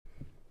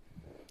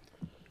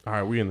All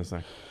right, we in this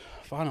thing.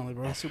 Finally,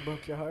 bro. That's who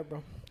broke your heart,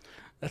 bro.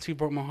 That's who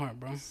broke my heart,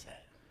 bro. Sad.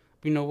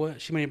 You know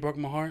what? She may have broke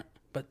my heart,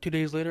 but 2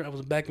 days later, I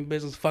was back in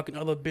business fucking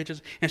other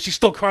bitches, and she's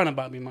still crying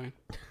about me, man.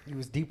 You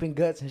was deep in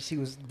guts, and she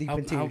was deep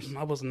in tears.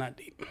 I wasn't that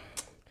deep.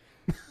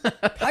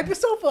 Hype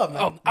yourself up,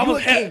 man. I You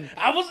was a king.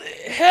 I was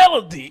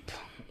hella deep.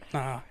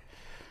 Nah,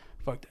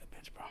 fuck that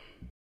bitch,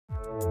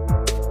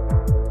 bro.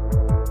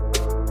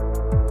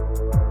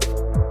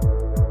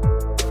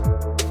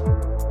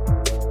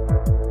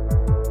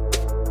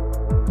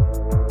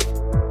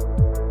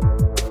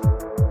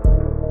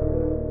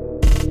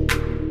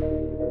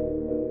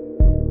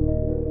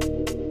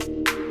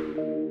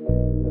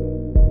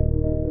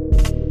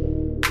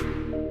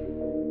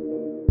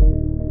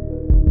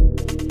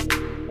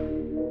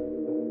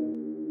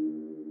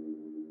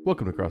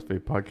 Welcome to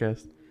Crossfade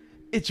Podcast.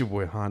 It's your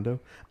boy Hondo.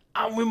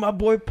 I'm with my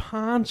boy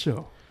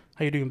Poncho.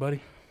 How you doing,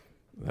 buddy?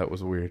 That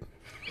was weird.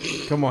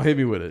 Come on, hit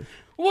me with it.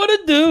 What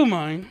it do,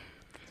 man?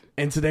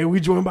 And today we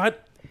joined by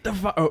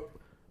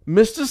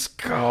Mr.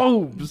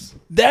 Scopes.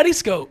 Daddy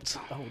Scopes.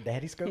 Oh,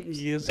 Daddy Scopes?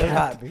 Yes, That's sir.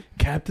 hot, B.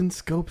 Captain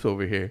Scopes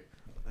over here.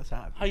 That's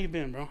hot. How you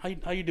been, bro?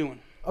 How you doing?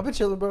 I've been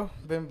chilling, bro.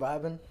 Been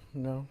vibing,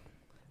 doing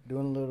a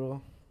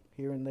little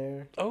here and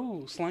there.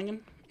 Oh,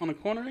 slanging on the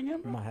corner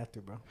again, bro? Might have to,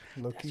 bro.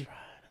 Low key. That's right.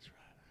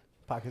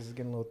 Pockets is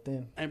getting a little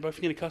thin. Hey, bro, if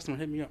you need a customer,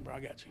 hit me up, bro. I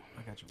got you.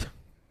 I got you.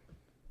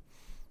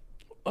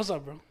 What's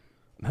up, bro?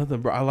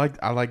 Nothing, bro. I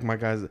like my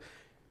guys.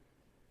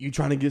 You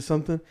trying to get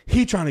something?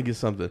 He trying to get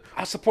something.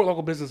 I support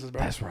local businesses,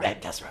 bro. That's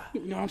right. That's right.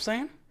 You know what I'm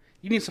saying?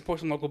 You need to support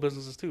some local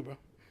businesses too, bro.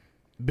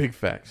 Big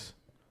facts.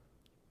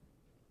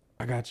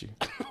 I got you.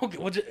 Okay,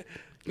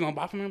 you gonna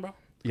buy from him, bro?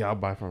 Yeah, I'll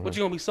buy from him. What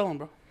you gonna be selling,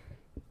 bro?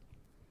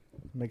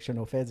 Make sure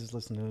no feds is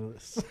listening to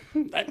this.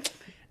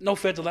 No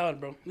feds allowed,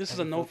 bro. This is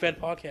a no fed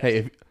podcast.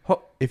 Hey,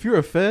 if you're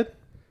a Fed,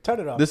 Turn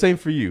it off. this ain't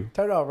for you.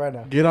 Turn it off right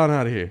now. Get on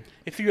out of here.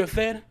 If you're a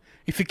fed,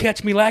 if you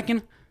catch me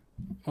lacking,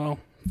 well,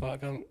 fuck.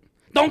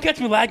 Don't catch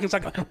me lacking. It's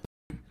like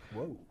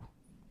Whoa.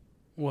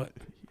 what?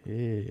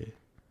 Yeah.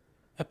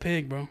 A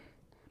pig, bro.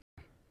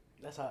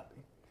 That's hot,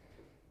 B.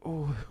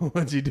 Oh,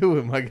 what'd you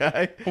doing, my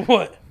guy?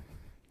 What?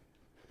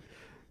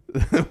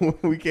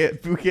 we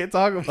can't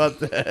talk about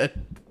that.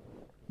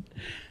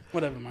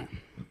 Whatever, man.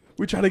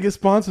 We trying to get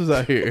sponsors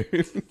out here.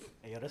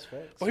 Hey, yo, that's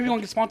facts. Well, we gonna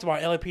get sponsored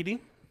by LAPD.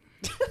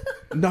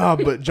 Nah,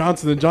 but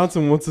Johnson &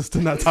 Johnson wants us to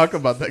not talk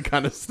about that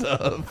kind of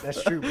stuff.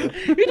 That's true, bro.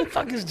 Who the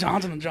fuck is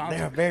Johnson and Johnson?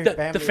 They're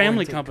very the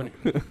family family-oriented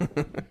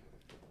company.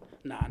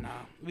 Nah.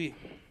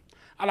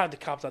 I like the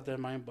cops out there,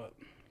 man, but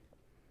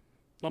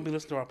don't be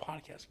listening to our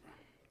podcast, bro.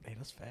 Hey,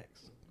 that's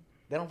facts.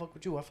 They don't fuck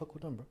with you. I fuck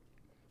with them, bro.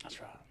 That's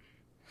right.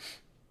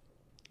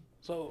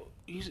 So,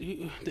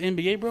 the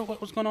NBA, bro.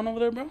 What's going on over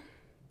there, bro?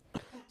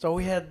 So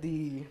we had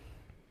the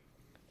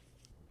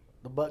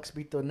Bucks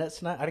beat the Nets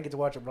tonight. I didn't get to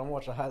watch it, but I'm gonna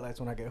watch the highlights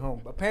when I get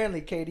home.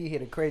 Apparently, KD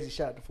hit a crazy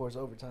shot to force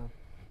overtime.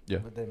 Yeah.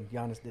 But then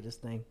Giannis did his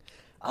thing.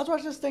 I was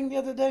watching this thing the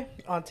other day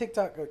on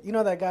TikTok. You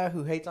know that guy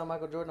who hates on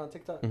Michael Jordan on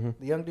TikTok? Mhm.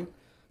 The young dude?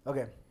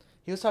 Okay.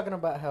 He was talking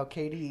about how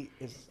KD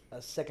is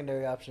a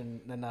secondary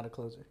option and not a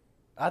closer.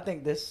 I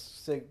think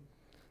this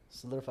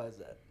solidifies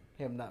that.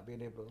 Him not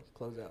being able to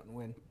close out and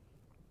win.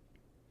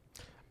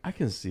 I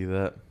can see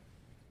that.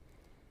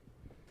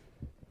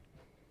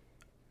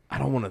 I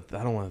don't want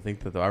to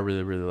think that though. I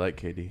really, really like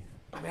KD.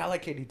 I mean, I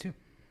like KD too.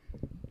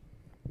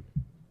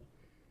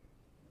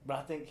 But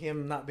I think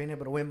him not being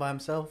able to win by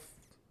himself,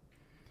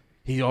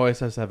 He always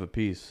has to have a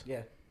piece.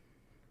 yeah.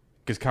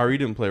 Because Kyrie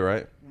didn't play,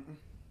 right?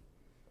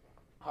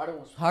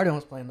 Harden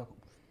was playing though.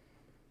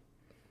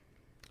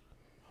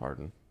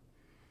 Harden.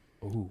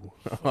 Ooh.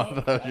 I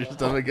thought your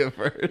stomach at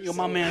first. Yo,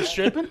 my man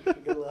stripping. Get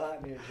a little hot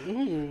in here, G.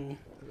 Ooh.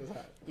 It was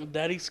hot.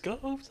 Daddy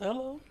Scopes,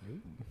 hello.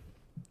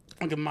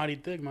 Like a mighty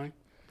thick, man.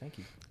 Thank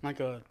you. Like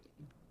a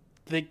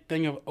thick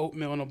thing of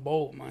oatmeal in a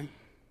bowl, man.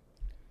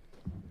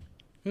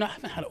 No, I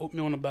haven't had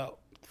oatmeal in about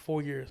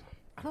 4 years.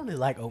 I don't really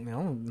like oatmeal.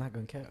 I'm not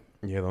gonna cap.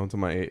 Yeah, the only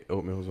time I ate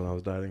oatmeal was when I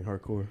was dieting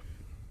hardcore.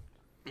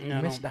 Yeah,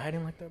 You miss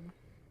dieting like that, bro?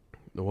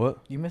 The what?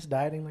 You miss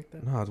dieting like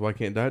that? No, that's why I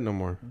can't diet no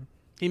more.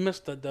 he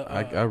missed the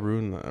I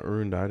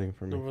ruined dieting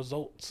for the me.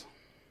 results.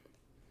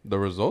 The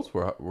results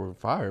were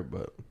fire,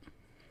 but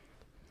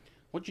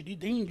What you do?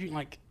 Didn't you drink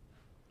like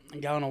a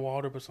gallon of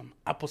water with some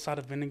apple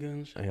cider vinegar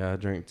and shit? yeah, I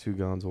drank 2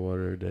 gallons of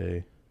water a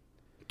day.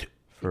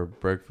 For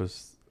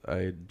breakfast,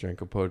 I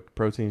drank a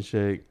protein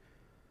shake.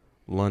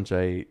 Lunch,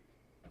 I ate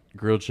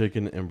grilled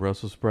chicken and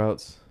Brussels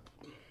sprouts.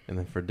 And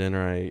then for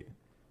dinner, I ate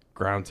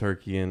ground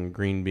turkey and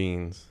green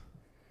beans.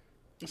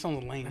 That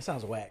sounds lame. That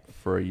sounds whack.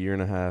 For a year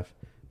and a half,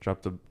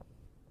 dropped to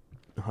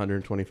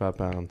 125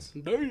 pounds.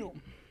 Damn.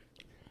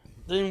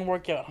 Didn't even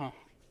work out, huh?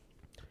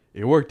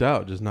 It worked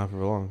out, just not for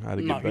long. I had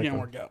to No, get you back didn't on.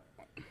 work out.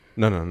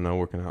 No,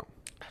 working out.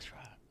 That's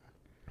right.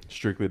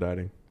 Strictly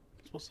dieting.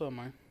 That's what's up,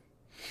 man.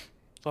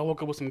 So I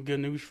woke up with some good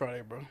news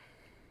Friday, bro.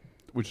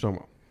 What you talking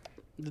about?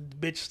 The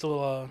bitch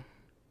still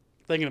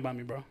thinking about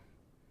me, bro.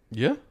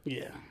 Yeah?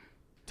 Yeah.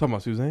 Talking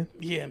about Suzanne?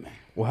 Yeah, man.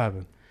 What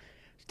happened?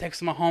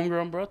 Texting my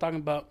homegirl, bro, talking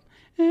about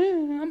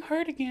I'm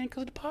hurt again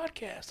because of the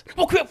podcast.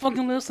 Well, quit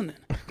fucking listening.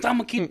 'Cause I'm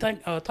going to keep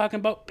talking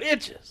about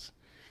bitches.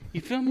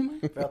 You feel me, man?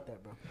 Felt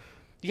that, bro.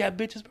 You got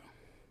bitches, bro?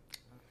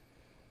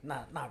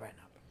 Not right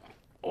now,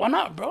 bro. Why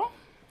not, bro?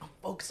 I'm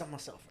focused on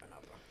myself right now,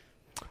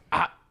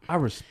 bro. I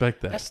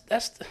respect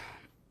that.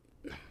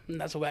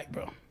 That's whack,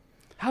 bro.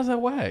 How's that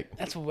whack?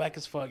 That's whack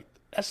as fuck.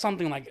 That's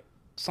something like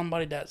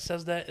somebody that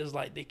says that is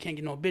like they can't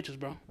get no bitches,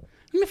 bro.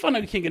 Let me find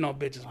out you can't get no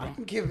bitches, I bro.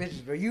 can get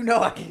bitches, bro. You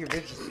know I can get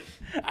bitches.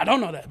 I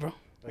don't know that, bro.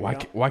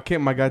 Why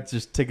can't my guy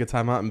just take a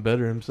time out and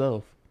better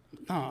himself?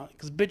 No,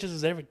 because bitches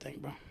is everything,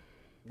 bro.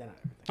 Nah,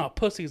 No,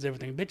 pussy is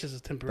everything. Bitches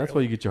is temporary. That's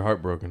why you get your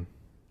heart broken.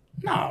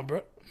 Nah,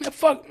 bro. Man,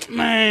 fuck,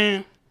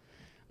 man.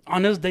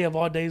 On this day of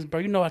all days, bro,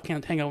 you know I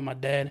can't hang out with my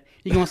dad.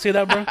 You gonna say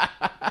that, bro?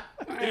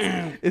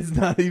 It's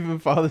not even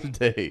Father's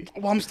Day.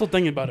 Well, I'm still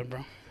thinking about it, bro.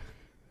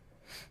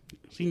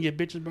 So you can get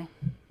bitches, bro.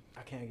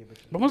 I can't get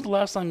bitches. But when's the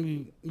last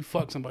time you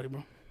fucked somebody,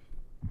 bro?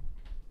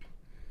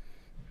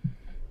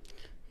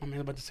 I mean, I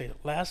was about to say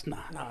last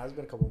night. Nah, it's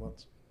been a couple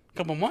months.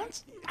 Couple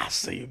months? I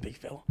see you, big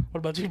fella. What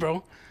about you,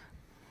 bro?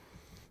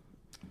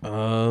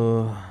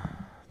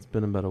 It's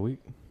been about a week.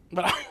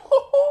 But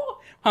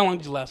how long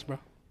did you last, bro?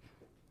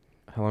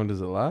 How long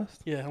does it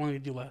last? Yeah, how long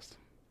did you last?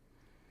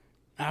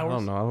 I Hours?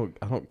 don't know.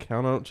 I don't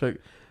count. I don't check.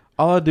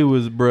 All I do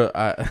is, bro.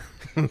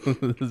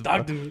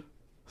 Talk to me.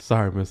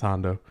 Sorry, Miss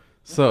Hondo.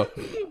 So,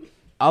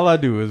 all I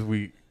do is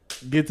we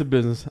get to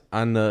business.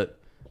 I nut,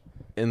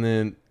 and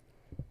then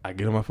I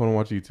get on my phone and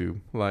watch YouTube.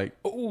 Like,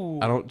 Ooh.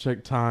 I don't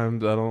check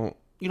times. I don't.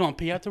 You don't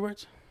pee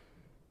afterwards?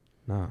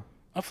 Nah,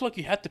 I feel like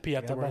you have to pee Yeah,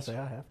 I'm about to afterwards. say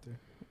I have to.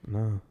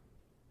 nah.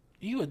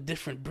 You a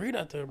different breed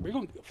out there, bro. You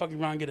gonna fucking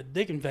around and get a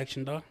dick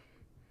infection, dog.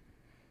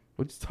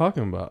 What you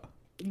talking about?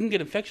 You can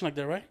get infection like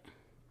that, right?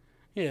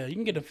 Yeah, you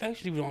can get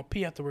infection if you don't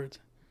pee afterwards.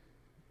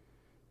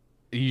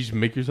 You just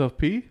make yourself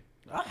pee?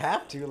 I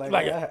have to.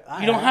 Like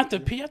You don't have to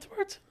pee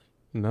afterwards?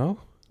 No,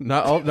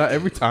 not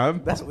every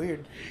time. That's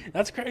weird.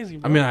 That's crazy,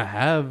 bro. I mean, I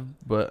have,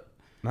 but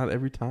not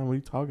every time. What are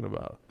you talking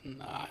about?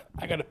 Nah,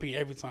 I gotta pee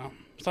every time.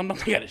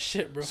 Sometimes I gotta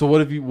shit, bro. So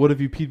what if you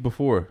peed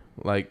before?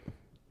 Like,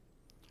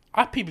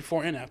 I pee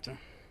before and after.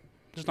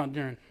 Just not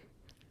during.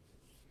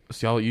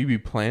 so y'all, you be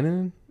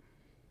planning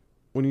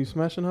when you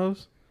smashing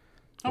hoes?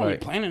 I don't Right.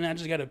 be planning. I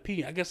just gotta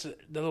pee. I guess the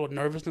little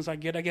nervousness I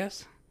get. I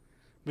guess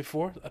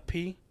before I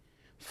pee,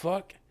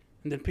 fuck,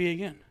 and then pee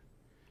again.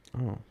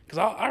 Oh, Because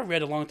I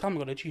read a long time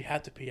ago that you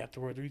have to pee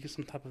afterwards, or you get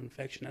some type of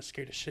infection that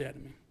scared the shit out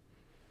of me.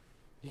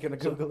 You gonna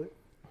Google it?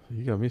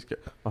 you got me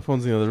scared. My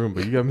phone's in the other room,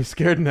 but you got me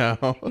scared now.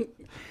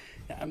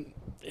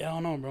 Yeah, I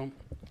don't know, bro.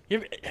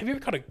 Have you ever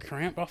caught a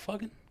cramp while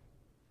fucking?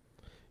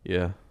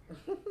 Yeah.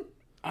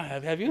 I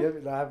have. Have you? Yeah,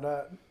 no, I'm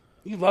not.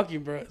 You lucky,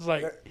 bro. It's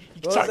like you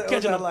What's start that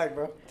catching up. like,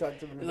 bro? Talk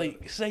to me.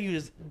 Like, say you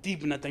just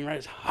deep in that thing, right?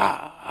 It's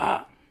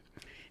ha.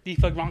 Do you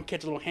fuck around,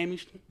 catch a little hammy?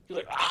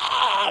 You're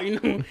like, you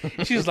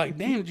know? She's like,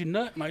 damn, did you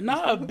nut? I'm like,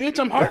 nah, bitch,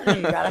 I'm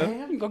hurting. Got a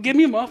ham? Go get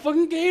me a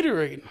motherfucking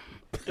Gatorade.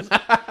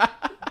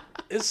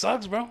 It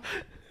sucks, bro.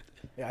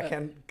 Yeah, I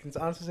can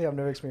honestly say I've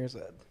never experienced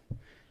that.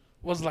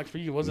 What's it like for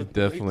you? Was it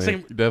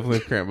Definitely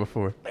cramped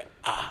before.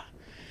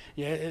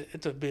 Yeah,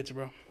 it's a bitch,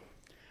 bro.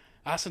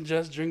 I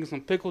suggest drinking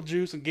some pickle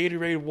juice and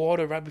Gatorade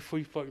water right before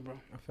you fuck, bro.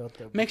 I felt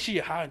that. Make sure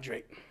you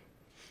hydrate.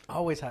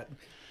 Always hot.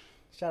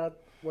 Shout out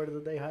word of the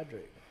day,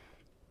 hydrate.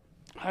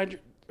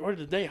 Word of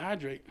the day,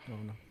 hydrate. I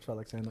don't know. Felt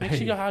like saying Make that.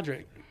 sure you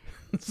hydrate.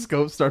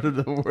 Scope started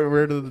the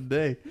word of the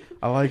day.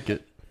 I like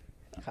it.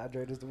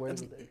 Hydrate is the word of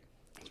the day.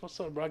 What's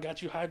up, bro? I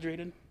got you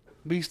hydrated.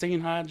 Be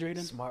staying hydrated.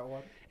 Smart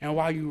water. And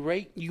while you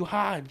rate, you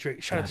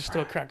hydrate. Shout out to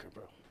Still Cracker,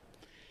 bro.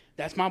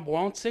 That's my boy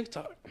on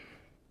TikTok.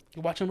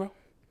 You watching, bro?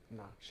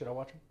 Nah, should I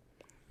watch him?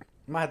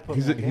 Might have to put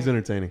He's him on he's game.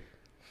 entertaining.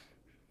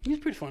 He's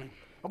pretty funny.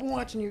 I've been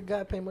watching your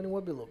guy Pay Money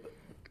Webby a little bit.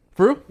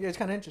 For real? Yeah, it's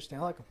kind of interesting.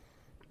 I like him.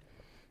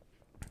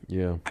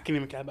 Yeah. I can't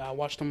even cap it. I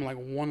watched him like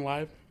one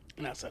live,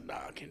 and I said, nah,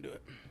 I can't do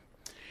it.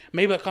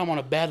 Maybe I caught him on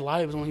a bad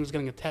live. It was when he was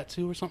getting a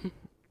tattoo or something.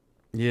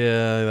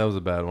 Yeah, that was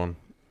a bad one.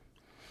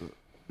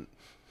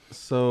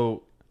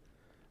 So,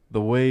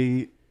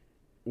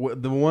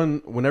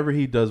 whenever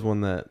he does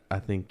one that I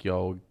think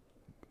y'all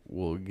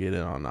will get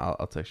in on,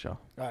 I'll text y'all.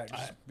 All right, All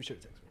right. be sure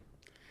to text me.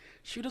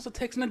 Shoot us a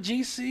text in the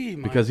GC,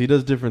 man. Because he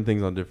does different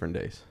things on different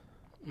days.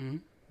 Mhm.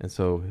 And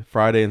so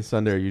Friday and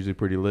Sunday are usually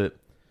pretty lit.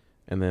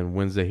 And then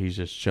Wednesday he's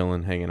just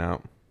chilling, hanging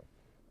out,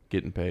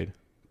 getting paid.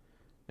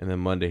 And then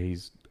Monday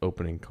he's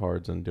opening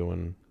cards and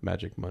doing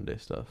Magic Monday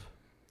stuff.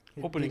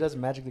 He Opening. does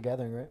Magic the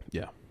Gathering, right?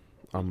 Yeah.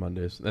 On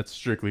Mondays. That's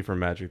strictly for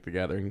Magic the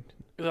Gathering.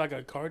 Is it like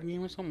a card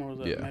game or something, or is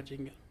it Yeah. Magic?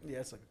 Yeah,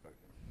 it's like a card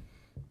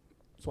game.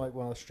 It's like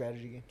one of those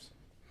strategy games.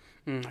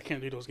 I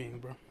can't do those games,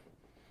 bro.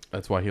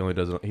 That's why he only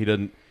does it. He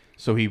doesn't.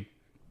 So he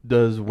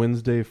does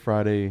Wednesday,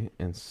 Friday,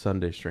 and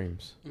Sunday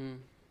streams. Mm.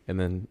 And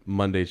then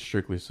Monday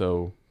strictly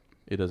so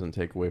it doesn't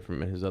take away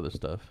from his other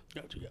stuff.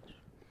 Gotcha.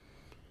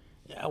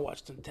 Yeah, I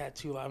watched the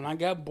tattoo live, and I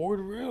got bored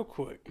real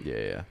quick.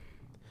 Yeah.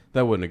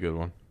 That wasn't a good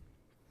one.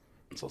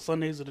 So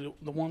Sundays are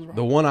the ones, bro?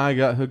 The one I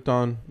got hooked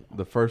on,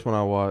 the first one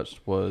I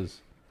watched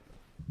was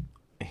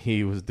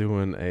he was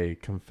doing a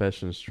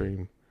confession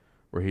stream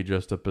where he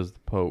dressed up as the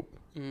Pope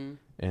Mm.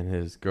 and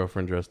his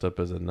girlfriend dressed up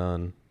as a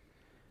nun,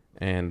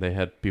 and they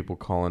had people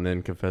calling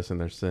in confessing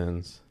their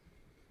sins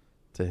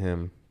to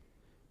him,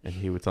 and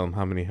he would tell them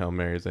how many Hail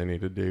Marys they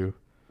need to do,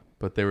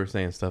 but they were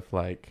saying stuff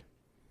like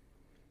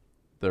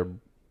their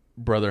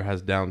brother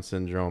has Down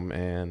syndrome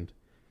and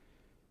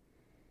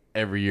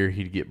every year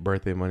he'd get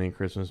birthday money and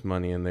Christmas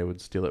money and they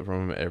would steal it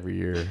from him every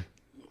year.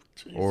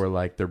 Jeez. Or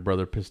like their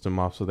brother pissed him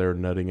off so they were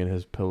nutting in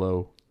his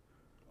pillow.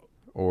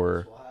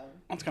 Or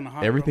That's kind of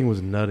hot. everything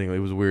was nutting. It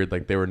was weird.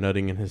 Like they were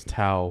nutting in his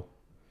towel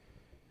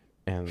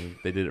and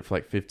they did it for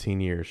like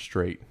 15 years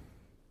straight.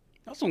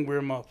 That's some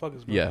weird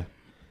motherfuckers, bro. Yeah.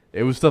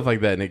 It was stuff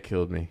like that and it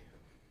killed me.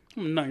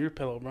 I'm nutting your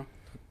pillow, bro.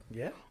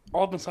 Yeah,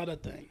 All up inside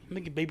that thing.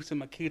 Making babysit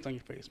my kids on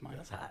your face, man.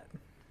 that's hot.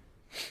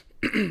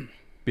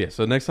 Yeah,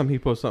 so next time he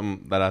posts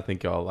something that I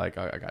think y'all like,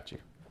 I got you.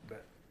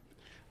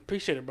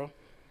 Appreciate it, bro.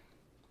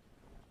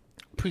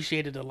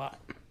 Appreciate it a lot.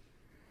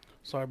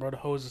 Sorry, bro. The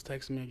hose is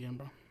texting me again,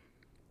 bro.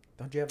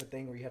 Don't you have a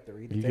thing where you have to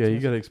read the You text got you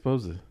message? got to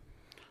expose it.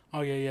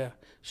 Oh, yeah.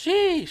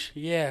 Sheesh.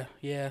 Yeah.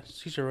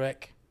 She's a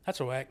wreck. That's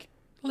a whack.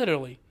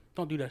 Literally.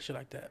 Don't do that shit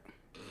like that.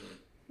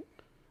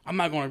 I'm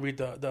not going to read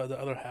the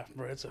other half,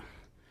 bro. It's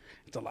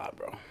a lot,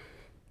 bro.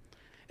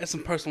 It's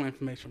some personal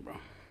information, bro.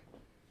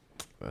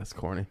 That's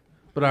corny.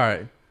 But all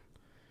right.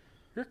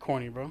 You're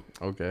corny, bro.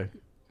 Okay.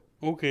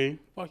 Okay.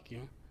 Fuck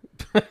you.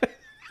 I'm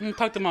going to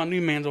talk to my new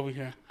mans over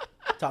here.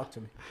 Talk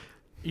to me.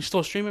 You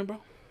still streaming,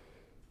 bro?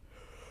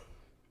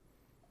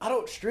 I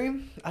don't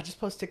stream. I just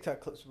post TikTok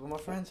clips, but my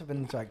friends have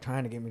been like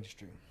trying to get me to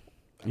stream.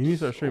 You need to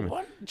start streaming.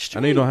 What? I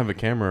know you don't have a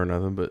camera or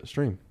nothing, but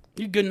stream.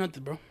 You good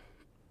nothing, bro.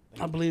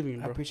 I believe in you,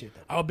 I bro. appreciate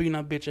that. I'll be in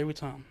that bitch every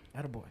time.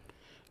 Attaboy.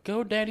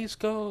 Go, Daddy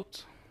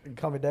Scopes. You can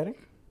call me daddy.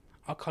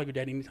 I'll call you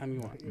daddy anytime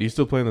you want. Do you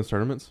still play in those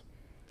tournaments?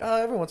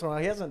 Every once in a while.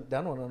 He hasn't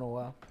done one in a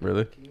while.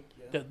 Really? Yeah.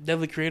 The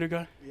Deadly Creator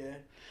guy? Yeah.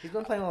 He's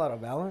been playing a lot of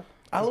Valorant.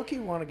 I low-key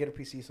want to get a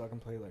PC so I can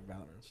play like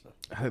Valorant and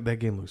stuff. That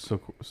game looks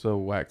so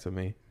whack to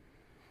me.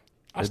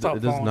 I It stopped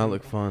does following not him,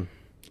 look bro. fun.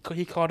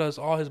 He called us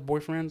all his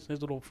boyfriends,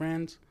 his little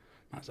friends.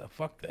 I said,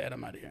 fuck that,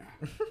 I'm out of here.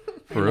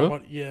 For You know real?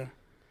 what? Yeah.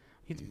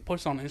 He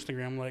posted on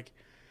Instagram like,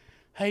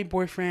 hey,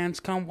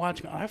 boyfriends, come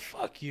watch me. I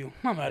fuck you.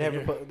 I'm out of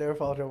here. Never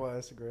followed him on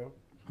Instagram.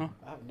 Huh?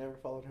 I've never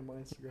followed him on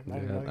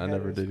Instagram. Yeah, I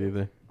never did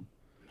either.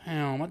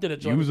 Damn, I did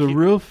it. You was a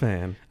real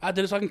fan. I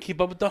did it so I can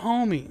keep up with the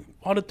homie.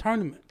 All the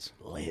tournaments.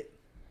 Lit.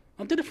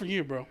 I did it for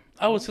you, bro.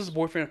 I was his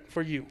boyfriend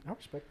for you. I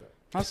respect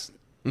that.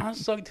 I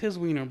sucked his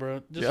wiener,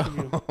 bro. Just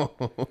for you.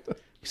 Yeah.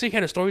 You see, he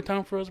had a story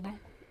time for us, bro.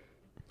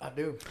 I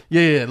do.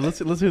 yeah. Let's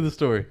hear the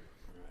story.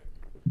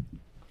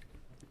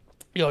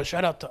 Yo,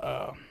 shout out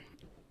to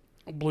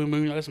Blue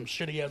Moon. That's some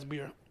shitty ass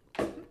beer.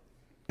 All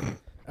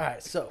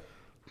right, so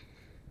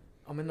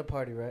I'm in the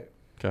party, right?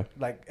 'Kay.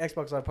 Like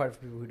Xbox Live Party for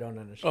people who don't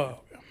understand.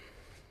 Oh,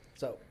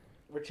 So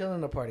we're chilling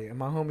in the party, and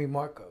my homie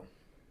Marco,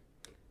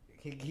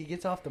 he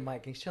gets off the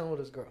mic. He's chilling with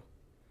his girl,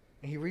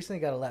 and he recently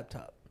got a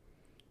laptop,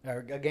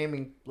 or a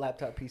gaming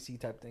laptop PC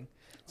type thing.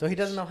 So he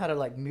doesn't know how to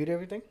like mute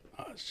everything.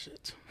 oh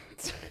shit.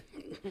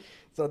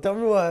 So tell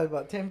me why.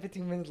 About 10,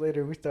 15 minutes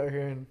later, we start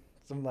hearing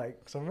some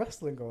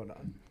wrestling going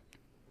on,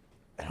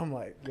 and I'm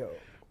like, yo,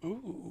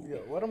 Ooh.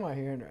 what am I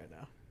hearing right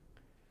now?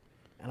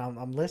 And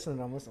I'm listening.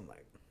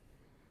 like,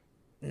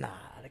 nah,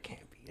 that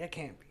can't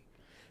be.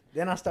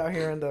 Then I start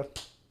hearing the.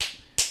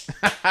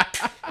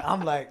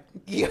 I'm like,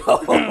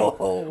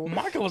 yo,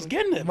 Marco was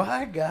getting it.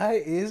 my guy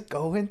is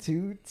going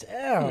to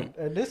town.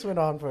 And this went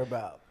on for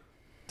about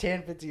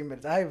 10, 15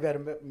 minutes. I even had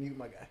to mute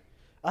my guy.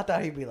 I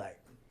thought he'd be like,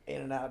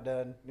 in and out,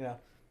 done.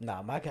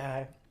 Nah, my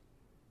guy,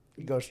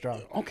 he goes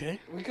strong. Okay.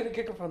 We could have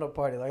kicked him from the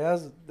party. Like,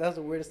 that was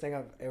the weirdest thing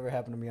I've ever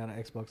happened to me on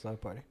an Xbox Live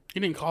party.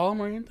 You didn't call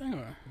him or anything?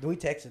 Or? We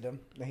texted him,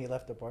 and he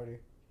left the party.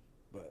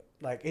 But,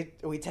 like,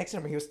 we texted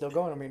him, and he was still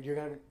going. I mean, you're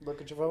going to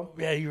look at your phone?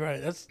 Yeah, you're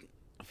right. That's.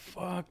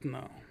 Fuck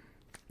no.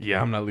 Yeah,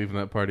 I'm not leaving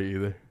that party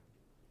either.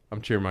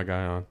 I'm cheering my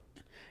guy on.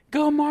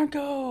 Go,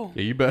 Marco.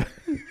 Yeah, you bet.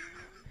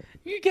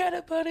 You got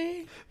it,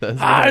 buddy. That's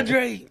right.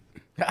 Hydrate.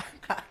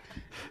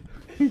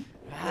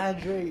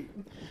 Hydrate.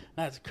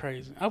 That's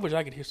crazy. I wish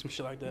I could hear some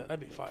shit like that.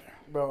 That'd be fire.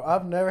 Bro,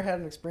 I've never had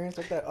an experience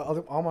like that.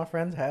 All my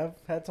friends have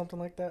had something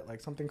like that,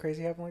 like something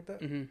crazy happen like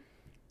that. Mm-hmm.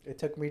 It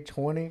took me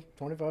 20,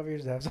 25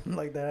 years to have something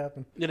like that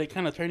happen. Did they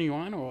kind of turn you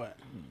on or what?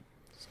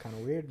 It's kind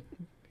of weird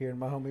hearing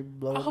my homie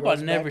blow. I a hope I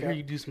girl's never back hear out.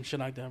 you do some shit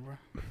like that, bro.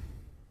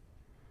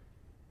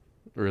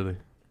 Really?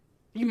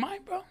 You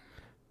might, bro.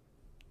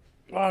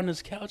 On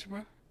this couch,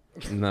 bro.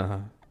 Nah.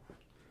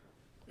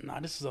 Nah,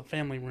 this is a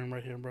family room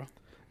right here, bro.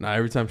 Nah,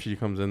 every time she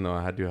comes in, though,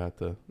 I do have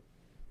to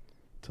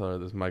tell her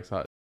this mic's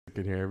hot. You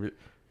can hear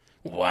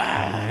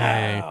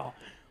Wow.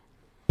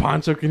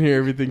 Poncho can hear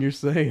everything you're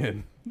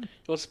saying.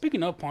 Well,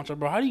 speaking of Poncho,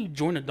 bro, how do you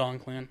join the Dawn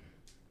Clan?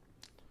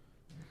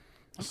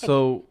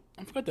 So,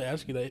 I forgot to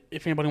ask you that.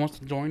 If anybody wants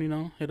to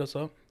join, hit us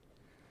up.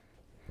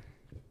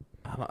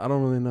 I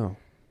don't really know.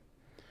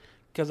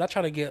 Because I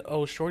try to get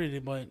Shorty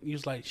to, but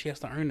he's like, she has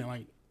to earn it,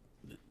 like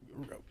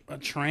a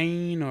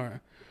train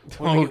or.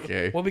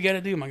 Okay. What we got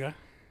to do, my guy?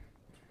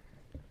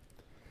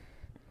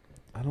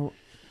 I don't.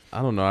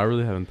 I don't know. I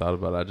really haven't thought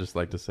about it. I just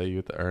like to say you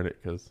have to earn it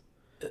because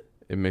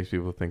it makes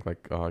people think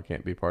like, oh, I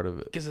can't be part of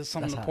it. Because it's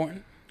something That's hot.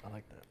 important. I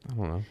like that. I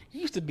don't know. He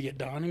used to be a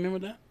Don. You remember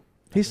that?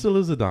 He still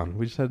is a Don.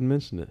 We just hadn't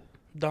mentioned it.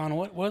 Don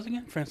what was it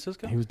again?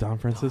 Francisco? He was Don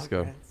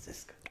Francisco. Don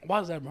Francisco. Why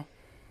is that, bro?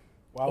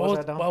 Why What was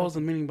that Don? Why was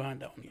the meaning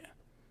behind that one? Yeah.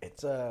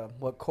 It's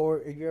what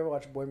Corey. If you ever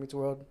watch Boy Meets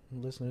World,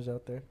 listeners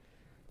out there,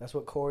 that's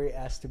what Corey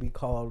asked to be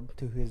called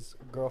to his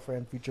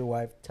girlfriend, future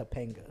wife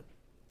Topanga.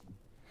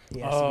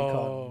 He asked to be Oh.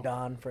 called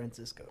Don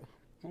Francisco.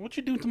 What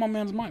you doing to my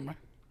man's mind, bro?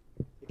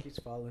 He keeps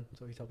following,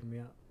 so he's helping me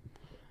out.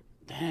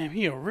 Damn,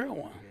 he a real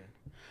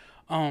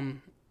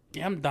one.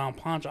 Yeah, I'm Don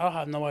Poncho. I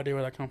have no idea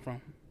where that come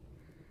from.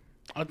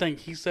 I think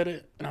he said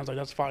it, and I was like,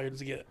 "That's fire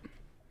to get."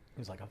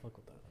 He's like, I fuck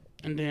with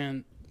that. And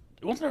then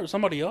wasn't there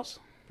somebody else?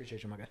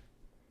 Appreciate you, my guy.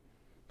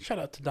 Shout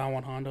out to Don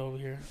Juan Honda over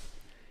here,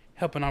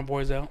 helping our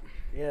boys out.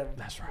 Yeah,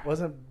 That's right.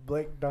 Wasn't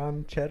Blake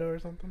Don Cheto or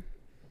something?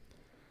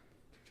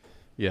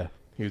 Yeah,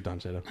 he was Don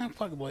Cheto. Man,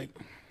 fuck Blake.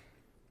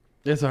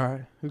 It's all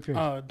right. Who cares?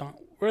 Don,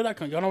 where did that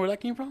come? Y'all know where that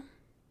came from?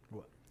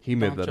 he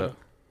made Don that Cheto. up.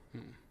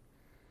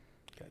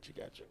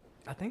 Gotcha.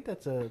 I think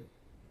that's a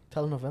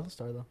telenovela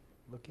star though.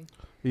 Looking.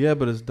 Yeah,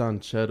 but it's Don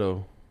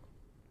Cheto.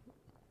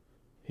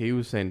 He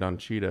was saying Don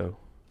Cheeto.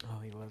 Oh,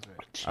 he was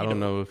right. I don't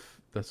know if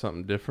that's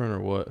something different or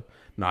what.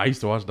 No, I used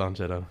to watch Don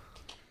Cheto.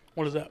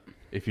 What is that?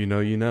 If you know,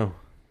 you know.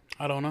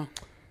 I don't know.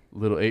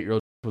 Little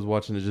 8-year-old was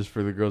watching it just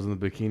for the girls in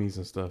the bikinis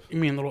and stuff. You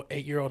mean little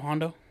 8-year-old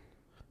Hondo?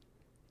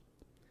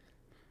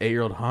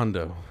 8-year-old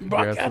Hondo. Bro,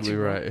 I You're got absolutely you,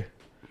 bro. right.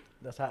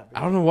 That's hot.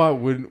 I don't know why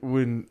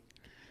when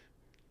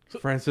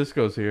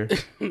Francisco's here.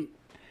 When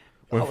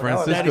Oh, that was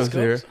Francisco's Daddy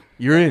here, Scopes?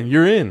 you're in.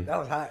 You're in. That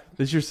was hot.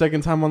 This is your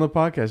second time on the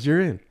podcast.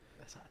 You're in.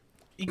 That's hot.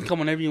 You can come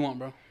whenever you want,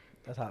 bro.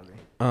 That's hot,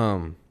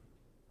 man.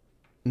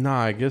 Nah,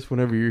 I guess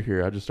whenever you're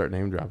here, I just start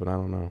name dropping. I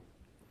don't know.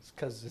 It's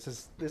because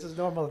this is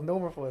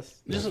normal for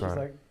us. This It's is-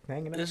 like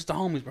hanging out. This is the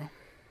homies, bro.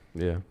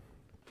 Yeah.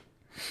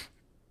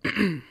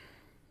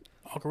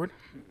 Awkward.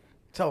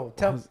 So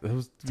That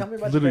was tell me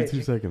about your literally day, 2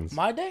 G. seconds.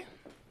 My day?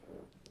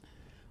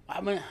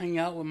 I've been hanging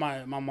out with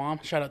my mom.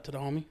 Shout out to the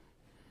homie.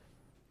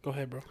 Go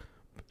ahead, bro.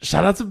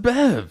 Shout out to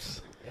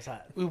Bevs. That's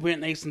hot. We went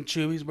and ate some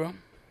Chewies, bro.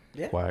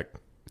 Quack.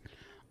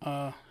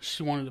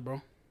 She wanted it, bro.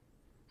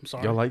 I'm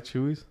sorry. Y'all like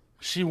Chewies?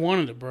 She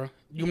wanted it, bro.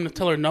 You want me to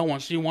tell her no one?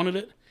 She wanted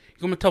it?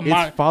 You want me to tell It's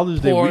my Father's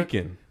Day poor-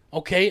 weekend.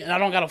 Okay, and I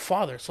don't got a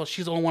father, so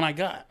she's the only one I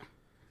got.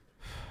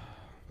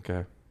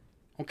 Okay,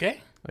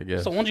 Okay? I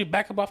guess. So why don't you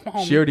back up off my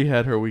homie? She already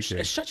had her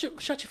weekend. Shut your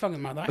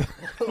fucking mouth, all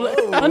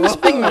right? Let me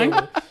speak,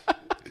 man.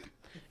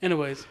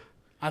 Anyways,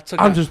 I took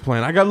I'm out- just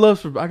playing. I got love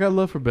for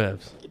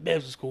Bevs.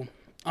 Babs was cool.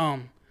 I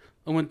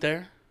went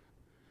there,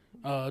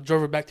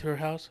 drove her back to her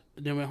house,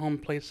 and then went home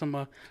and played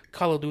some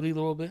Call of Duty a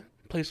little bit,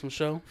 played some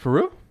show. For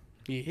real?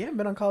 You haven't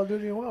been on Call of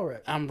Duty in a while,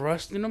 right? I'm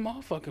rusting the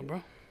motherfucker,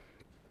 bro.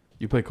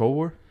 You play Cold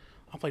War?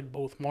 I played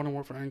both Modern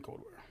Warfare and Cold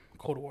War.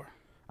 Cold War.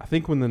 I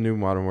think when the new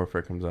Modern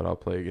Warfare comes out, I'll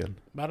play again.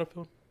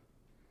 Battlefield?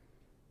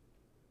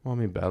 Well, I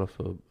mean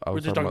Battlefield. I We're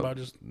was just talking talking about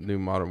about just... new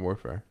Modern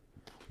Warfare.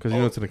 Because you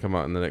know it's going to come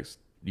out in the next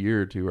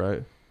year or two,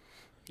 right?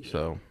 Yeah.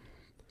 So,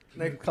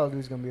 Next Call of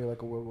Duty is gonna be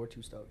like a World War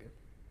II style game.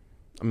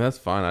 I mean, that's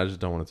fine. I just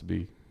don't want it to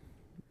be...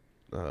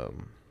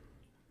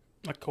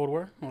 Like Cold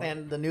War? Or-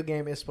 And the new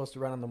game is supposed to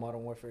run on the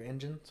Modern Warfare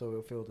engine, so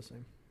it'll feel the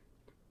same.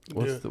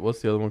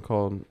 what's the other one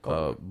called?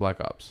 Cold Black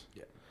Ops.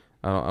 Yeah.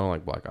 I don't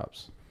like Black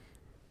Ops.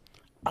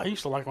 I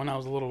used to like when I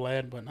was a little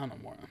lad, but not no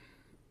more.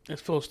 It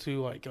feels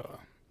too like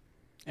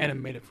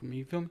animated for me.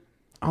 You feel me?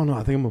 I don't know.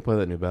 I think I'm going to play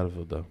that new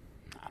Battlefield, though.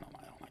 I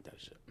don't like that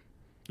shit.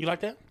 You like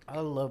that? I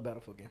love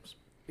Battlefield games.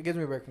 It gives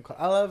me a break from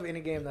I love any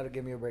game that'll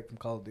give me a break from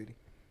Call of Duty.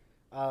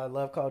 I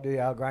love Call of Duty.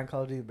 I'll grind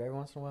Call of Duty, but every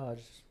once in a while, I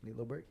just need a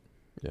little break.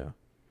 Yeah.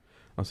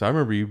 So I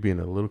remember you being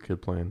a little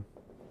kid playing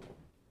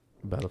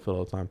Battlefield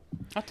all the time.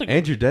 I took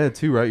And your dad,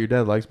 too, right? Your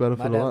dad likes My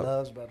Battlefield dad a lot.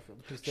 loves Battlefield.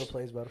 He still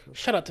plays Battlefield.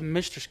 shout out to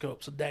Mr.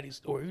 Scopes,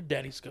 or your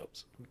daddy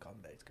Scopes. We call him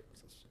Daddy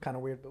Scopes. It's kind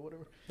of weird, but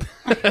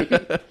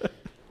whatever.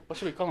 What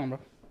should we call him, bro?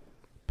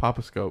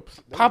 Papa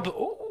Scopes. Papa.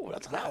 Oh,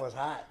 that's That hot. was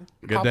hot.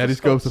 Got Papa Daddy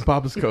Scopes. Scopes and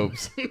Papa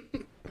Scopes.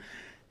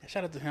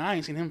 Shout out to him. I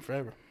ain't seen him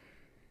forever.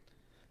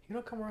 You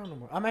don't come around no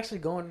more. I'm actually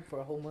going for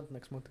a whole month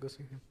next month to go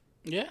see him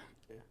Yeah?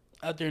 Yeah.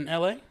 Out there in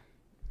LA?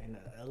 in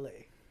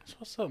L.A. That's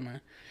what's up, man.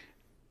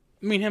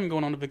 Me and him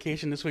going on a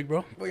vacation this week,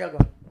 bro. Where y'all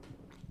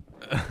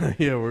going?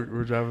 Yeah,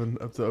 we're driving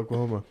up to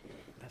Oklahoma.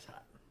 That's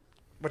hot.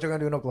 What you gonna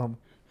do in Oklahoma?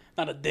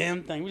 Not a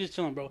damn thing. We just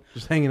chilling, bro.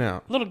 Just hanging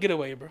out. Little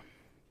getaway, bro.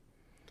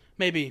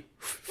 Maybe.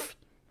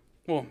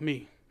 Well,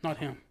 me, not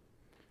him.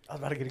 I was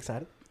about to get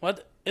excited.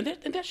 What? And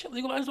that shit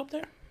legalized up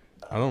there?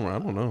 I don't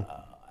know.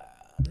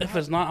 If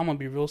it's not, I'm gonna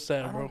be real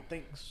sad, I bro. don't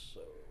think so.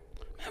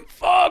 Man,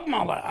 fuck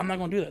my life. I'm not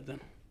gonna do that then.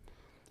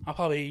 I'll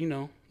probably,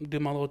 do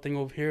my little thing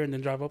over here and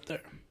then drive up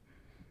there.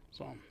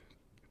 So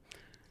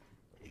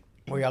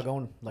Where y'all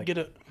going? Like get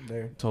a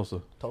there,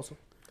 Tulsa. Tulsa?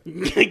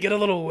 get a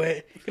little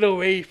away, get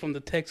away from the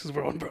Texas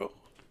world, bro.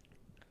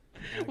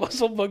 What's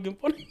so fucking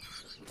funny?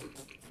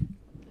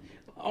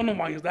 I don't know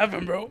why he's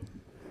laughing, bro.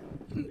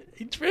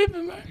 He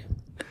tripping, man.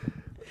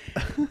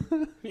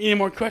 Any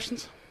more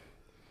questions?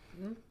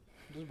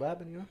 Just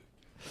vibing, you know.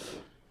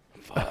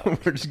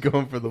 Fuck. We're just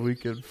going for the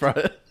weekend.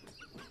 Friday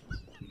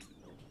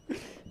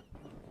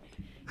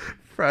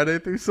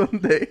through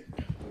Sunday.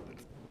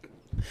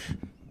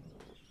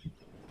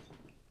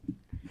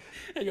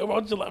 Hey, yo,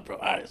 bro, chill out, bro.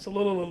 All right, so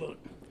look.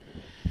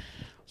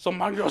 So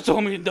my girl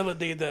told me the other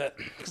day that,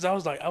 because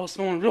I was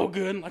feeling real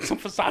good, like some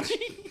Versace.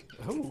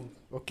 Oh,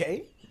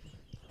 okay.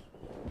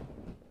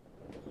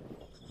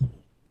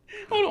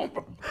 Hold on,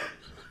 bro.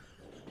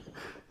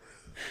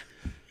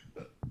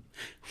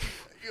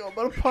 Yo, I'm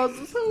about to pause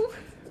this whole.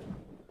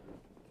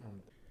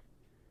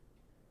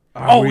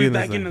 Oh, we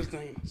back in this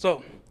thing.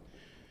 So,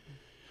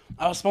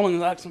 I was smelling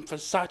like some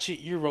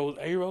Versace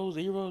Eros,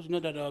 you know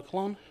that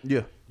cologne?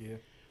 Yeah. Yeah.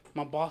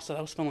 My boss said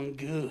I was smelling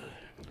good.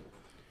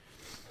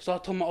 So I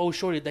told my old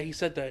shorty that she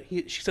said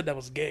that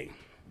was gay.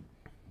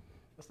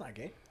 That's not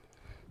gay.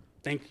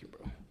 Thank you,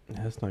 bro.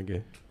 That's not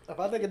gay. If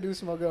I think a dude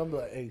smell good, I'm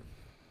like, hey,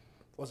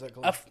 what's that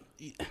called?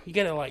 You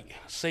gotta like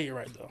say it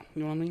right though.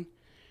 You know what I mean?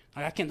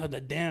 Like I can't tell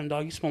that damn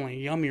dog. You smelling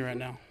yummy right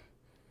now.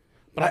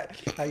 But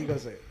How you gonna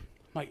say it?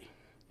 like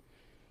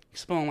you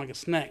smelling like a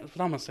snack. That's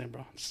what I'm gonna say,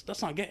 bro.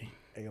 That's not gay.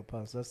 Hey, yo,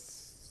 pause.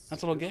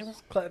 That's a little gay,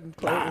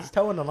 bro. It's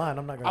towing the line.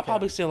 I'm not gonna. I'll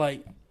probably say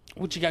like,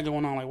 what you got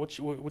going on? Like what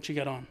you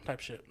got on? Type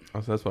shit.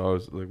 Oh, so that's why I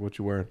was like, "What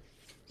you wearing?"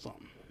 So,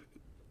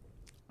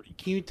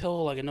 can you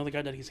tell like another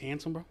guy that he's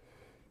handsome, bro?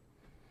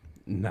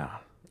 Nah.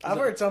 I've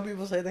heard some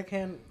people say they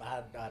can.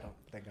 I don't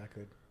think I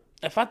could.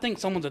 If I think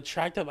someone's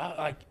attractive, I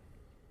like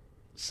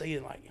say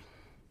it like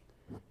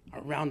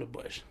around the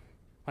bush.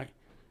 Like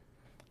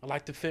I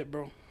like the fit,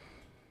 bro.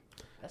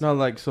 No,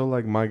 like so,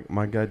 like my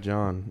guy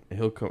John,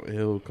 he'll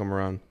come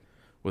around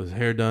with his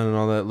hair done and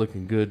all that,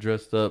 looking good,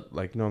 dressed up,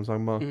 like you know what I'm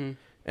talking about. Mm-hmm.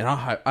 And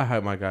I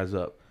hype my guys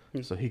up,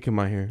 so he come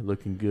out here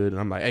looking good, and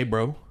I'm like, hey,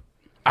 bro,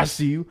 I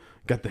see you.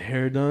 Got the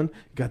hair done,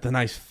 got the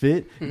nice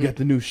fit, you got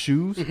the new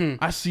shoes.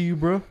 I see you,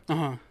 bro.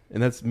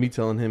 And that's me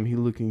telling him he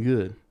looking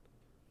good,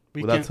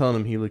 without telling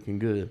him he looking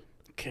good.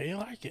 Okay, I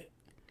like it.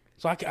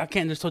 So I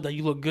can't just tell that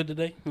you look good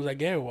today. Was that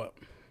gay or what?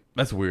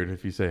 That's weird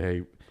if you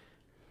say,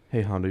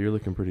 hey, Honda, you're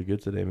looking pretty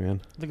good today,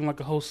 man. Looking like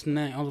a whole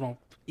snack. I was gonna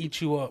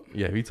eat you up.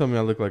 Yeah, if you tell me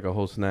I look like a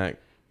whole snack,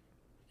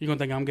 You gonna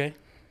think I'm gay?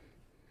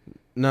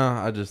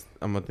 nah, I'm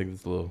gonna think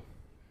it's a little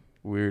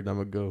weird. I'm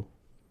gonna go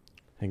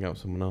hang out with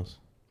someone else.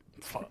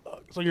 Fuck.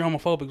 So you're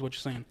homophobic is what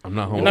you're saying. I'm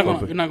not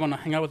homophobic. You're not gonna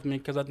hang out with me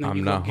because I think I'm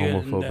you not look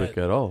good. homophobic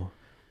at all.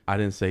 I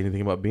didn't say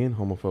anything about being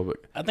homophobic.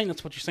 I think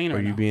that's what you're saying Are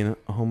right you now. being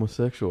a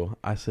homosexual?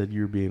 I said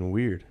you're being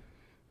weird.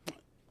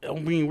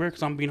 I'm being weird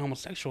because I'm being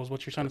homosexual is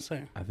what you're trying to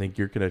say. I think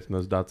you're connecting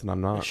those dots and I'm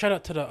not. Shout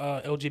out to the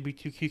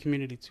LGBTQ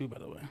community too, by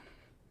the way.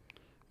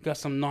 We got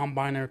some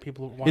non-binary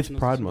people watching It's this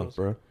Pride as well. Month,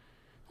 bro.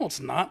 No, it's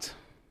not.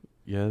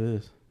 Yeah, it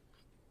is.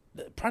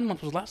 Pride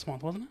Month was last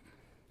month, wasn't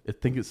it?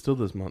 I think it's still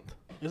this month.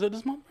 Is it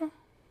this month, bro?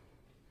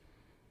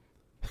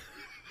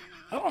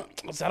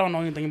 I don't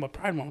know anything about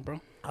Pride Month,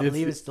 bro. I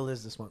believe it still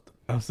is this month.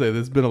 I'll say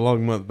it's been a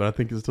long month, but I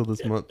think it's still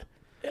this month.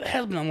 It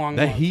has been a long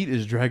That month. heat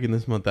is dragging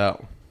this month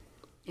out.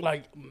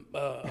 Like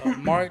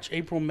March,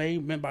 April, May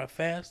went by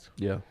fast.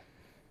 Yeah.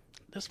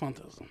 This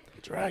month is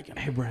dragging.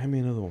 Hey, bro, hand me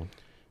another one.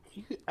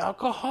 You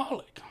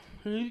alcoholic.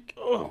 Here you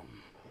go.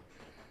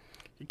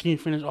 Can you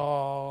finish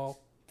all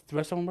the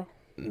rest of them, bro?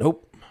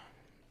 Nope.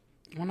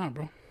 Why not,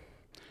 bro?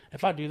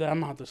 If I do that, I'm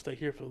gonna have to stay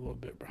here for a little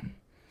bit, bro.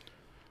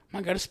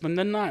 I gotta spend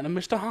the night at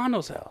Mr.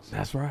 Hondo's house.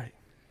 That's right.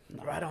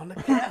 Right on the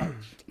couch.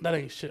 That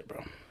ain't shit,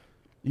 bro.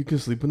 You can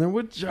sleep in there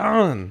with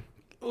John.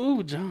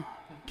 Ooh, John.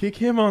 Kick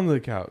him on the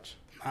couch.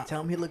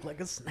 Tell him he looked like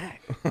a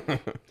snack.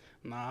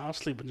 Nah, I'll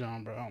sleep with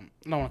John, bro. I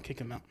don't want to kick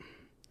him out.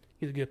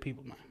 He's a good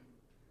people,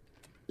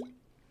 man.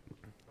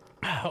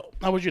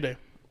 How was your day?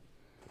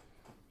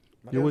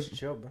 My Yo, day was what-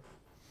 chill, bro.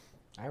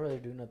 I didn't really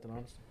do nothing,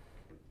 honestly.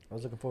 I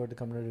was looking forward to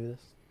coming to do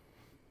this.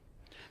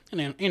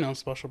 And you know,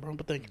 special, bro.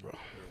 But thank you, bro.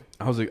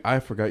 I was like, I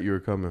forgot you were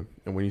coming,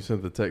 and when you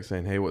sent the text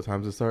saying, "Hey, what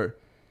time's it start?"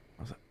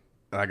 I was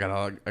like, I got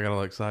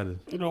all excited.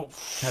 You know,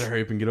 Had to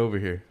hurry up and get over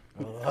here.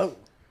 Oh.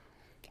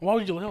 why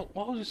was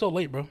you so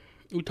late, bro?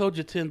 We told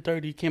you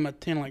 10:30. You came at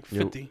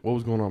 10:50. Yo, what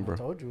was going on, I bro?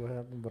 told you what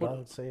happened, but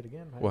I'll say it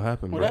again. What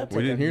happened, What bro? happened?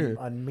 We didn't hear it.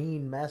 A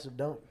mean, massive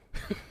don't.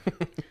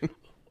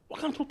 What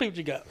kind of toilet paper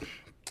you got?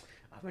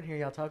 I've been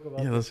hearing y'all talk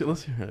about Yeah, let's hear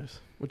this.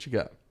 What you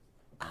got?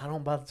 I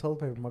don't buy the toilet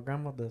paper. My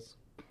grandma does.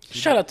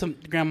 Shout out to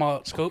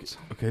Grandma Scopes.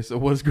 Okay, so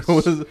what does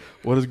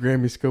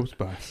Grammy Scopes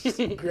buy?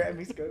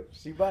 Grammy scope.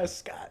 She buys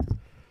Scott.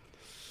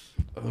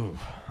 Oh,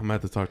 I'm gonna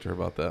have to talk to her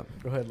about that.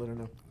 Go ahead, let her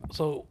know.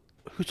 So,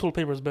 whose toilet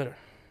paper is better?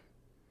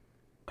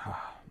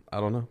 I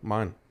don't know.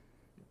 Mine.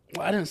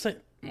 Well, I didn't say.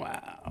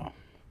 Wow.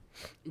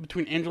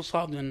 Between Angel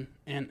Soft and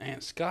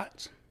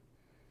Scott's.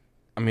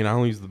 I mean, I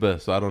only use the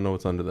best, so I don't know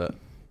what's under that.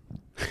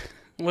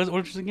 What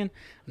is this again?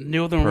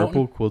 Northern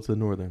Purple Rotten? Quilted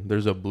Northern.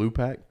 There's a blue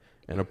pack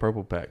and a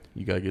purple pack.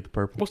 You gotta get the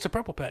purple. What's the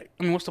purple pack?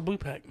 I mean, what's the blue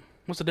pack?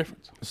 What's the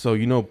difference? So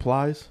you know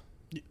Plies?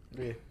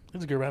 Yeah.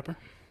 He's a good rapper.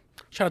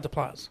 Shout out to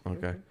Plies.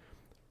 Okay.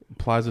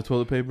 Plies of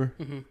toilet paper.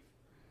 Mm-hmm.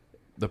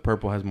 The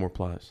purple has more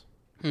plies.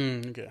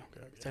 Okay.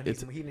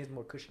 So he needs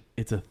more cushion.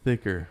 It's a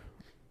thicker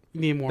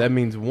You need more. That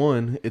means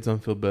one, it's gonna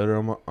feel better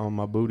on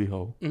my booty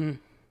hole, Mhm.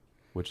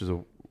 which is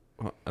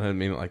I didn't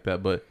mean it like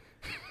that, but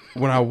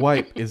when I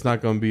wipe, it's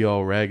not gonna be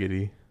all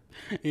raggedy.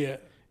 Yeah,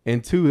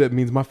 And two, that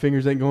means my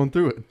fingers ain't going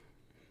through it.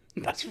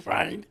 that's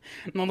right.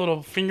 No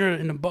little finger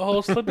in the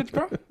butthole slippage,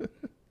 bro.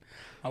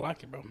 I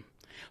like it, bro.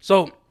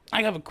 So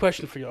I have a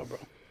question for y'all, bro.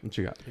 What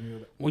you got?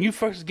 When you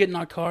first get in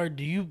our car,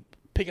 do you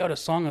pick out a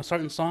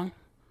certain song,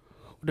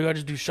 or do I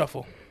just do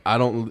shuffle? I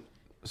don't.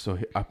 So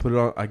I put it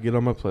on. I get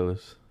on my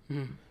playlist.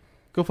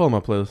 Go follow my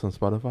playlist on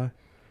Spotify.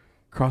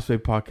 Crossfade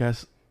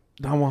Podcast.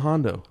 Don Juan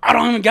Hondo. I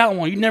don't even got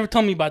one. You never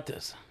told me about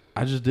this.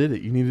 I just did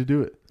it. You need to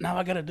do it. Now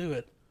I gotta do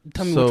it.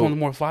 Tell me So- which one's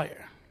more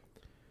fire.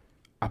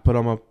 I put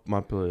on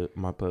my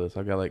playlist.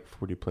 I got like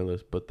 40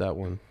 playlists, but that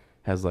one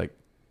has like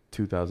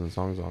 2,000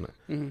 songs on it.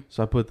 Mhm.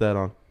 So I put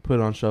it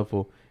on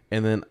shuffle,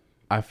 and then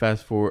I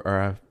fast forward or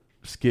I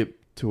skip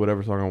to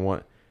whatever song I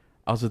want.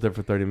 I'll sit there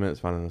for 30 minutes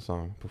finding a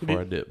song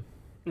before I dip.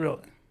 Really?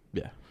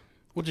 Yeah.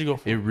 What'd you go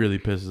for? It really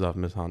pisses off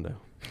Miss Hondo.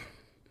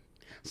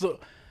 So,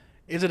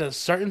 is it a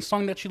certain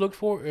song that you look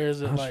for, or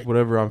is it That's like?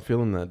 whatever I'm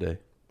feeling that day.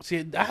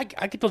 See, I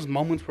get those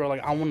moments where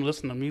like I want to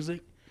listen to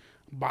music,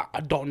 but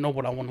I don't know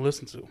what I want to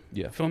listen to.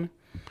 Yeah. You feel me?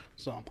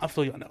 So I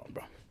feel you on that one,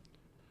 bro.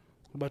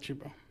 What about you,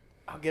 bro?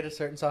 I'll get a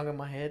certain song in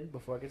my head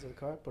before I get to the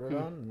car, put it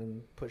on, and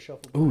then put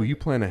shuffle. Ooh, behind you it.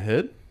 plan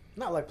ahead?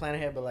 Not like plan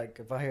ahead, but like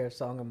if I hear a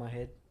song in my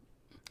head,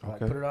 I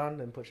like Okay. put it on,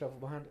 then put shuffle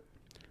behind it.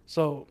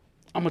 So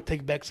I'm gonna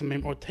take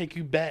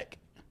you back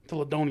to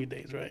Ladonia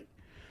days, right?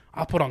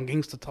 I'll put on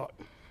Gangsta Talk.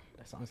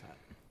 That song's hot.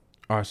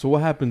 All right. So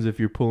what happens if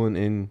you're pulling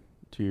in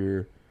to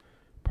your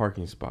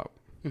parking spot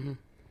Mm-hmm.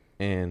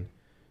 and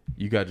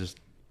you got just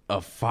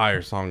a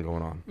fire song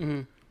going on?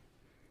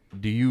 Mm-hmm.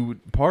 Do you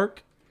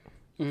park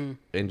Mm-hmm.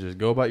 and just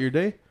go about your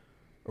day,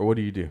 or what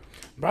do you do?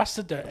 But I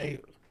sit there, hey,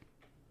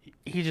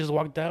 he just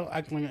walked out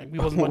acting like we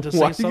wasn't about to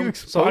Why say do you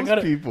something. So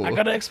expose people? I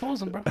gotta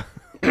expose him, bro.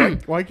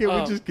 Why can't we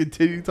Um, just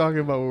continue talking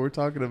about what we're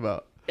talking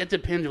about? It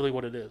depends really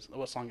what it is,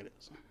 what song it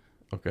is.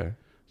 Okay.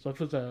 So if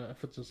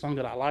it's a song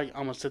that I like,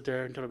 I'm gonna sit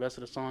there until the rest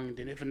of the song, and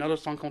then if another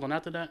song comes on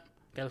after that,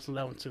 gotta listen to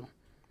that one too.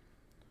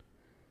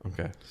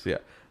 Okay. So yeah,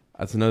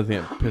 that's another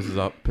thing that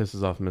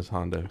pisses off Miss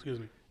Hondo Excuse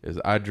me. is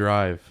I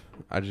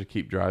just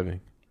keep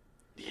driving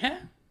Yeah.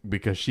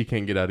 because she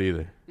can't get out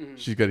either. Mhm.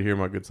 She's got to hear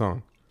my good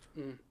song.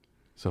 Mhm.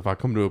 So if I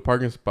come to a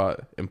parking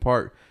spot and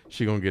park,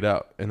 she gonna get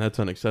out, and that's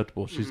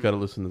unacceptable. She's got to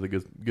listen to the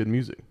good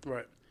music.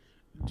 Right.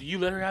 Do you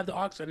let her have the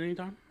aux at any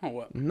time, or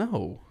what?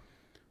 No,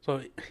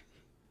 So,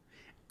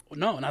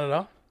 no, not at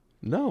all.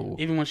 no.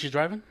 Even when she's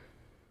driving.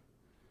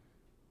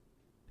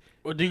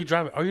 Or do you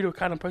drive? Are you the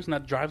kind of person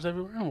that drives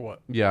everywhere, or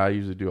what? Yeah, I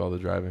usually do all the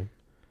driving,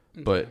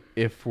 but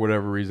if for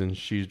whatever reason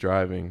she's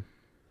driving,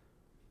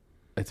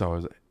 it's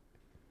always,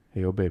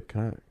 hey, yo, babe,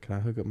 can I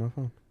hook up my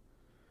phone?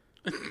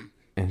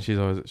 And she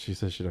says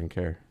she doesn't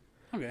care.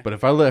 Okay. But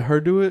if I let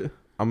her do it,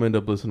 I'm gonna end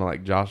up listening to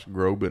like Josh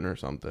Groban or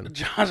something.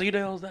 Josh, who the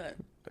hell's that?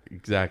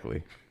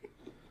 Exactly.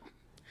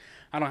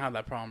 I don't have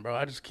that problem, bro.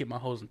 I just keep my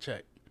hoes in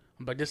check.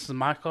 But this is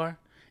my car.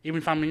 Even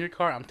if I'm in your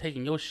car, I'm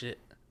taking your shit.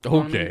 You know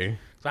what I mean? Okay.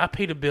 So I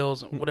pay the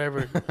bills,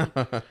 whatever.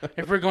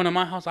 If we're going to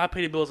my house, I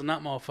pay the bills and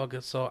not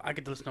motherfuckers. So I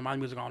get to listen to my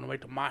music on the way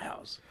to my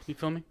house. You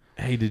feel me?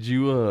 Hey, did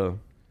you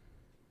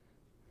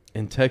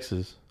in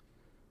Texas?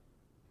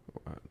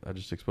 I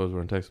just exposed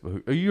we're in Texas,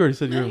 but you already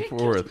said you're in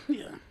Fort Worth.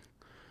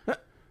 Yeah.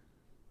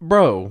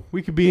 Bro,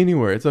 we could be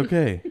anywhere. It's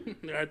okay.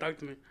 All right, talk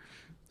to me.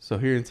 So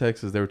here in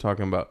Texas, they were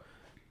talking about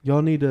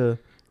y'all need to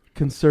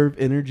conserve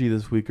energy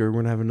this week, or we're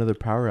gonna have another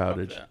power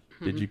outage. that.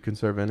 Did you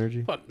conserve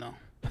energy? Fuck no.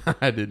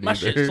 I didn't My either.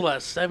 shit's still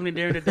at 70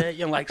 during the day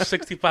and like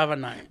 65 at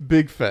night.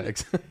 Big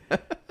facts.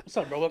 What's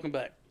up, bro? Welcome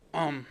back.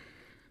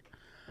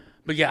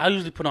 But yeah, I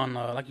usually put on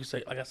like I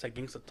said,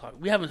 Gangsta Talk.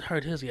 We haven't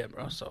heard his yet,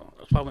 bro. So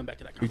that's why I went back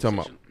to that You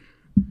conversation.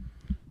 talking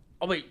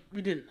Oh wait,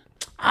 we didn't.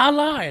 I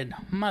lied.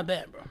 My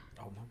bad, bro.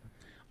 Oh my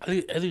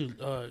God. I do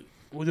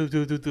we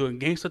do a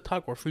Gangsta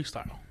Talk or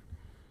freestyle.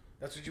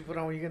 That's what you put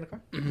on when you get in the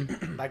car?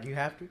 Mm-hmm. Like you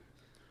have to?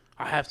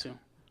 I have to.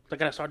 I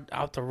gotta start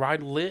out the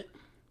ride lit,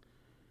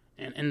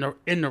 and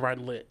in the ride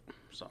lit.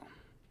 So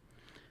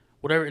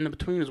whatever in the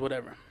between is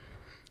whatever.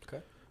 Okay.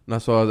 And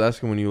that's what I was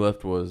asking when you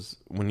left was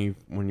when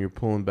you're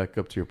pulling back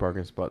up to your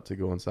parking spot to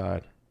go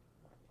inside.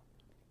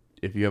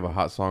 If you have a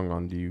hot song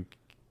on, do you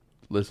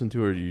listen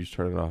to it or do you just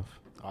turn it off?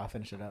 Oh, I'll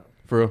finish it out.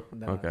 For real?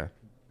 No. Okay.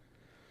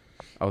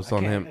 I was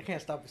telling him I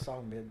can't stop the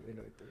song midway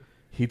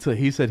through.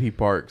 he said he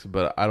parks,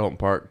 but I don't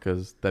park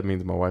because that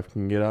means my wife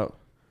can get out,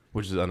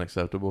 which is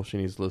unacceptable. She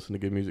needs to listen to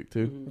good music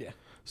too. Yeah.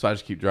 So I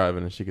just keep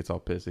driving and she gets all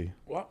pissy.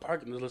 Well, I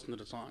park and just listen to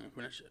the song and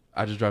finish it.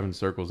 I just drive in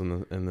circles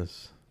in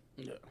this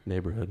Yeah.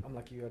 neighborhood. I'm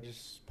like you. I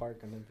just park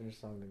and then finish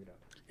the song and then get out.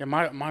 Yeah,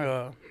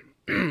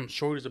 my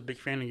shorty's a big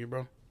fan of you,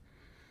 bro.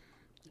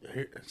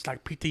 It's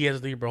like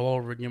PTSD, bro, all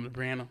over again with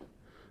Brianna.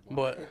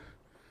 But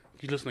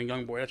you listen to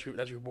YoungBoy,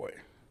 that's your boy.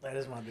 That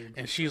is my dude.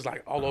 And she's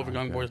like all over okay.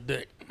 YoungBoy's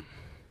dick.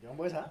 Young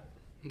boy's hot.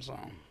 So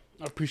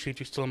I appreciate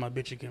you stealing my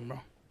bitch again, bro.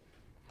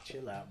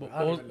 Chill out, bro. What I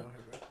don't was- even know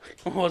her,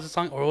 bro. What was the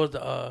song? Or what was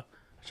the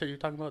shit you were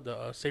talking about?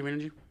 The Save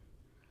Energy?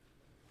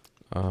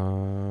 I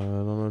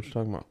don't know what you're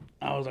talking about.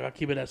 I was like, I'll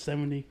keep it at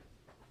 70.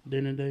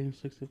 Dinner day,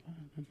 65.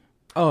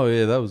 Oh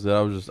yeah, that was it.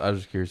 I was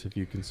just curious if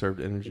you conserved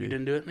You energy.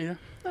 didn't do it, neither?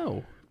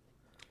 No,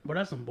 But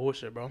that's some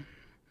bullshit, bro.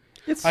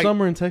 it's Like-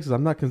 summer in Texas.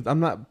 I'm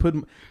not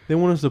putting. They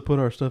want us to put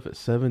our stuff at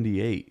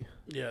 78.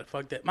 Yeah,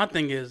 fuck that. My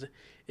thing is,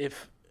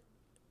 if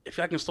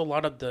I can still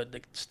light up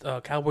the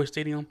Cowboy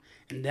Stadium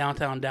in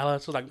downtown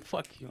Dallas, it's like,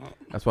 fuck you.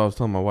 That's why I was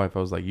telling my wife. I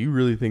was like, you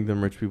really think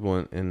them rich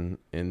people in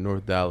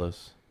North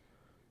Dallas,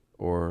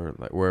 or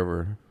like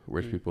wherever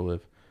rich people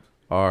live,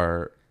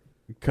 are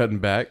cutting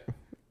back?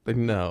 Like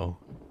no.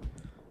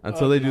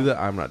 Until they do No. that,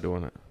 I'm not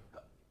doing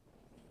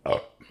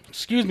it.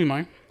 Excuse me,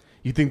 man.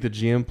 You think the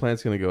GM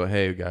plant's gonna go,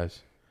 hey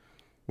guys,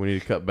 we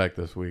need to cut back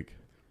this week?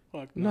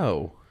 Fuck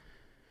No.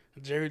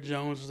 Jerry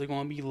Jones is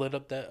going to be lit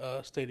up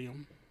that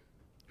stadium.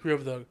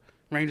 Whoever the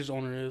Rangers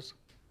owner is,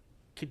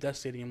 keep that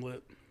stadium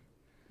lit.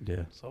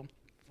 Yeah. So,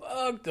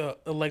 fuck the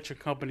electric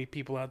company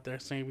people out there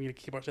saying we need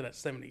to keep our shit at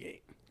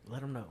 78.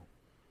 Let them know.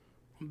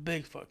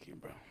 Big fuck you,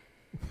 bro.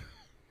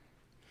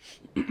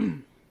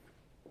 You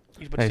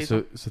about to Hey, say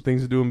so something?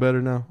 things are doing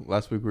better now.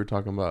 Last week we were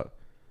talking about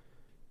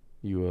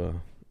you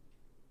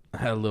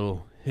had a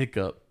little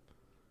hiccup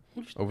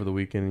over the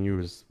weekend,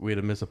 and we had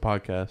to miss a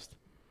podcast.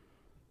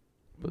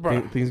 But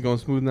Bruh. things going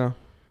smooth now.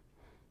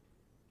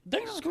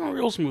 Things is going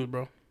real smooth,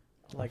 bro.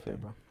 I like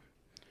that, bro.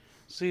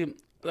 See,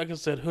 like I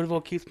said,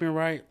 Hoodville keeps me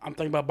right. I'm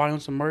thinking about buying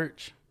some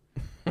merch.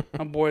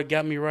 My boy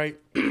got me right.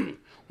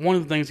 One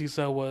of the things he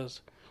said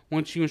was,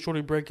 once you and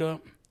Shorty break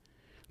up,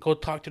 go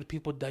talk to the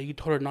people that you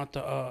told her not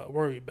to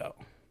worry about.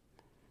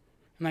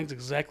 And that's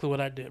exactly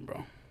what I did,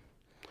 bro.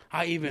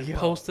 I even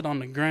posted on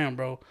the gram,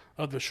 bro,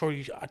 of the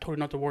Shorty I told her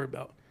not to worry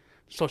about,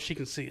 so she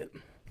can see it.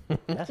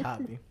 That's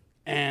hobby.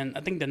 And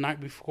I think the night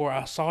before,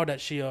 I saw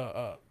that she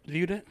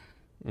viewed it.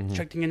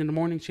 Checked in the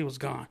morning, she was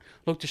gone.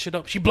 Looked the shit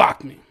up, she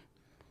blocked me.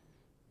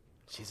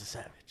 She's a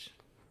savage.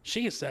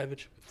 She is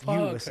savage. You Fuck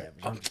a her. savage.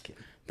 I'm just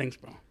kidding. Thanks,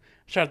 bro.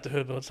 Shout out to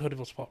Hoodville. It's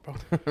Hoodville's fault, bro.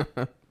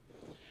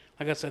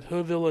 Like I said,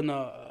 Hoodville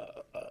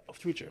and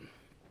Future.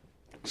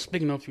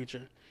 Speaking of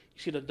Future,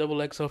 you see the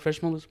double XL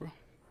freshman list, bro?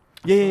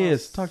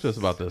 Yes. Talk to us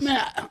about this.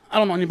 Man, I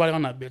don't know anybody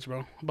on that bitch,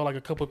 bro. About like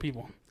a couple of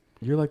people.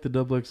 You're like the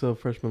XXL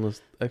freshman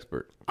list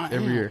expert I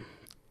every am. year.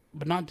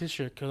 But not this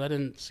year, because I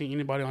didn't see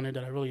anybody on there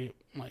that I really,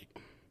 like,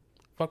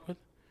 fuck with.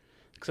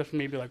 Except for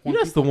maybe, like, one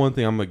That's people. the one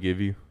thing I'm gonna give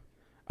you.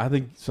 I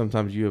think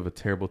sometimes you have a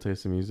terrible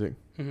taste in music.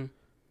 Mm-hmm.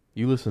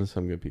 You listen to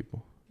some good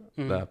people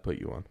Mm-hmm. that I put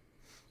you on,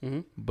 Mm-hmm.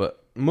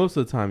 but most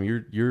of the time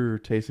your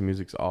taste in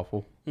music's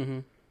awful. Mm-hmm.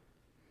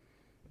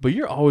 But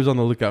you're always on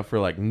the lookout for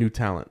like new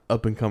talent,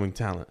 up and coming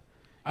talent.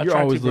 You're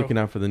always looking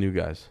out for the new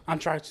guys. I'm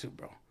trying to,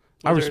 bro.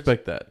 I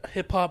respect that.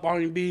 Hip hop,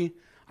 R&B,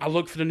 I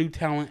look for the new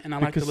talent, and I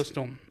like to Because- listen to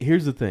them.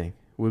 Here's the thing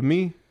with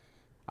me,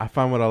 I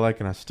find what I like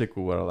and I stick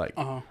with what I like.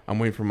 Uh-huh. I'm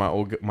waiting for my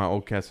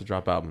old cats to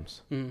drop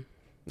albums. Mm.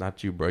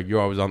 Not you, bro.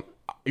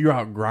 You're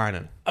out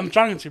grinding. I'm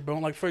trying to, bro.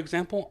 Like, for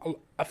example,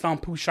 I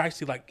found Pooh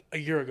Shiesty like a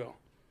year ago.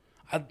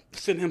 I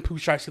sent him Pooh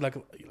Shiesty like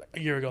a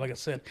year ago, like I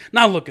said.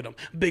 Now look at him.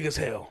 Big as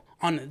hell.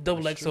 On the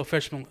double XL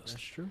freshman list.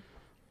 That's true.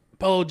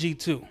 Polo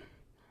G2.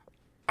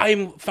 I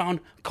even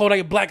found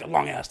Kodak Black a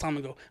long ass time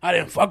ago. I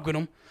didn't fuck with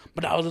him,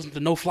 but I was listening to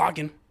No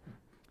Flocking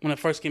when it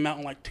first came out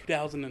in like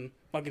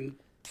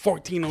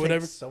 2014 or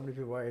whatever. So many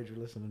people our age were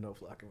listening to No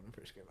Flocking when it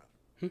first came out.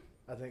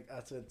 I think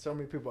I said so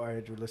many people our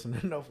age were listening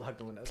to No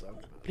Flocking when that song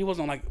came out. He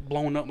wasn't like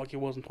blown up like he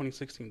was in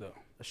 2016 though.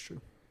 That's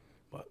true.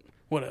 But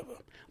whatever.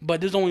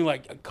 But there's only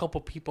like a couple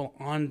people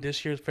on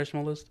this year's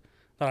freshman list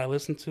that I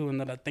listen to and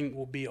that I think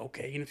will be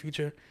okay in the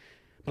future.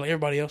 But like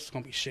everybody else is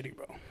gonna be shitty,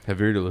 bro. Have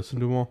you already listened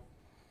to them all?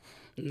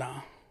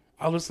 Nah.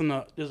 I listen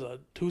to there's a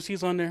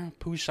Tusi's on there,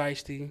 Pooh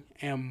Shiesty,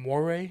 and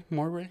Moray.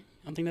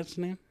 I think that's his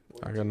name.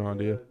 I got no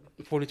idea.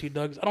 42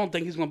 Dougs. I don't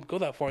think he's gonna go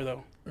that far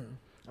though.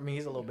 I mean,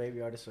 he's a little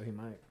baby artist, so he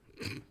might.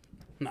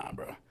 Nah,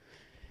 bro.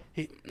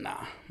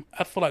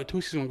 I feel like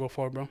Tusi's gonna go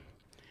far, bro.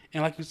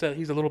 And like you said,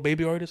 he's a little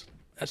baby artist.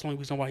 That's the only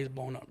reason why he's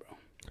blown up, bro.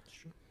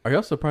 Are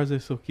y'all surprised they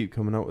still keep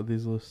coming out with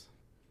these lists?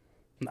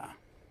 Nah.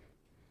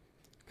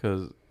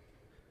 Because,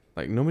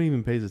 like, nobody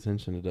even pays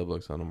attention to Double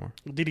XL no more.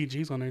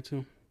 DDG's on there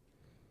too.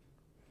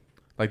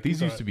 Like,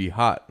 these used to be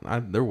hot.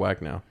 They're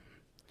whack now.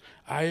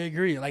 I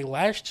agree. Like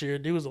last year,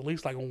 there was at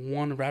least like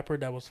one rapper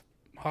that was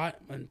hot,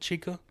 and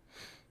Chica.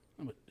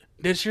 But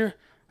this year,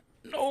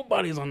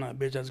 nobody's on that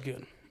bitch that's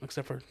good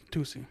except for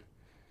Tusi.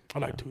 I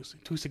like Tusi.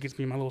 Tusi gets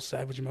me in my little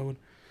savage mode.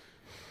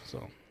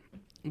 So,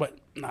 but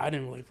I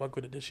didn't really fuck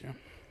with it this year.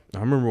 I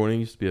remember when it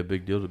used to be a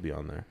big deal to be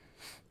on there.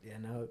 Yeah,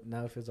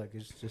 now it feels like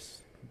it's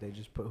just they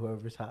just put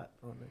whoever's hot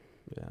on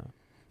there. Yeah.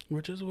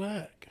 Which is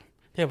whack.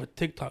 They have a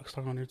TikTok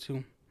star on there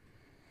too.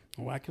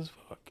 Whack as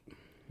fuck.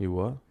 You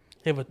what?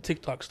 They have a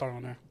TikTok star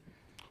on there.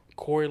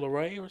 Corey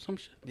LeRae or some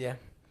shit. Yeah.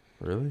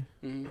 Really?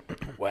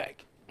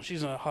 Whack.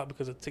 She's not hot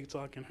because of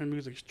TikTok and her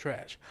music's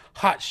trash.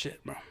 Hot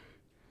shit, bro.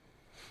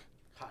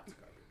 Hot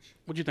garbage.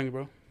 What you think,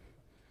 bro?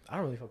 I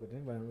don't really fuck with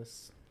anybody on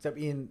this except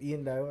Ian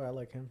Dior. I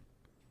like him.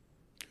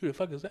 Who the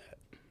fuck is that?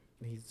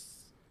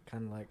 He's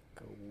kind of like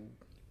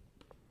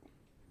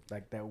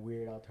that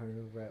weird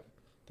alternative rap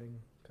thing,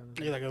 kind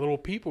of. Yeah, like a little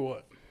peep or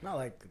what? Not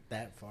like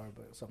that far,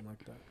 but something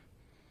like that.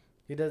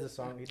 He does a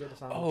song. He did a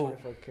song Oh.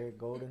 with 24 Karat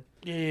Golden.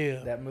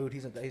 Yeah. That mood.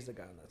 He's the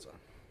guy on that song.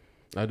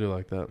 I do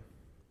like that.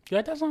 You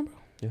like that song, bro?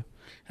 Yeah.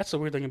 That's the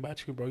weird thing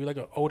about you, bro. You like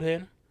an old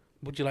head,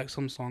 but you like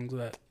some songs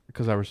that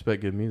Because I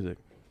respect good music.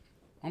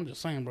 I'm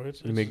just saying, bro.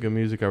 You make good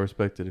music, I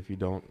respect it. If you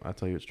don't, I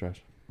tell you it's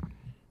trash.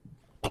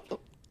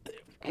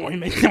 Why you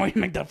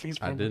make that face,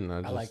 bro? I didn't.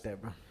 I like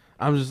that, bro.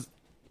 I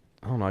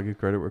don't know. I give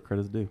credit where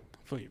credit's due.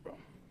 For you, bro.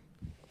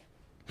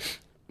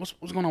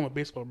 What's going on with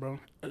baseball, bro?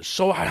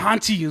 So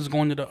Hanti is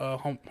going to the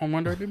home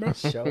run derby, bro.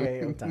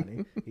 Shohei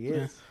Ohtani. He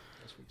is.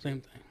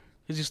 Same thing.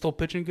 Is he still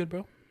pitching good,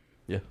 bro?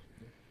 Yeah.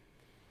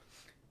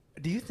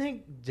 Do you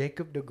think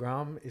Jacob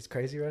deGrom is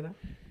crazy right now?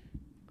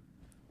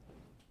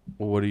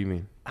 Well, what do you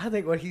mean? I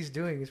think what he's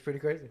doing is pretty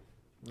crazy.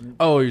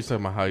 Oh, you're talking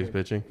about how he's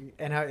pitching?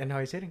 And how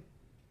he's hitting.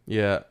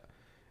 Yeah.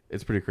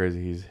 It's pretty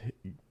crazy. He's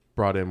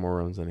brought in more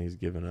runs than he's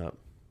given up.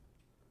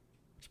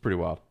 It's pretty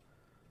wild.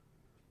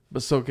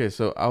 But so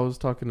I was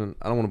talking to,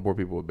 I don't want to bore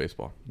people with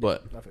baseball,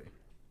 but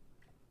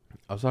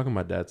I was talking to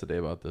my dad today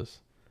about this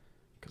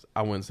because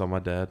I went and saw my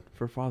dad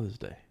for Father's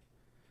Day.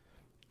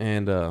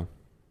 And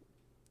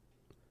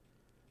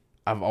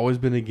I've always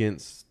been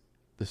against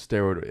the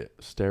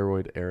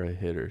steroid era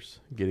hitters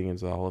getting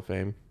into the Hall of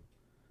Fame.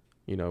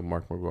 You know,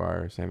 Mark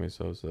McGwire, Sammy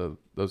Sosa,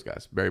 those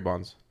guys, Barry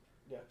Bonds.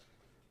 Yeah.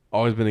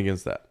 Always been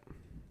against that.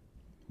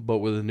 But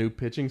with the new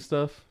pitching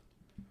stuff,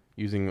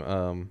 using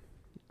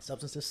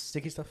Substances,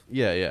 sticky stuff.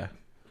 yeah.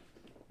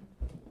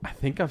 I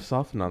think I've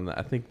softened on that.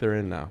 I think they're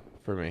in now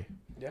for me.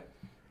 Yeah.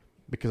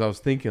 Because I was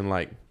thinking,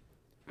 like,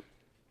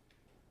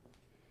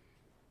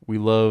 we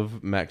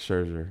love Max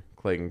Scherzer,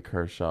 Clayton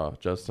Kershaw,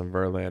 Justin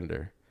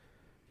Verlander.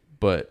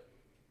 But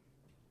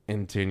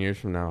in 10 years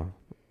from now,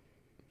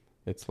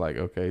 it's like,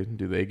 okay,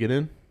 do they get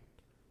in?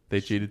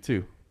 They cheated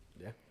too.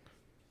 Yeah.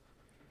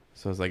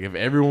 So it's like, if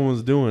everyone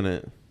was doing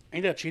it,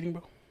 Ain't that cheating,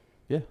 bro?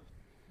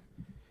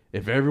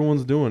 if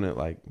everyone's doing it,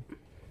 like,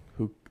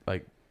 who,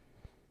 like,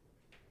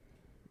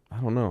 I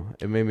don't know.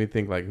 It made me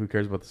think, like, who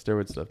cares about the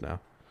steroid stuff now?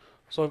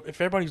 So if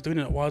everybody's doing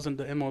it, why isn't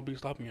the MLB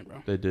stopping it,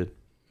 bro? They did.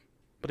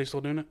 But they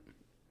still doing it?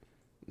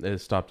 They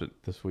stopped it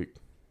this week.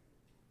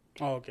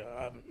 Oh, okay.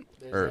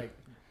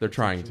 They're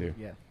trying to.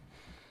 Yeah.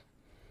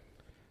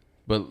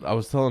 But I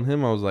was telling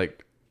him, I was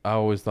like, I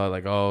always thought,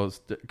 like, oh,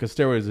 because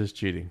steroids is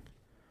cheating.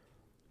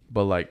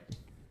 But, like,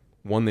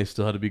 one, they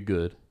still had to be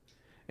good.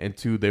 And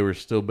two, they were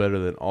still better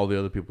than all the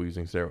other people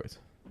using steroids.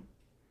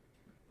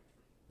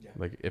 Yeah.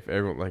 Like, if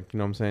everyone, like, you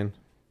know what I'm saying?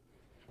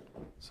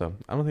 So,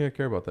 I don't think I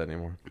care about that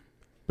anymore.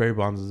 Barry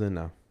Bonds is in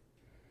now.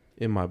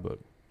 In my book.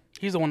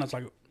 He's the one that's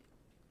like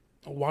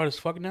wild as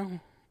fuck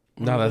now?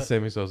 No, that's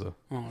Sammy Sosa.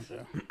 Oh,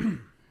 okay.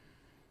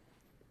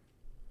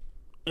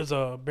 Is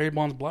Barry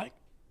Bonds black?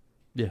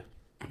 Yeah.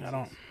 I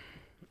don't.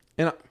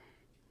 And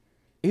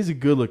he's a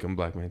good looking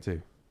black man,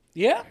 too.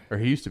 Yeah? Or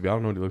he used to be. I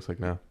don't know what he looks like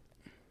now.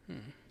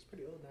 It's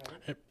pretty old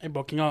now. Hey,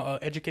 bro, can y'all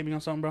educate me on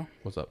something, bro?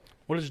 What's up?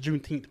 What is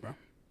Juneteenth, bro?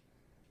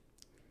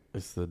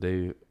 It's the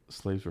day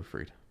slaves were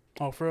freed.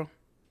 Oh, for real?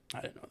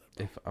 I didn't know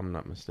that. If I'm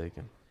not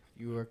mistaken.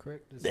 You were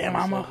correct. This Damn,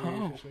 is I'm a slavery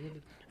hoe. officially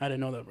ended. I didn't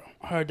know that, bro.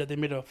 I heard that they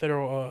made a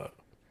federal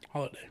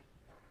holiday.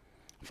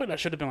 I feel like that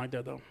should have been like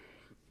that, though.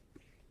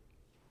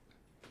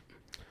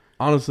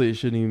 Honestly, it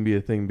shouldn't even be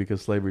a thing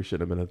because slavery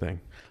shouldn't have been a thing.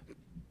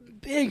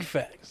 Big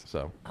facts.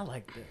 So, I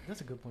like that.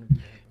 That's a good point of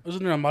view.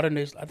 Isn't there a modern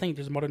day? I think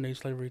there's modern day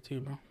slavery too,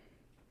 bro.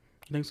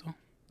 You think so?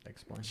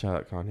 Explain. shout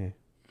out Kanye.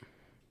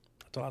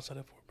 That's all I said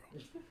it for,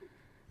 bro.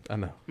 I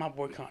know. My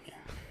boy Kanye.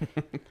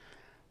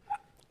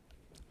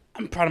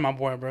 I'm proud of my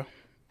boy, bro.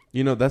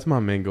 You know, that's my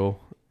main goal.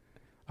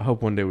 I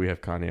hope one day we have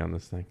Kanye on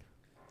this thing.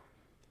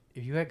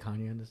 If you had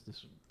Kanye on this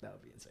that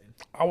would be insane.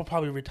 I would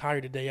probably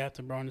retire the day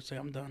after, bro, and just say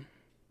I'm done.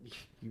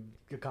 You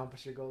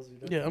accomplish your goals. You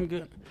Yeah, I'm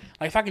good.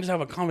 Like if I can just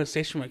have a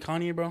conversation with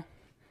Kanye, bro,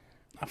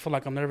 I feel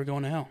like I'm never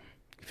going to hell.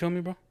 You feel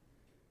me, bro?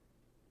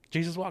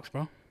 Jesus walks,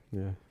 bro.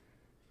 Yeah.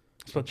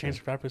 That's what Chance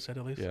the Rapper said,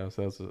 at least. Yeah,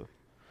 so that's a...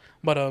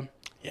 But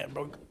yeah,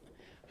 bro.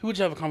 Who would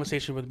you have a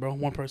conversation with, bro?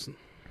 One person.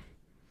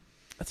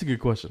 That's a good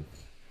question.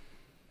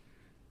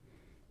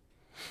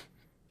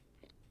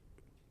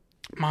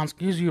 Mine's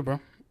here's you, bro.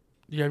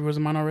 Do you have yours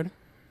in mind already?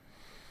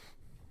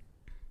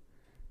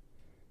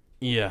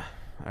 Yeah,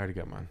 I already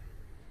got mine.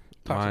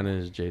 Mine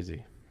is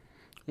Jay-Z.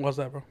 What's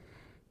that, bro?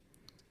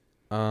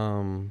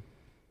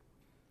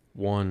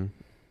 One,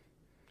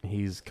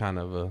 he's kind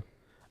of a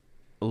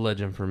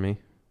legend for me.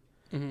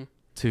 Mm-hmm.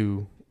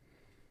 Two,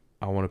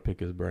 I want to pick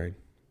his brain.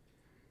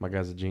 My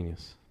guy's a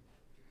genius.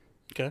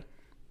 Okay.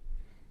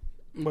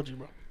 What about you,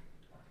 bro?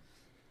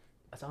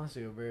 That's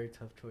honestly a very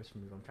tough choice for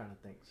me. I'm trying to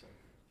think. So.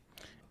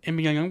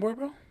 NBA Youngboy,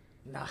 bro?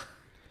 Nah.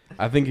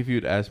 I think if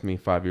you'd asked me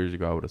 5 years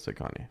ago, I would have said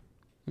Kanye.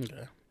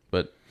 Okay.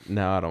 But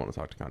now I don't want to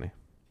talk to Kanye.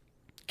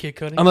 Kid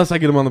Cudi? Unless I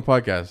get him on the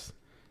podcast.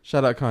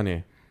 Shout out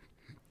Kanye.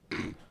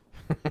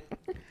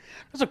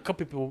 There's a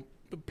couple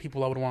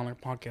people I would want on their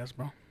podcast,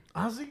 bro.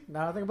 Honestly,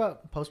 now I think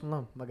about it, Post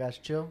Malone. My guy's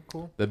chill,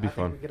 cool. That'd be I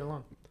fun. think we get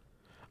along.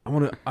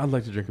 I'd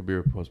like to drink a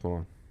beer with Post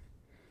Malone.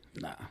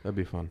 Nah. That'd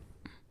be fun.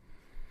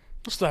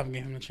 I still haven't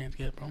given him a chance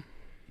yet, bro.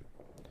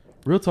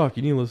 Real talk,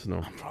 you need to listen to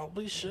him. I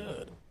probably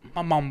should.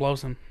 My mom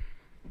loves him.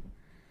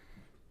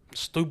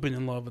 Stupid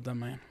in love with that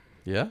man.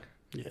 Yeah?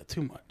 Yeah,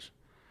 too much.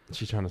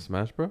 She trying to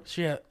smash, bro?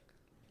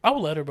 I would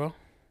let her, bro.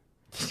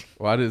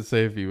 Well, I didn't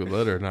say if you would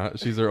let her or not.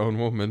 She's her own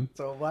woman.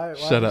 So why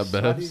Shut up,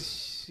 why Bevs.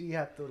 does she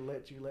have to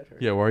let you let her?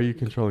 Yeah, why are you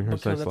controlling her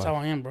Because sex that's life? how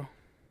I am, bro.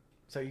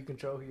 So you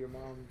control who your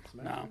mom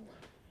smashes? No.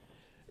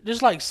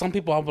 Just like some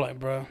people, I'll be like,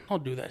 bro,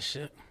 don't do that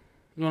shit.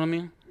 You know what I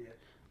mean? Yeah.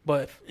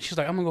 But if she's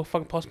like, I'm gonna go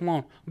fucking Post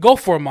Malone. Go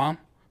for it, mom.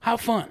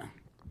 Have fun.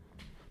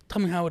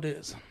 Tell me how it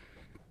is.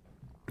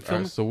 You feel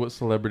Alright, me? so what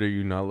celebrity are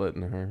you not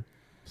letting her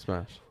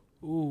smash?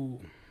 Ooh.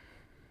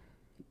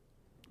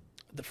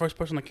 The first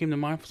person that came to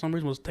mind for some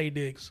reason was Tay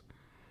Diggs.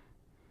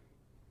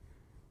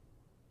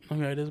 You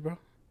know who that is, bro?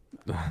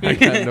 I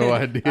got no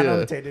I don't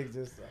idea. take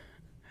exist.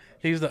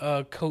 He's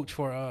the coach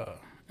for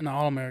an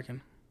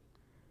All-American.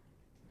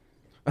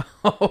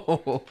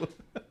 Oh,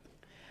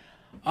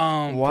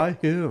 why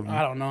him?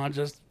 I don't know. I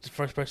just the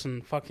first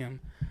person, fuck him,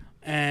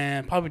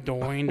 and probably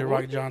Dwayne the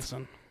Rock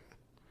Johnson,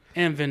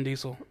 and Vin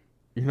Diesel.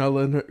 You're not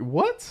letting her.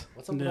 What?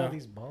 What's up with Yeah. all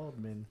these bald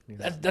men?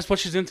 That's what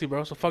she's into,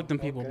 bro. So fuck them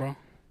people, Okay. bro.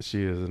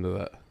 She is into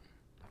that.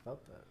 I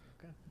felt that.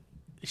 Okay.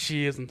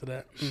 She is into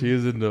that. She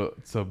is into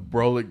some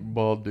brolic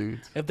bald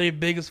dudes. If they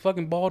big as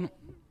fucking bald,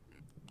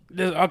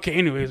 okay.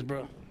 Anyways,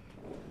 bro,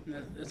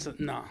 it's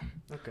nah.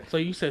 Okay. So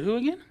you said who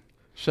again?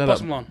 Shut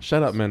Post up. Malone.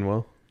 Shut up,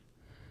 Manuel.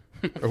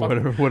 Or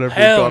Fuck- whatever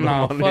Hell we no,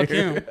 call him on fuck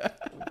here. him.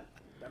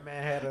 That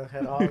man had a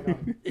hog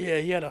on. Yeah,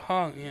 he had a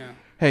hung. Yeah.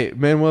 Hey,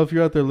 Manuel, if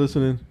you're out there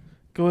listening,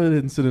 go ahead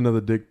and send another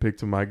dick pic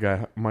to my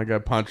guy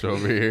Poncho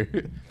over here.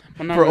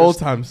 My number For old is,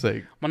 time's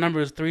sake. my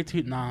number is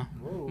 32. Nah,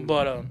 Whoa.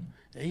 but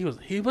he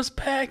was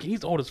packing.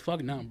 He's old as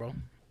fuck now, bro.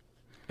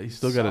 He's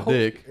still got a So,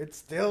 dick, It's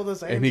still the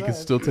same. and he can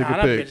size. still take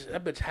Nah, a pic.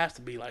 that bitch has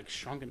to be like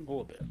shrunken a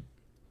little bit.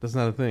 That's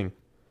not a thing.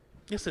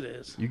 Yes, it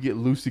is. You get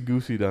loosey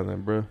goosey down there,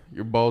 bro.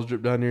 Your balls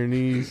drip down to your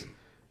knees.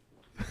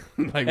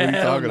 Like, what are you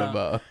Hell talking no.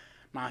 about?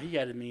 Nah, he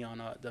added me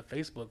on the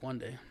Facebook one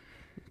day.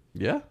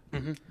 Yeah?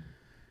 Mhm.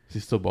 Is he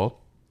still bald?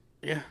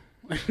 Yeah.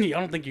 I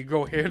don't think you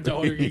grow hair the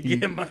older you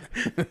get. But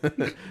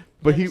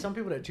But Yeah, he, some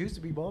people that choose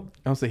to be bald.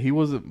 I'll say he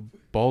wasn't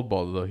bald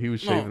though. He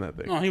was shaving no, that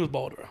thing. No, he was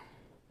bald, bro.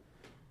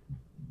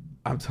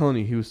 I'm telling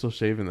you, he was still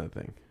shaving that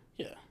thing.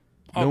 Yeah.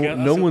 No, Okay,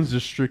 no I see- one's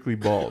just strictly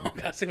bald.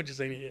 Okay, I see what you're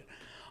saying here.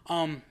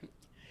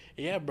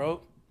 Yeah,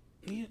 bro.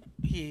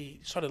 He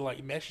started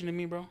like meshing to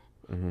me, bro.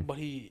 Mhm. But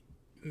he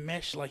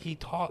meshed like he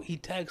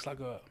tags like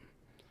a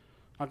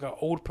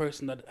old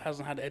person that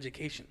hasn't had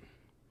education.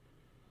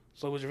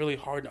 So it was really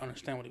hard to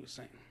understand what he was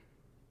saying.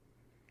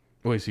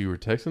 Wait, so you were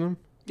texting him?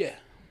 Yeah.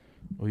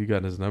 Oh, you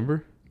got his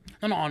number?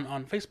 No,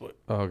 on Facebook.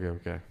 Oh,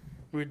 okay.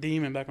 We were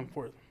DMing back and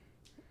forth.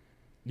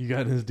 You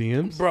got in his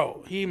DMs?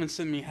 Bro, he even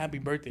sent me happy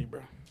birthday,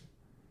 bro.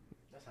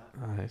 That's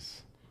hot.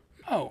 Nice.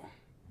 Oh.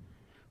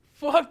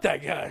 Fuck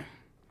that guy.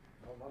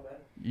 Oh my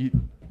bad.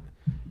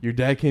 Your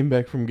dad came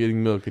back from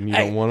getting milk, and you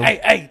Hey, don't want him.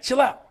 hey,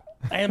 chill out.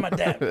 I am my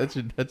dad.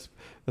 that's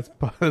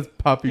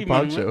Poppy He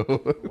money, Poncho.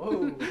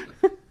 Whoa.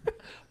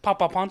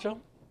 Papa Poncho?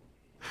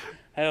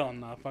 Hell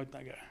no, fuck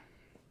that guy.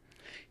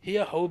 He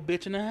a whole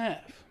bitch and a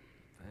half.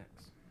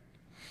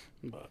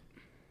 But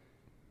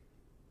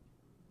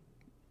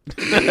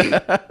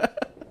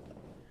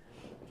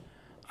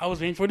I was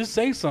waiting for you to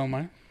say something,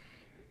 man.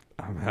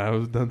 I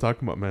was done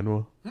talking about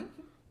Manuel.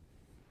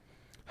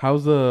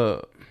 How's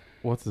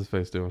what's his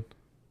face doing?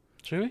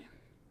 Chewy?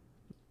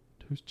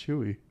 Who's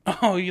Chewy?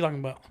 Oh, you talking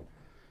about?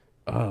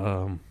 I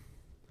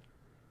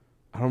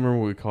don't remember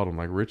what we called him,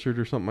 like Richard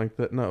or something like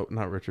that. No,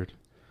 not Richard.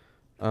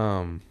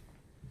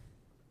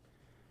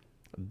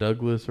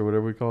 Douglas or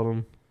whatever we called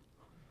him.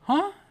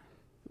 Huh?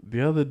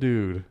 The other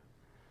dude,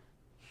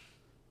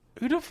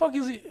 Who the fuck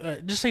is he?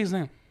 Just say his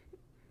name.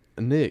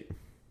 Nick.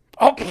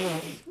 Oh,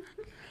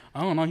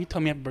 I don't know. He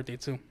told me happy birthday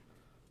too.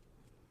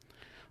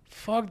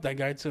 Fuck that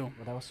guy too. Well,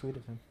 that was sweet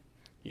of him.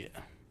 Yeah.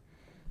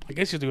 I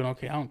guess he's doing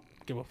okay. I don't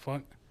give a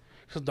fuck.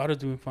 His daughter's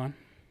doing fine.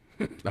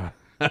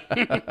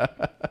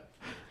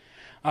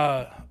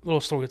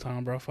 Little story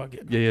time, bro. Fuck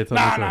it. Yeah. Tell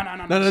Nah, me nah, something.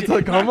 nah, nah, No,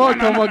 shit. come Nah, on.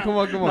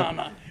 Nah,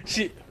 nah.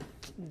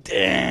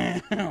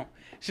 Damn.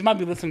 She might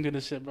be listening to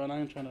this shit, bro. I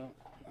ain't trying to.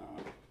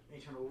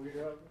 Ain't trying to weird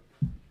her out.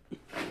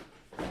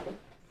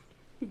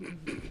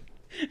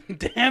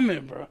 Damn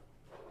it, bro.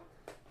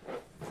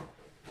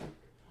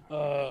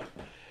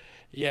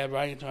 Yeah, bro.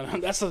 I ain't trying to.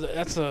 That's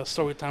a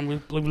story time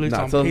released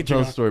Nah, on tell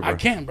Patreon. the story, bro. I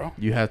can't, bro.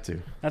 You had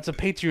to. That's a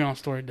Patreon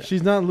story. Day.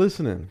 She's not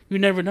listening. You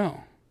never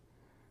know.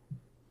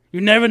 You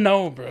never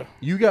know, bro.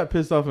 You got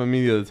pissed off at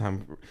me the other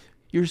time.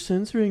 You're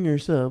censoring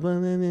yourself. Blah,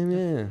 blah, blah,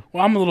 blah.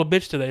 Well, I'm a little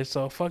bitch today,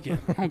 so fuck it.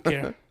 I don't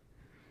care.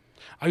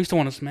 I used to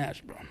want to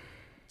smash, bro.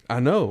 I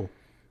know.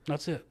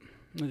 That's it.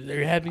 Are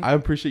you happy? I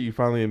appreciate you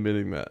finally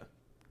admitting that.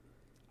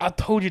 I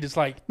told you this,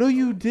 like, No,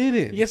 you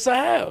didn't. yes, I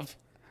have.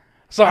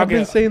 So I've okay,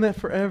 been saying that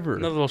forever.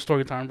 another little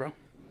story time, bro.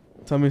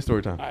 Tell me a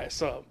story time. All right,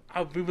 so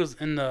we was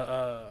in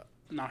our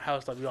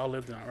house that we all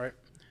lived in, right?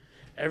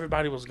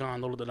 Everybody was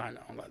gone. Little did I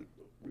know, like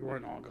we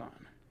weren't all gone.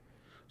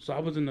 So I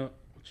was in the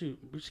You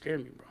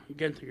scared me, bro. You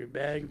get into your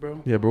bag,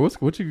 bro. Yeah, bro.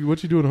 What you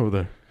doing over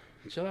there?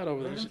 Chill out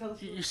over Let him there. tell the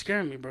story. You're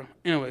scaring me, bro.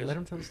 Anyways, Let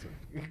him tell the story.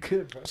 You're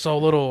good, bro. so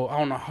little, I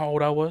don't know how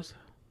old I was.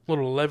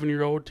 Little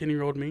 11-year-old,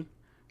 10-year-old me.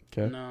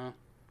 Okay. And,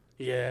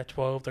 yeah,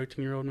 12,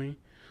 13-year-old me.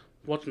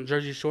 Watching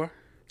Jersey Shore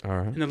All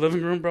right. in the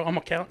living room, bro, on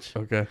my couch.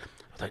 Okay. I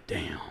was like,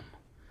 damn.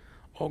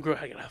 Old girl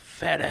had got a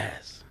fat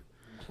ass.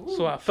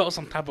 So I felt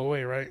some type of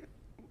way, right?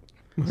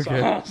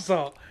 Okay.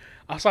 So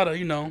I started,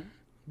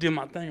 do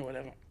my thing or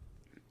whatever.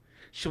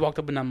 She walked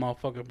up in that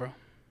motherfucker, bro.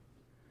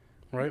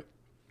 Right?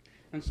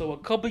 And so a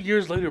couple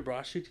years later, bro,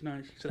 I shit you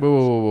not. She said,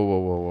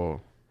 Whoa.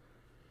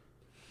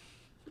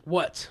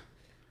 what?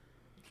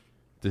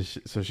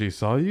 So she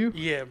saw you?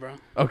 Yeah, bro.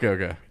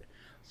 Okay.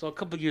 So a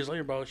couple years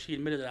later, bro, she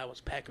admitted that I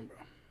was packing, bro.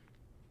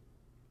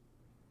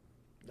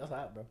 That's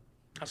hot, bro.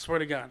 I swear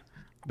to God.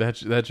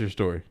 That's your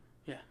story.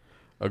 Yeah.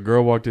 A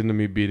girl walked into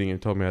me beating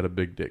and told me I had a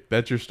big dick.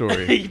 That's your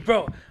story. Hey,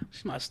 bro,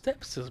 she's my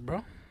stepsis,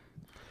 bro.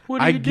 What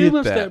do I you do get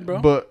with that, bro?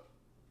 but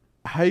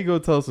how you gonna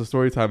tell us a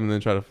story time and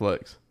then try to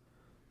flex?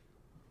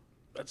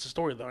 That's the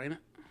story, though, ain't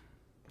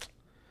it?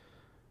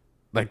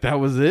 Like that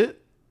was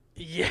it?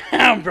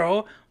 Yeah,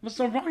 bro. What's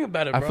so wrong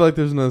about it, bro? I feel like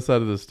there's another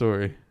side of the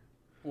story.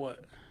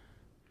 What?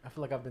 I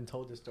feel like I've been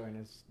told this story and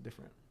it's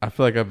different. I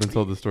feel like I've been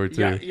told the story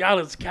too. Y'all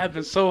is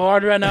capping so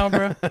hard right now,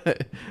 bro.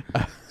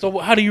 So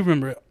how do you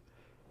remember it?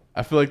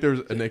 I feel like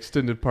there's an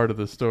extended part of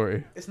the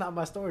story. It's not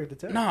my story to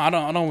tell. No, I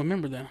don't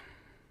remember that.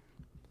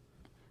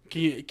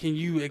 Can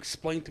you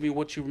explain to me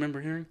what you remember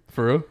hearing?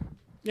 For real?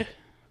 Yeah.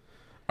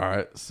 All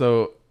right.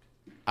 So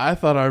I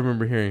thought I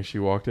remember hearing she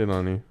walked in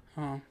on you,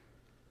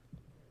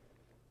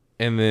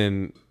 and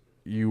then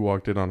you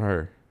walked in on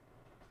her.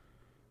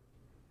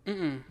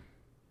 Mm-mm.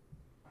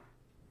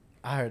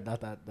 I heard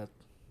that.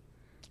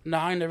 No,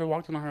 I ain't never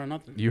walked in on her or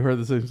nothing. You heard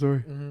the same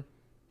story?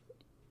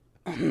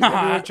 Mm-hmm.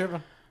 Nah,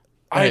 Tripping.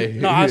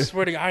 I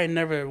swear to God, I ain't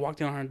never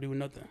walked in on her and do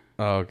nothing.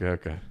 Oh,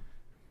 okay.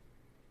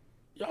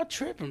 Y'all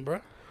tripping,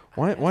 bro.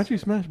 Why'd you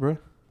smash, bro?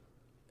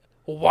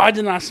 Why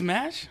didn't I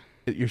smash?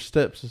 Your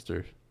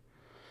stepsister.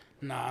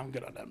 Nah, I'm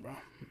good on that, bro.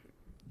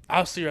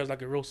 I'll see her as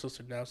like a real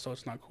sister now, so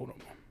it's not cool no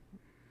more.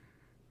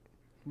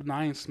 But nah,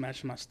 I ain't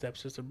smashing my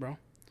stepsister, bro.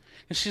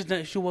 And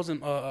she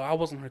wasn't. I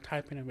wasn't her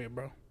type anyway,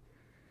 bro.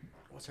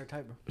 What's her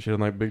type, bro? She didn't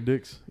like big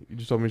dicks. You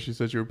just told me she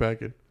said you were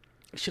packing.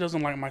 She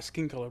doesn't like my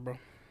skin color, bro.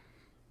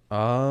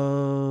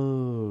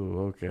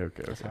 Oh, okay.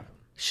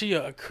 She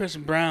a Chris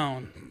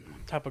Brown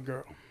type of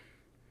girl.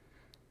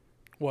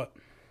 What?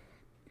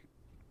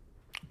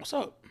 What's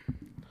up?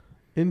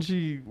 Isn't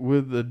she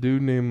with a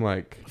dude named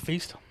like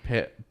Feast?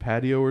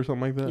 Patio or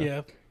something like that?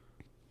 Yeah.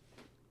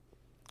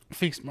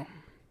 Feast, bro.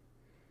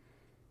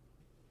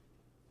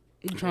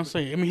 What you trying to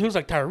say? I mean, he was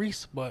like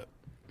Tyrese, but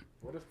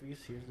What if he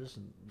hears this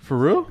and For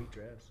real? beat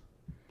your ass?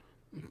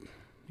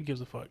 who gives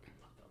a fuck?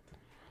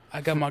 I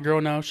got my girl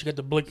now. She got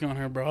the blicky on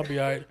her, bro. I'll be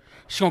alright.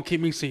 She gonna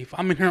keep me safe.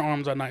 I'm in her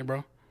arms at night,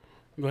 bro.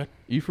 Go ahead.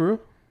 You for real?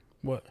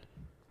 What?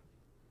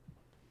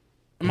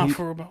 Am I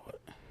for about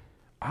what?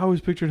 I always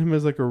pictured him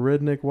as like a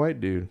redneck white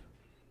dude.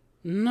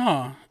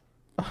 Nah.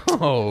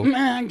 Oh.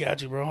 Man, I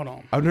got you, bro. Hold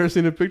on. I've never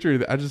seen a picture of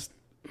that. I just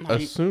Nah,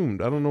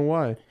 assumed. I don't know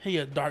why. he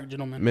a dark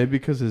gentleman. Maybe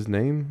because his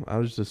name.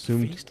 I just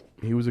assumed Feast?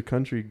 he was a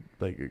country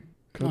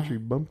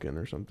bumpkin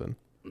or something.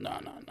 Nah.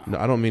 No,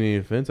 I don't mean any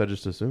offense. I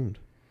just assumed.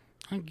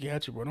 I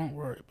got you, bro. Don't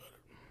worry about it.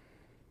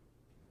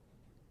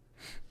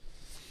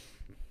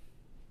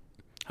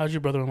 How's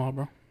your brother-in-law,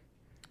 bro?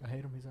 I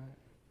hate him. He's alright.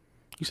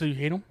 You said you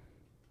hate him?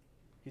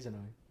 He's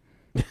annoying.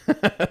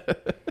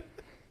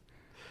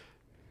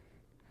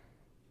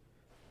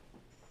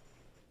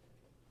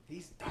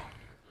 He's dumb.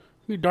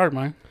 You dark,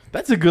 man.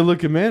 That's a good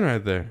looking man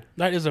right there.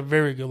 That is a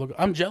very good look.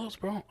 I'm jealous,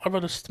 bro. I'd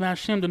rather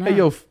smash him than her. Hey,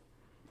 yo.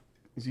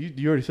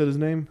 You already said his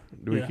name?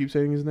 Do we Yeah. keep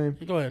saying his name?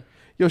 Go ahead.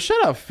 Yo,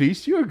 shut up,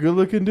 Feast. You're a good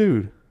looking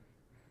dude.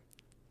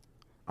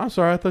 I'm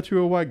sorry. I thought you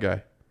were a white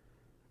guy.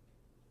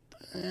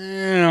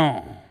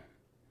 Damn.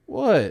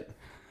 What?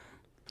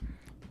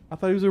 I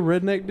thought he was a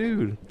redneck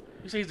dude.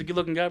 You say he's a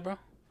good-looking guy, bro?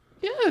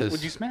 Yes.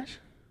 Would you smash?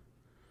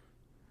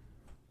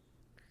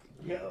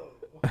 Yo.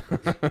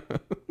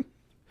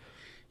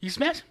 You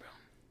smash him, bro?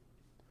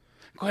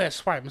 Go ahead,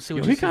 swipe and see what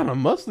Yo, you he see. kind of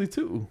muscly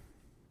too.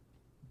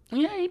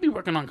 Yeah, he be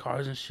working on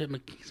cars and shit.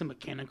 He's a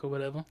mechanic or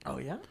whatever. Oh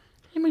yeah.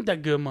 He make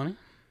that good money.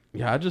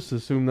 Yeah, I just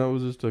assumed that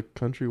was just a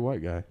country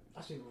white guy.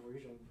 I see what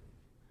region.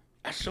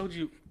 I showed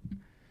you.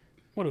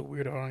 What a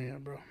weirdo I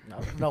am, bro.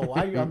 No,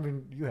 why? I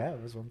mean, you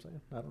have. That's what I'm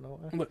saying. I don't know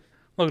why.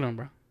 Look at him,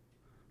 bro.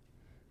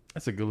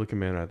 That's a good looking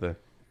man right there.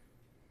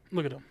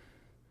 Look at him.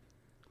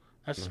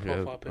 That's his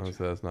profile picture.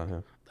 Honestly, that's not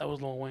him. That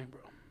was Lil Wayne,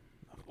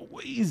 bro.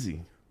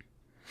 Wheezy.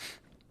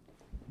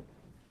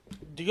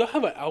 Do y'all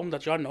have an album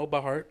that y'all know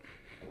by heart?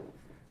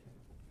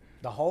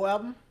 The whole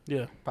album?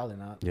 Yeah. Probably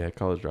not. Yeah,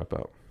 college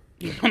dropout.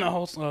 You know the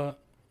whole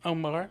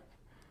album by heart?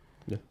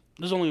 Yeah.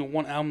 There's only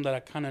one album that I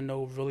kind of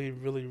know really,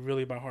 really,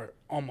 really by heart.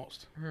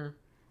 Almost.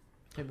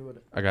 Hit me with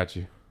it. I got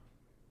you.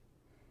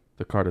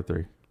 The Carter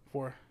 3.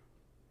 4.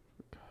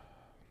 That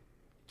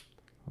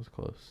was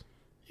close.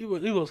 He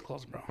was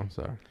close, bro. I'm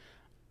sorry.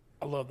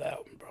 I love that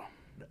album, bro.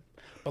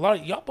 But a lot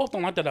of y'all both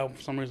don't like that album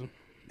for some reason.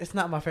 It's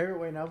not my favorite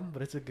Wayne album,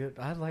 but it's a good.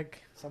 I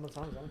like some of the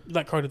songs on it. You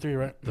like Carter 3,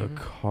 right? The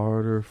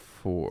Carter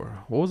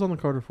 4. What was on the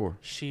Carter 4?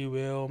 She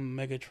Will,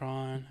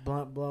 Megatron,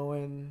 Blunt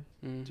blowing,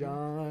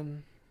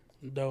 John.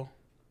 Doe.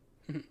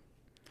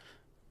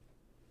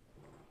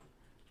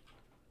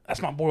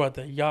 That's my boy right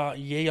there.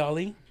 Ye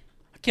Ali.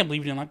 I can't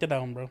believe you didn't like that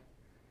album, bro.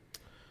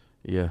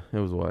 Yeah, it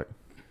was whack.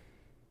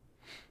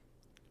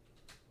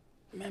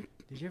 Man,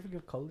 Did you ever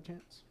give Cole a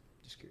chance?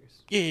 Just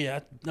curious. yeah,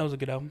 that was a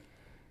good album.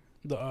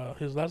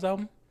 His last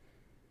album.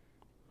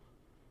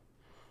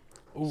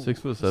 Ooh, 6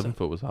 foot, 7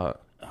 foot was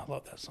hot. I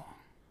love that song.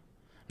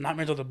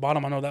 Nightmares at the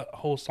Bottom. I know that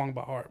whole song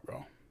by heart,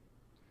 bro.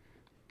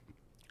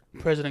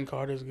 President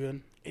Carter is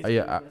good.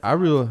 I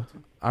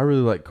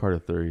really like Carter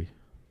 3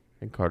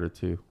 and Carter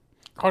 2.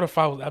 Carter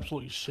 5 was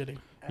absolutely shitty.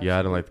 Yeah, I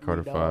didn't like the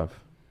Carter 5.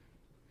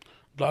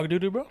 Dog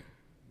doo-doo, bro.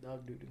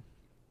 Dog doo doo.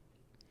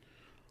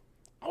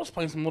 I was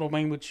playing some Little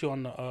Wayne with you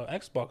on the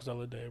Xbox the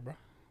other day, bro.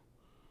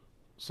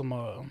 Some,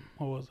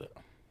 what was it?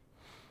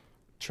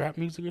 Trap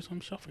music or some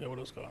shit? I forget what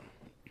it was called.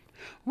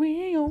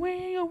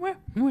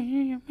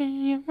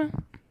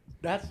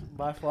 That's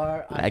by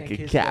far I Like think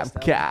a his cap best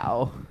album.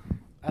 cow.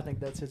 I think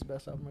that's his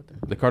best album right there.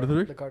 The Carter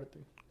 3? The Carter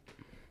 3.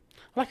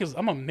 I like his.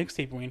 I'm a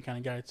mixtape Wayne kind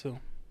of guy too.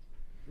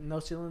 No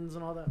ceilings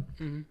and all that.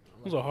 Mm-hmm.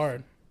 Those are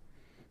hard.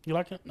 You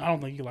like it? I don't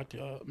think you like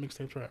the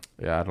mixtape trap.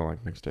 Yeah, I don't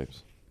like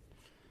mixtapes.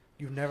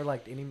 You've never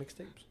liked any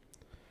mixtapes?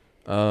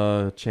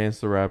 Chance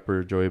the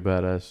Rapper, Joey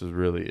Badass is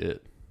really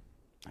it.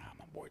 Ah,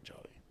 my boy Joey.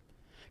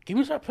 Can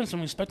we start putting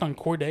some respect on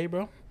Corday,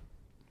 bro?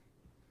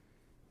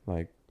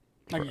 Like,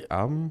 Like,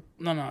 album?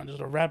 no, just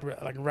a rapper,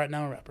 like right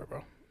now rapper,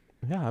 bro.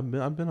 Yeah, I've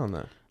been on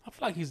that. I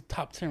feel like he's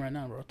top 10 right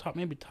now, bro.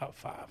 Maybe top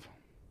 5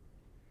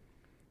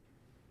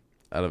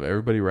 Out of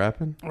everybody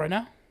rapping? right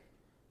now.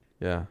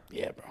 Yeah.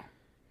 Yeah, bro.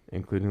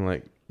 Including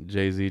like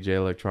Jay-Z, Jay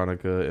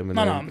Electronica, Eminem.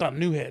 No, I'm talking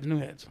new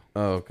heads.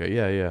 Oh, okay.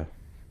 Yeah.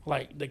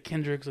 Like the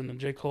Kendricks and the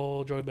J.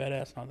 Cole, Joey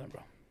Badass, and all that,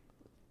 bro.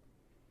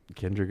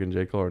 Kendrick and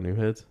J. Cole are new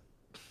heads?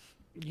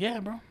 Yeah,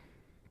 bro. I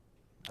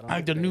don't Like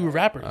think the they new are.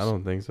 rappers. I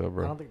don't think so, I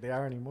bro. don't think they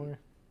are anymore.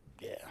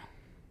 Yeah.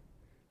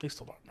 They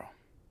still are, bro.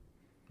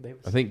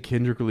 I think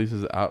Kendrick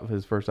releases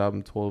his first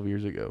album 12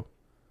 years ago.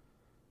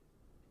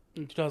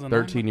 In 2009,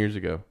 13 years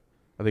ago.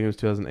 I think it was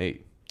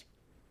 2008.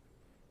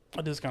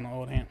 I just kind of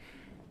old hand.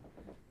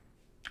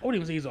 I wouldn't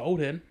even say he's an old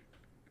head.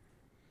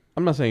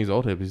 I'm not saying he's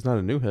old head, but he's not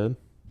a new head.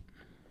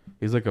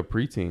 He's like a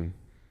preteen.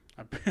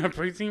 A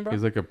preteen, bro.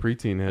 He's like a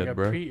preteen head, like a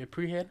bro. A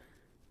pre-head.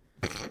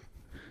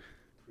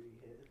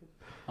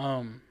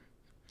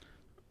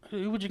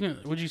 Who would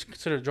you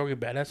consider Joey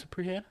Badass a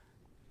pre-head?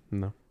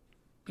 No.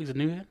 He's a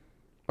new head.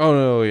 Oh,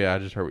 no, yeah, I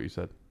just heard what you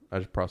said. I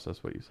just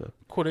processed what you said.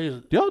 Corday is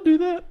Do y'all do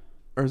that?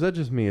 Or is that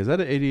just me? Is that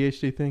an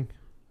ADHD thing?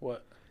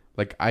 what?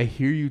 Like, I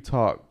hear you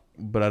talk,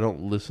 but I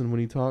don't listen when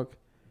you talk.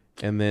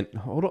 And then,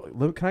 hold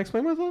on. Can I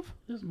explain myself?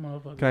 This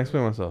motherfucker. Can I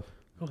explain myself?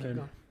 Go ahead.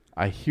 Go.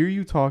 I hear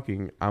you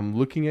talking. I'm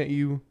looking at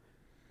you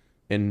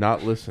and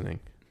not listening.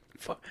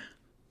 Fuck.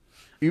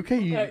 Okay,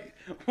 you Like,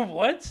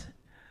 what?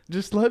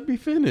 just let me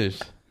finish.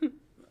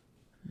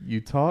 You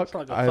talk.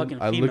 Sound like a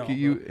fucking I look female, at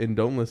you and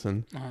don't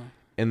listen. Uh-huh.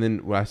 And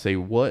then when I say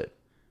what,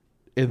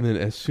 and then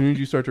as soon as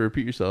you start to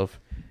repeat yourself,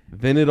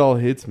 then it all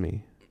hits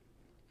me.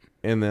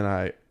 And then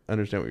I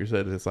understand what you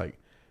said. And it's like,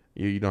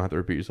 you don't have to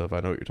repeat yourself. I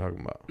know what you're talking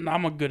about. No,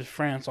 I'm a good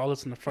friend, so I'll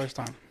listen the first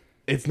time.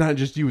 It's not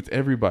just you, it's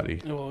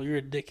everybody. Well, you're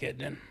a dickhead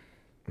then.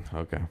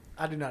 Okay.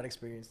 I do not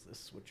experience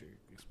this, what you're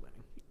explaining.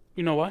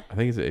 You know why? I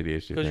think it's an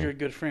ADHD Because thing. you're a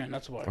good friend.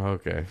 That's why.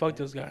 Okay. Fuck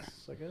this guy.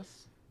 I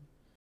guess.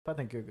 I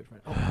think you're a good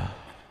friend. Oh,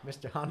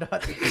 Mr. Honda, I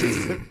think you're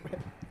a good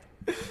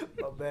friend.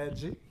 My bad,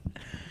 G.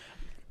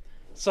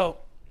 So,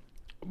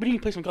 we need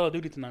to play some Call of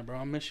Duty tonight, bro.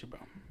 I miss you, bro.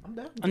 I'm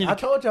down. I need I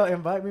to- told y'all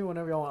invite me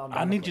whenever y'all want.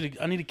 I need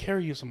to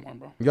carry you some more,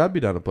 bro. You gotta be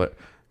down to play.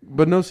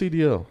 But no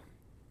CDL.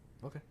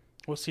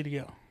 What's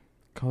CDL?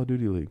 Call of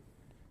Duty League.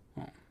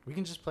 We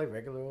can just play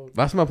regular old.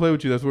 Last time I played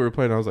with you, that's what we were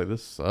playing. I was like,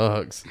 this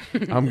sucks.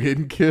 I'm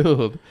getting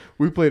killed.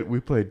 We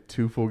played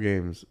 2 full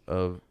games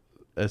of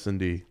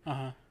S&D.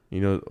 Uh-huh.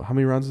 You know, how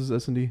many rounds is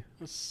S&D?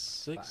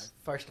 6.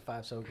 First to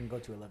 5, so we can go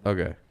to 11.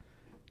 Okay.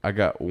 I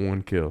got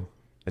 1 kill.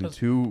 And That's-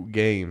 2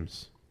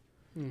 games.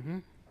 Mm-hmm.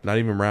 Not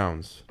even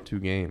rounds. 2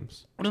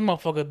 games. This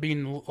motherfucker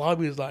being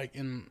lobbies like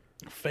in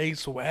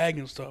face swag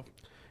and stuff.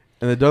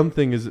 And the dumb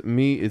thing is,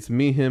 it's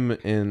me, him,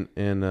 and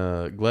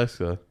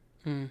Gleska.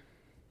 Mm.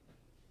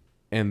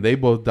 And they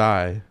both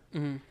die.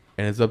 Mm.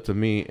 And it's up to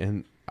me.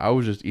 And I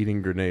was just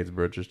eating grenades,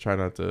 bro. Just try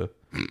not to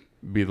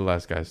be the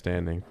last guy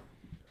standing.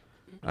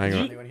 I ain't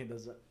Only when he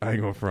does that.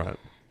 gonna front.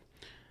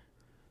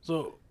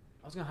 So,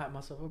 I was gonna hype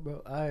myself up,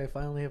 bro. I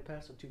finally have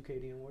passed a 2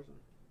 KD in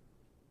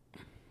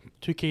Warzone.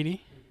 2 KD?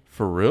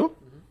 For real?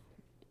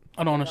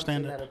 I don't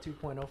understand I'm that. sitting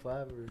at a 2.05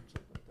 or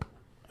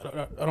something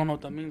like that. I don't know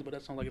what that means, but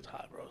that sounds like it's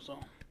hot, bro. So,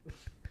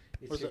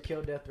 It's What's your that?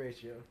 kill death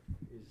ratio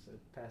is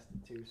past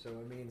the 2, so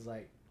it means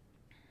like,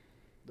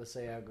 let's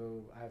say I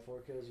have 4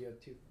 kills, you have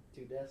two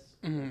deaths,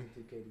 Mhm. that's a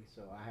 2 KD.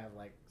 So I have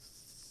like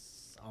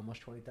almost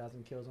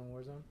 20,000 kills on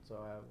Warzone. So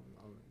I have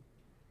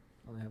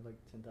Only have like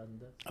 10,000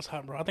 deaths. That's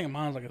hot, bro. I think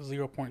mine's like a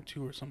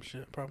 0.2 or some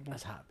shit, probably.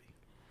 That's hot.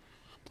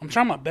 I'm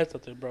trying my best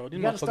out there, bro. These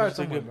You gotta motherfuckers start do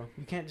somewhere, good. bro.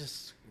 You can't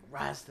just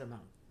rise to the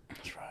mountain.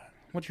 That's right.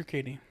 What's your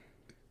KD?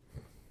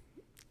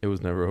 It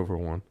was never over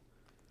 1.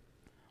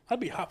 I'd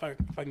be hot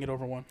if I can get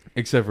over 1.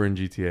 Except for in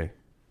GTA.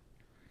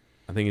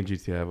 I think in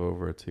GTA I have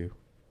over a 2.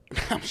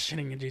 I'm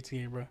shitting in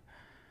GTA, bro.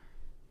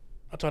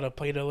 I tried to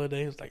play the other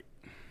day. It's like,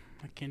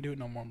 I can't do it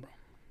no more, bro.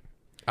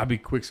 I'd be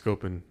quick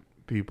scoping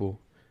people,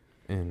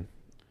 and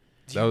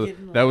Do that you was get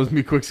in, like- that was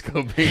me quick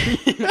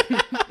scoping.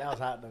 That was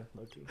hot though,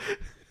 low key.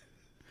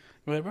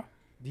 What, bro?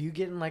 Do you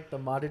get in like the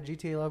modded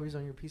GTA lobbies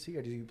on your PC,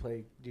 or do you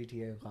play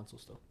GTA on console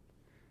still?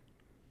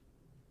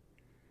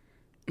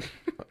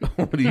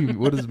 What do you?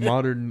 What is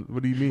modern?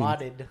 What do you mean?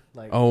 Modded,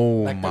 like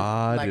Oh, like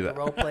modded. like the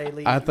role play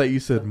league. I thought you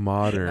said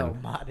modern. No,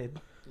 modded.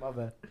 My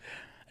bad.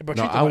 Hey, bro,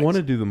 No, treat the I lights. want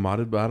to do the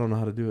modded, but I don't know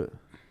how to do it.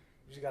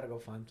 You just gotta go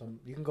find some.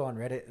 You can go on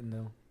Reddit and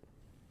they'll.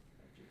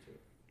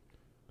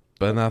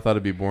 But then I thought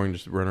it'd be boring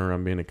just running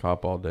around being a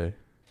cop all day.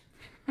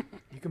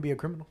 You can be a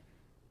criminal.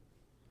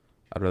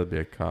 I'd rather be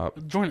a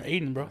cop. Join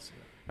Aiden, bro.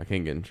 I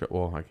can't get in trouble.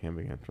 Well, I can't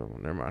be in trouble.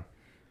 Never mind.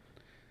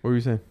 What were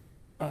you saying?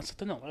 Set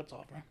the lights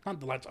off, bro. Not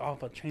the lights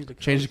off, but change the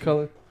color. Change the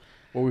color.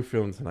 What are we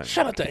feeling tonight?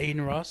 Shout out to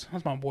Aiden Ross.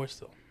 That's my boy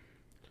still.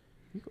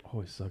 You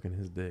always sucking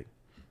his dick.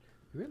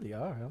 You really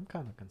are. I'm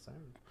kind of concerned.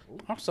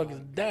 I'm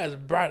sucking. That is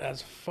bright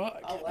as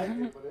fuck. like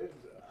it, but it's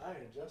an eye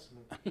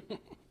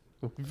adjustment.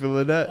 You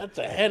feeling that? That's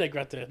a headache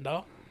right there,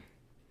 dog.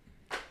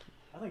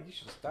 I think you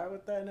should start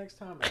with that next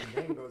time and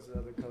then go to the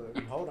other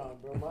color. Hold on,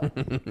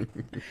 bro.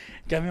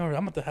 Got me over.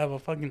 I'm about to have a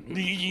fucking.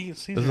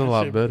 This is a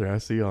lot better. I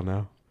see y'all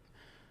now.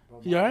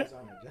 You alright?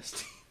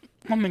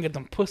 I'm gonna get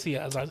them pussy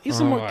ass eyes. Eat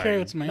some more Alright.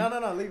 carrots, man.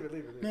 No, leave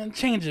it. Man,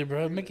 change it,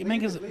 bro. Make his My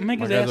ass guy's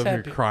over here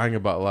happy. crying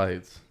about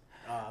lights.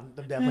 I'm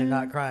definitely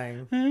not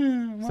crying.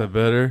 Is that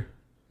better?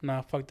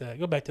 Nah, fuck that.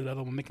 Go back to the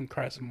other one. Make him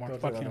cry some more. Go to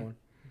Fuck the other him. one.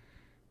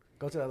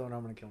 Go to the other one.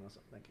 I'm gonna kill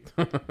myself.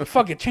 Thank you.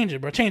 Fuck it. Change it,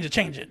 bro. Change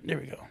it. There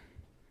we go.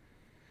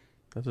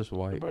 That's just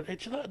white. Bro, hey,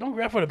 chill out. Don't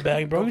grab for the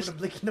bag, bro. Go You for the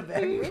blick in the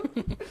bag,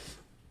 bro.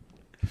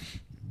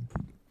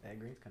 That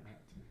green's kind of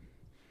hot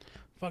too.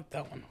 Fuck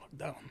that one.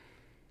 A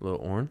little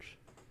orange.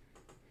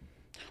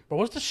 Bro,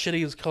 what's the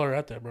shittiest color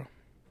out there, bro?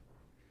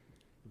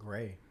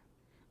 Gray.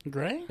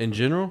 Gray? In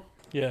general,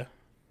 Yeah.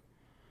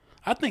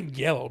 I think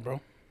yellow, bro.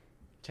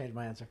 Change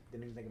my answer.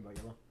 Didn't even think about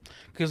yellow.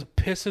 Because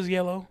piss is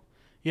yellow.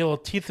 Yellow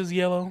teeth is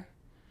yellow.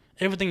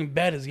 Everything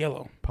bad is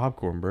yellow.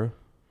 popcorn, bro.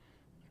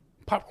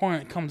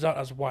 Popcorn comes out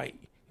as white.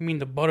 You mean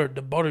the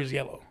butter's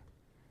yellow.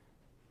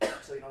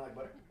 So you don't like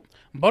butter?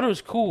 Butter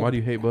is cool. Why do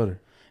you hate butter?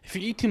 If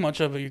you eat too much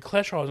of it, your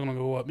cholesterol is going to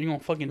go up. You're going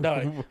to fucking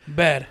die.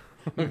 Bad.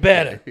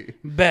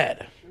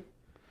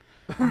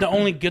 The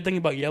only good thing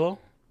about yellow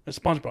is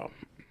SpongeBob.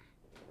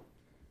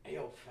 Hey,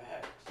 yo,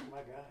 facts. My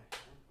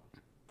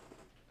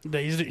guy.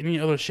 Is there any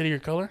other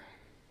shittier color?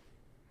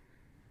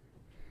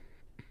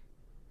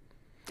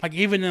 Like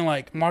even in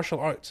like martial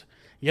arts,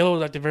 yellow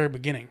is like the very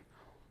beginning.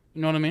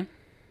 You know what I mean?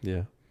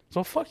 Yeah.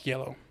 So fuck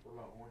yellow. What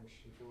about orange?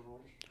 You feeling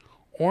orange?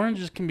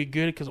 Oranges can be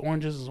good because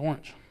oranges is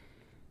orange.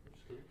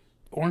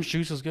 Orange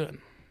juice is good.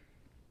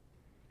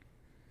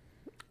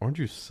 Orange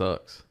juice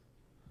sucks.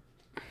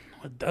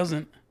 No, it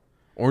doesn't.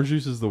 Orange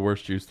juice is the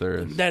worst juice there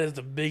is. That is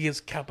the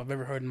biggest cap I've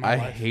ever heard in my I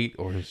life. hate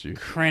orange juice.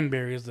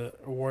 Cranberry is the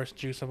worst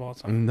juice of all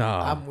time.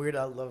 Nah. I'm weird.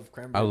 I love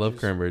cranberry. I love juice.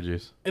 cranberry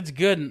juice. It's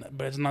good,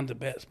 but it's not the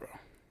best, bro.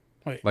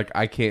 Like,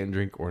 I can't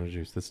drink orange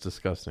juice. That's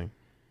disgusting.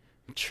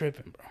 I'm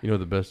tripping, bro. You know what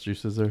the best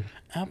juice is there?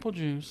 Apple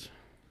juice.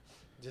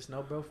 Just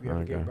know, bro. If you ever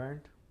Okay. get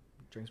burned,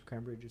 drink some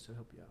cranberry juice to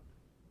help you out.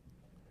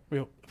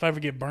 Real. If I ever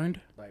get burned.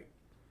 Like,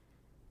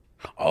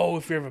 Oh,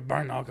 if you ever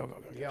burned, I'll go.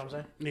 you know what I'm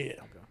saying?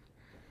 Yeah.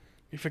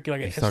 You freaking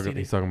like a He's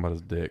STD. talking about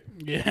his dick.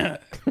 Yeah.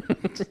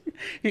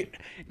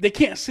 They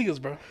can't see us,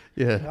 bro.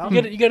 Yeah.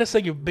 You gotta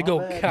say your big My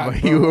old bad. cock, Why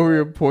bro. you over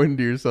here pointing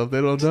to yourself? They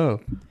don't know.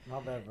 My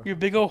bad, bro. Your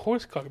big old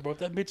horse cock, bro. If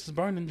that bitch is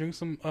burning, drink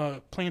some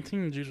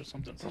plantain juice or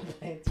something.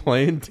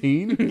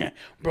 Plantain? Yeah,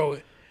 bro.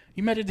 You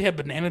imagine they had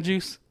banana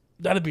juice?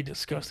 That'd be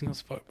disgusting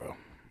as fuck, bro.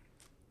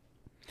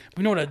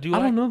 You know what I do I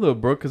like? don't know though,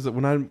 bro. Because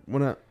when I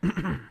when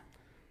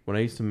I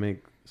used to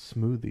make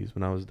smoothies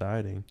when I was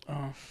dieting,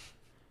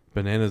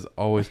 bananas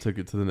always took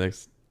it to the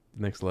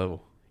next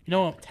level. You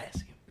know what?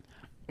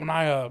 When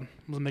I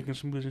was making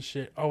smoothies and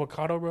shit,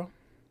 avocado, bro,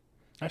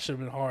 that should have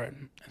been hard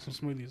in some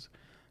smoothies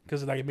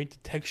because like it made the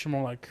texture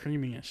more like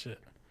creamy and shit.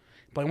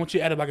 But like, once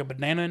you added like a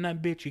banana in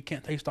that bitch, you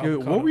can't taste the Dude,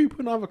 avocado. what were you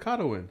putting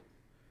avocado in?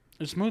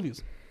 In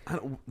smoothies.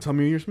 Tell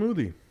me in your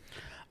smoothie.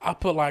 I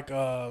put like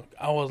I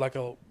was like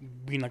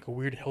being like a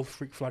weird health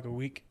freak for like a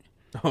week.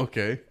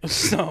 Okay,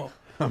 So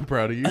I'm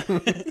proud of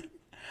you.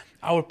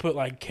 I would put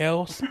like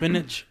kale,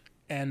 spinach,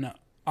 and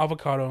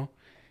avocado,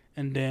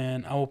 and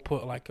then I would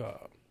put like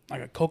a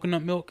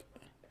coconut milk,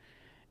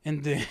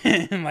 and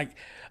then like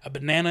a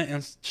banana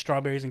and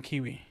strawberries and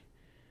kiwi.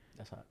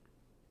 That's hot.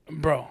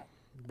 Bro,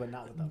 But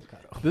not with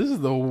avocado. This is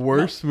the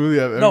worst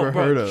smoothie I've no, ever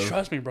bro, heard of.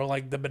 trust me, bro.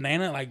 Like the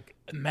banana, like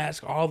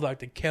mask all the, like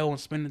the kale and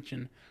spinach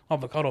and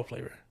avocado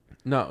flavor.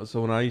 No,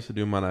 so when I used to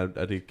do mine,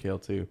 I did kale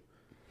too.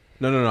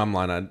 No, I'm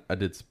lying. I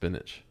did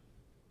spinach.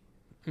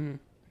 Mm.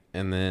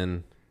 And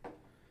then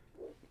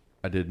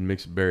I did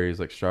mixed berries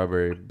like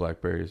strawberry,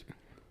 blackberries,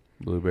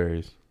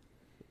 blueberries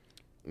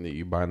that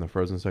you buy in the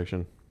frozen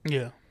section.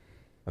 Yeah.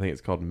 I think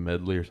it's called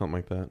medley or something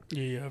like that.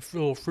 Yeah, a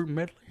little fruit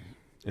medley.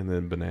 And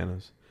then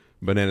bananas.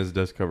 Bananas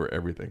does cover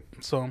everything.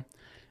 So,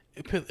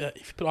 if you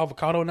put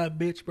avocado in that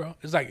bitch, bro,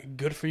 it's like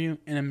good for you,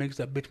 and it makes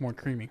that bitch more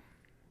creamy.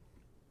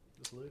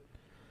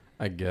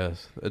 I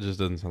guess. It just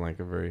doesn't sound like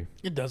a very...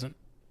 It doesn't.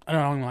 I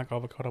don't like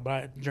avocado, but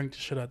I drink the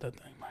shit out of that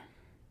thing, man.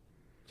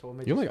 So what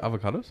made You don't like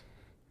avocados?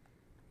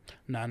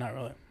 Nah, not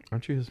really.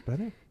 Aren't you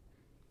Hispanic?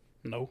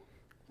 No,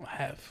 I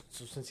have.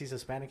 So since he's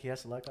Hispanic, he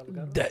has to like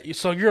avocado.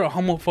 So you're a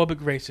homophobic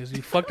racist,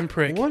 you fucking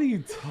prick. What are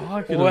you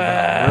talking Wow.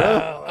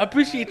 about, I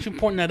appreciate you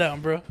pointing that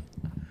out, bro.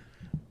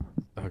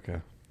 bro?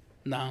 Okay.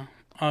 Nah.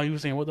 Oh, you were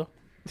saying what though?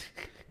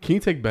 Can you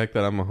take back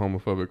that I'm a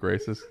homophobic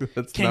racist?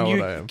 That's not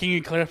what I am. Can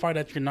you clarify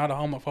that you're not a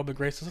homophobic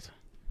racist?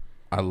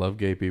 I love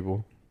gay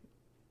people.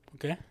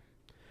 Okay.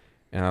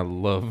 And I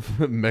love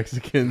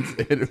Mexicans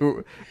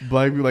and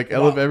black people. Like, I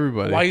love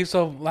everybody. Why are you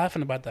so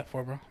laughing about that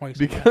for, bro? Why you so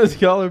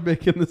Because y'all are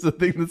making this a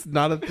thing that's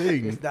not a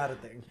thing. It's not a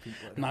thing.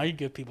 People. Nah, you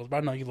good people, but I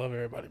know you love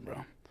everybody,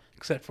 bro.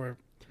 Except for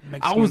I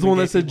Mexicans was the and one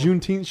gay that said people.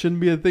 Juneteenth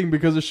shouldn't be a thing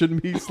because it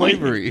shouldn't be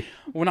slavery.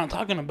 We're not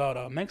talking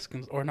about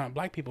Mexicans or not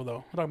black people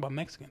though. We're talking about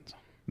Mexicans.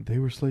 They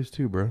were slaves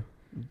too, bro.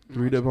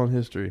 Read up on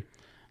history.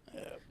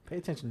 Pay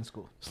attention in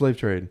school. Slave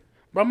trade.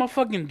 Bro, I'm a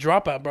fucking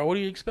dropout, bro. What do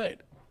you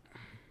expect?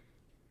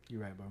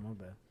 You're right, bro. My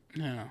bad.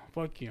 Yeah,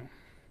 fuck you.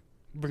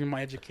 Bringing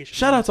my education.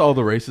 Shout out to all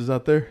the races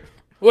out there.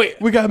 Wait.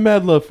 We got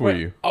mad love for wait.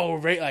 you. Oh,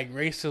 like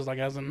racist, like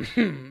as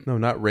in. No,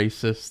 not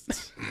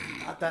racists.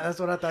 That's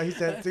what I thought he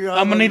said too.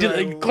 I'm gonna need you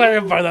to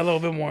clarify that a little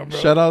bit more, bro.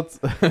 Shout outs.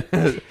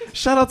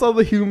 Shout outs to all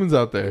the humans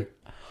out there.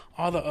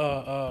 All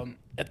the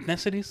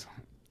ethnicities.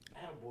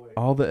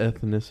 All the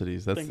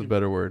ethnicities. That's Thank the you.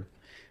 better word.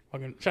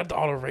 Fucking shout out to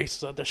all the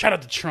races out there. Shout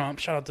out to Trump.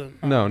 Shout out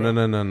to No.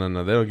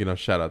 They don't get no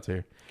shout outs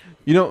here.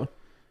 You know,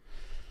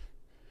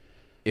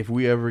 if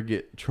we ever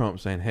get Trump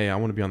saying, "Hey, I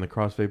want to be on the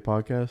Crossfade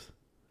podcast,"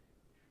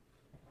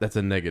 that's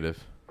a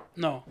negative.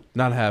 No,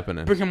 Not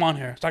happening. bring him on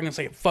here so I can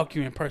say fuck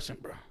you in person,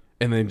 bro.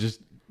 And then just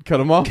cut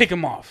him off. Kick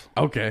him off.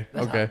 Okay.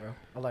 That's okay. hot, bro.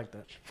 I like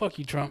that. Fuck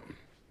you, Trump.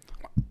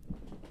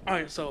 All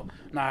right, so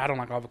I don't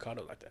like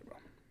avocado like that, bro.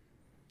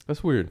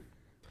 That's weird.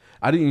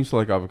 I didn't used to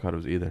like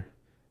avocados either.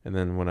 And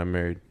then when I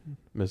married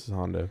Mrs.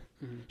 Hondo,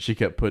 she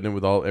kept putting it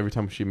with every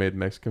time she made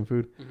Mexican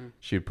food,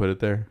 she'd put it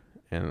there.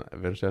 And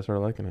eventually I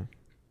started liking it.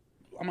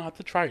 I'm gonna have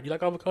to try it. You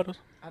like avocados?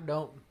 I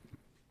don't.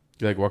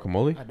 You like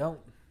guacamole? I don't.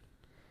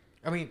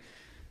 I mean,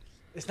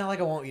 it's not like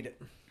I won't eat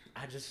it.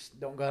 I just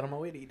don't go out of my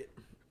way to eat it.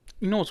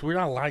 You know what's weird?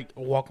 I like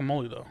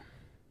guacamole though.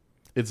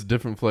 It's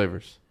different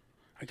flavors.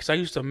 Because I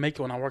used to make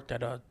it when I worked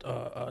at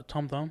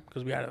Tom Thumb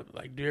because we had to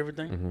like do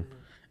everything, Mm-hmm.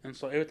 and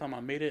so every time I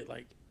made it,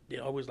 like they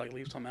always like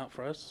leave something out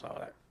for us. So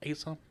I ate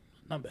some.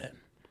 Not bad.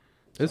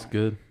 It's So,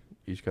 good.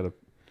 You just gotta.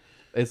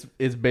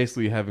 It's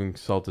basically having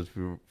salted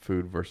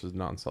food versus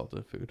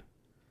non-salted food.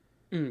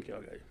 Okay.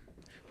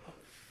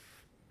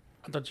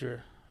 I thought you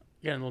were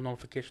getting a little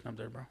notification up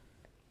there, bro.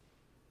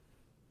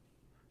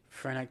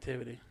 Friend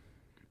activity.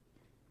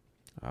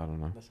 I don't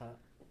know. That's hot.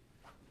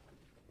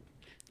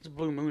 This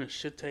blue moon is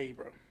shit to you,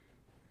 bro.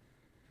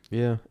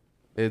 Yeah,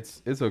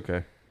 it's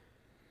okay.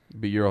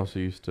 But you're also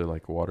used to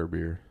like water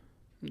beer.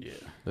 Yeah.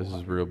 This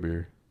is real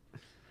beer.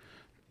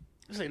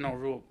 This ain't no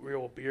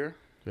real beer.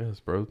 Yes,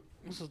 bro.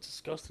 This is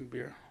disgusting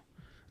beer.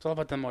 It's all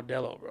about that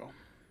Modelo, bro.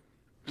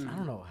 I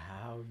don't know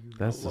how you.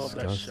 That's I love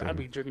that shit. disgusting. I'd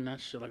be drinking that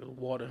shit like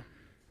water.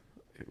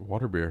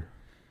 Water beer.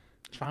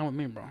 It's fine with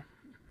me, bro.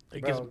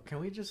 It Bro, gets can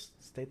we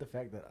just state the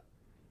fact that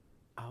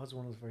I was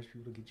one of the first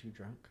people to get you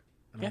drunk,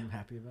 and Yeah. I'm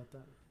happy about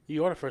that.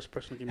 you are the first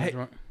person to get me Hey.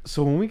 drunk.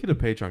 So when we get a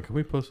Patreon, can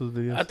we post those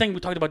videos? I think we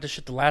talked about this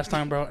shit the last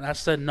time, bro, and I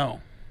said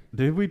no.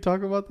 Did we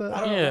talk about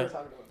that? Yeah.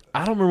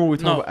 I don't remember what we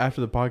talked No. about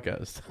after the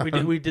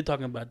podcast. We did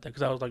talk about that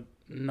because I was like,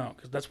 no,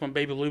 because that's when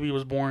Baby Luby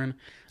was born.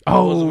 That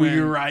was Oh, when-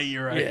 you're right.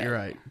 You're right. Yeah. You're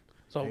right.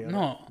 So Yeah,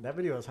 no, That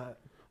video was hot.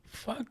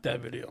 fuck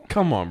that video.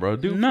 Come on, bro.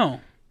 Dude. No,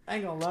 I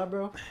ain't gonna lie,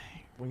 bro.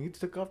 When you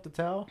took off the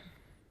towel,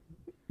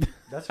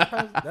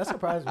 that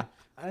surprised me.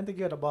 I didn't think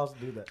you had the balls to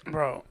do that.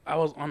 bro, I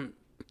was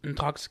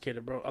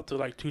intoxicated, bro. Up to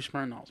like 2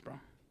 Smirnoffs, bro.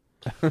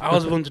 I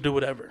was willing to do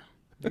whatever.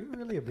 You were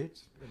really a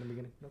bitch in the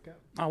beginning. No cap.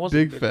 I was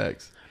Big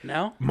facts.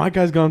 Now, My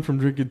guy's gone from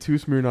drinking 2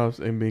 Smirnoffs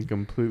and being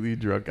completely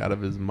drunk out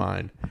of his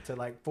mind To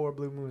like 4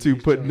 blue moons. to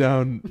he's putting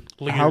chilling. down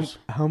liters,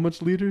 how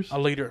much liters? a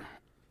liter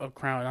of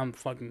Crown. I'm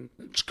fucking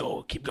just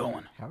go, keep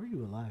going. How are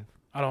you alive?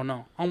 I don't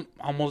know. I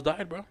almost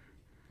died, bro.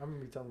 I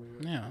remember you telling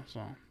me. Yeah.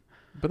 So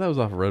But that was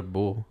off Red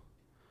Bull.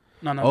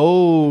 no.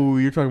 Oh,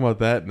 you're talking about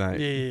that night.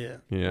 Yeah.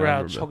 Yeah, Where I I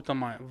remember choked on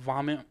my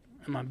vomit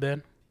in my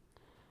bed.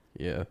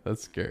 Yeah,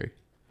 that's scary.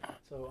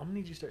 So I'm gonna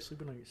need you to start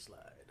sleeping on your slide.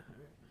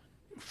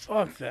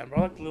 Fuck that, bro.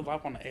 I like to live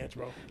life on the edge,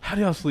 bro. How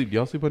do y'all sleep? Do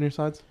y'all sleep on your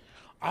sides?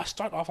 I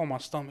start off on my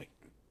stomach,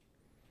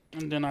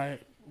 and then I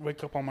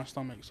wake up on my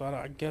stomach. So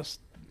I guess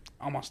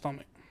on my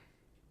stomach.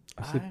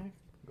 I sleep.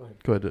 Go ahead.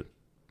 Go ahead.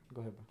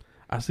 Go ahead, bro.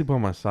 I sleep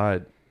on my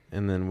side,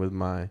 and then with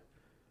my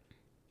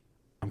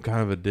I'm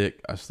kind of a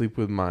dick. I sleep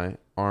with my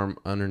arm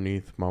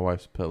underneath my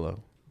wife's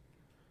pillow.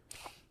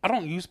 I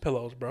don't use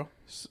pillows, bro.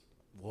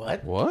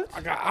 What? What?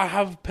 I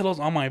have pillows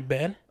on my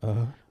bed,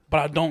 but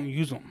I don't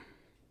use them.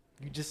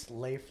 You just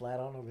lay flat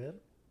on a bed?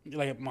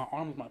 Like my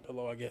arm is my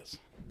pillow, I guess.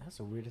 That's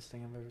the weirdest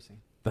thing I've ever seen.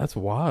 That's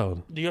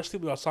wild. Do you ever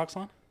sleep with your socks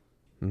on?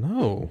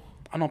 No.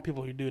 I know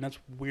people who do, and that's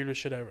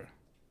weirdest shit ever.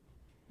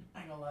 I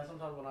ain't gonna lie,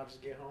 sometimes when I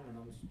just get home and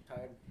I'm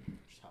tired,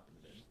 just hop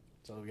in the bed.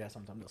 So yeah,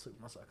 sometimes I'll sleep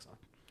with my socks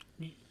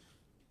on.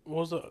 What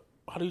was the?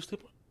 How do you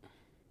sleep?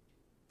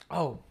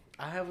 Oh,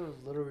 I have a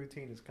little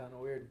routine. It's kind of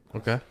weird.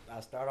 Okay. I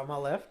start on my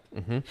left.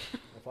 Mm-hmm.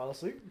 I fall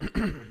asleep.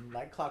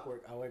 Like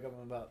clockwork. I wake up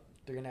in about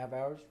 3.5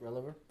 hours, roll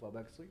over, fall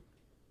back asleep.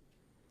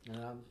 And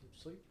I'm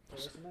asleep for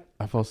the rest of the night.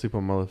 I fall asleep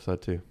on my left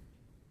side too.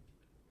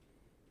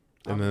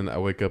 And then I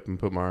wake up and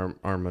put my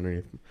arm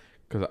underneath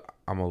because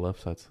I'm a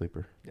left side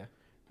sleeper. Yeah.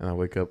 And I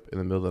wake up in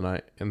the middle of the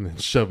night and then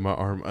shove my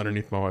arm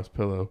underneath my wife's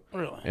pillow.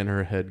 Really? And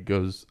her head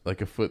goes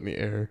like a foot in the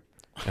air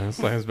and it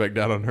slams back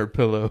down on her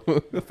pillow.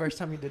 The first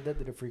time you did that,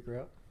 did it freak her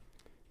out?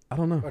 I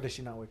don't know. Or did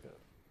she not wake up?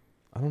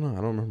 I don't know. I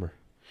don't remember.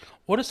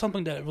 What is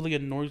something that really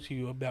annoys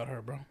you about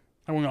her, bro?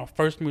 Like when y'all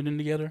first moved in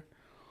together?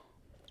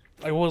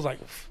 Like what was like,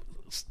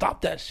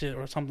 stop that shit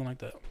or something like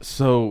that?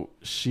 So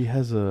she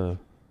has a...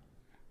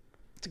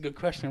 It's a good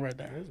question right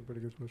there. That's a pretty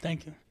good question.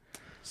 Thank you.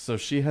 So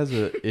she has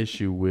a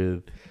issue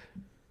with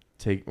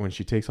when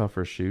she takes off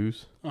her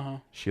shoes. Uh-huh.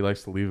 She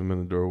likes to leave them in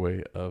the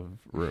doorway of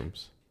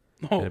rooms,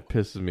 and Oh, it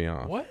pisses me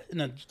off. what? In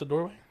just the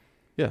doorway?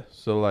 Yeah.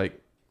 So like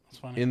That's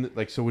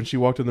funny. so when she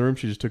walked in the room,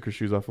 she just took her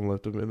shoes off and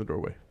left them in the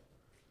doorway,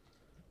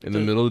 in the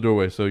Dude. middle of the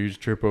doorway. So you just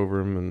trip over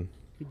them and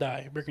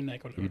Die, break your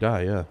neck or whatever. you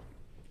die. Yeah.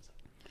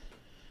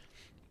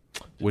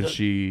 When That-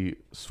 she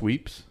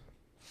sweeps,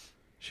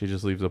 she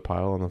just leaves a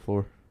pile on the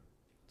floor.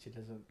 She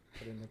doesn't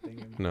put in the thing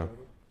in No. the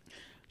toilet?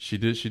 She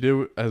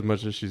did as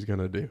much as she's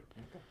gonna do.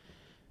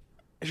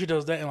 If she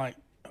does that and like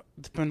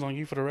depends on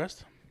you for the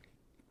rest.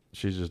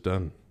 She's just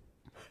done.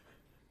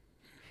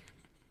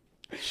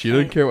 She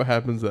doesn't care what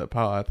happens to that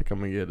pile. I think I'm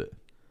gonna get it.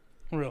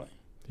 Really?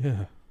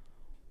 Yeah.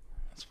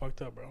 That's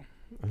fucked up, bro.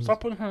 I'm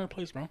Stop putting her in her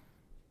place, bro.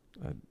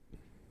 Come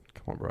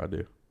on, bro. I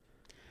do.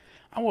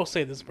 I will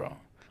say this, bro.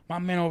 My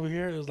man over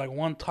here is like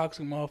one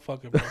toxic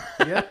motherfucker, bro.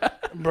 Yeah?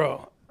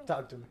 Bro,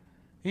 Talk to me.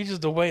 he's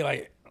just the way,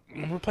 like,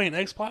 when we're playing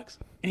Xbox,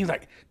 and he's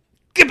like,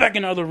 get back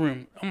in the other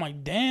room. I'm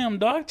like, damn,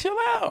 dog, chill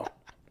out.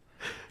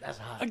 That's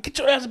hot. Like, get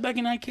your ass back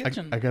in that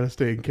kitchen. I gotta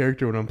stay in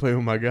character when I'm playing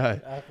with my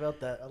guy. I felt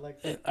that. I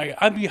like that.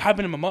 I'd be hyping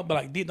him up, but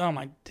like deep down, I'm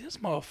like, this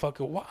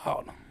motherfucker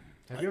wild.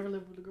 Have you ever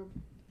lived with a girl?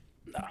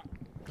 Nah.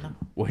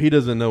 What he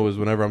doesn't know is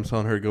whenever I'm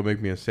telling her to go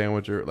make me a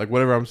sandwich or like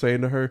whatever I'm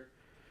saying to her,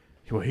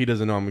 what he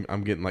doesn't know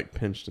I'm getting like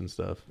pinched and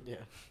stuff. Yeah.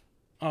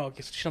 Oh,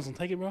 okay, so she doesn't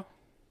take it, bro?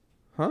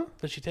 Huh?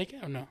 Does she take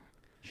it or no?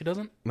 She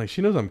doesn't? Like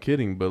she knows I'm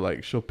kidding, but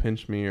like she'll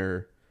pinch me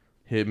or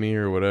hit me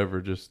or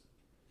whatever. Just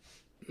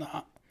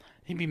Nah.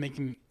 He'd be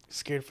making me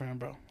scared for him,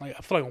 bro. Like,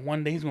 I feel like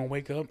one day he's gonna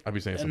wake up I'd be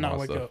saying and some not odd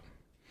wake stuff. up.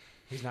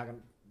 He's not gonna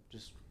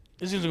just.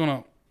 It's just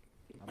gonna,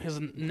 his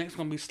neck's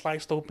gonna be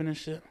sliced open and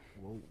shit.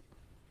 Whoa.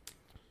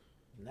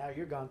 Now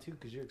you're gone too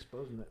because you're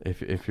exposing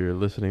it. If you're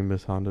listening,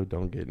 Miss Hondo,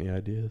 don't get any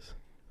ideas.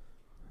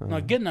 No,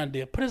 get an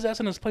idea. Put his ass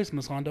in his place,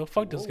 Miss Hondo.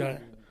 Fuck this guy.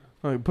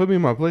 Like, put me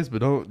in my place, but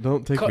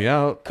don't take me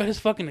out. Cut his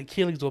fucking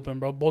Achilles open,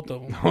 bro. Both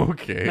of them.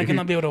 Okay. Make him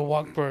not be able to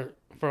walk for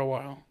a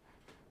while.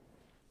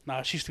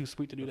 Nah, she's too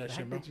sweet to do that The shit,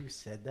 fact bro. that you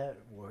said that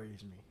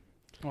worries me.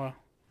 Wow.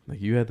 Like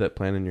you had that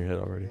plan in your head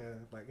already. Yeah.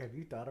 Like, have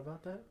you thought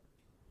about that?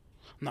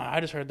 Nah, I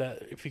just heard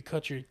that if you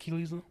cut your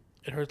Achilles,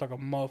 it hurts like a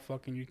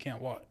motherfucker and you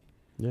can't walk.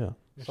 Yeah.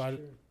 It's So I true.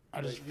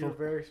 I just But you're feel,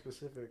 very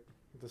specific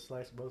to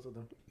slice both of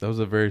them. That was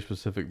a very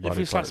specific if body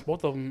you part. slice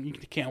both of them, you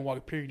can't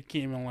walk. Period. You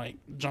can't even like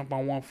jump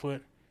on one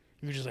foot.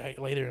 You just like,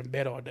 lay there in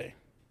bed all day.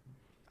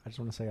 I just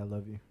want to say I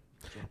love you.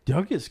 Do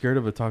y'all get scared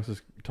of a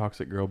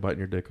toxic girl biting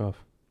your dick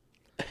off?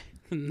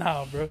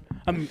 Nah, bro.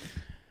 I mean,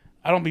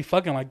 I don't be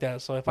fucking like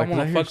that. So if Like, I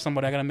want I to hear fuck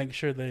somebody, I gotta make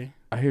sure they.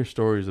 I hear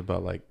stories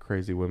about like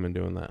crazy women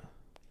doing that.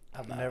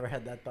 I've Nah. never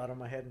had that thought in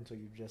my head until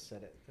you just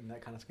said it, and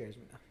that kind of scares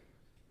me now.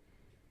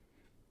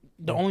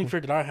 The only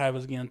fear that I have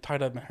is getting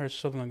tied up and her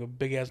shoving like a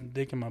big ass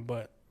dick in my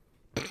butt.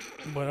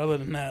 But other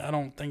than that, I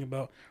don't think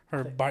about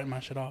her biting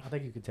my shit off. I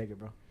think you could take it,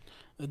 bro.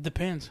 It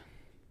depends.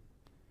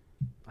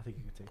 I think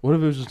you could take it. What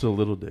if it was just a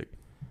little dick?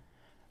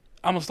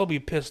 I'm gonna still be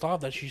pissed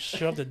off that she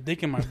shoved a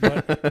dick in my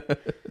butt.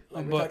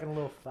 Like, we're but talking a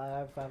little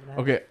 5.5.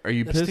 Okay, are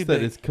you That's too pissed that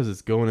big. it's because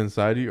it's going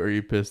inside you, or are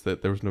you pissed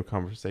that there was no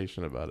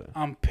conversation about it?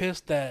 I'm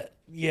pissed that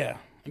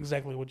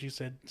exactly what you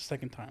said the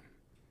second time.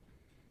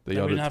 That That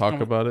y'all we didn't didn't talk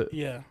have about it?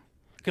 Yeah,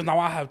 because now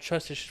I have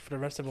trust issues for the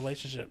rest of the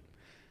relationship.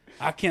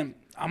 I can't.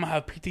 I'm gonna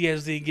have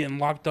PTSD getting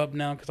locked up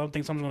now because I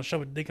think someone's gonna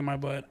shove a dick in my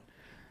butt.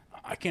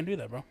 I can't do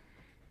that, bro.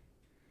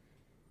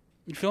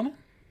 You feel me?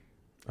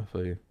 I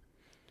feel you.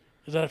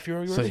 Is that a fear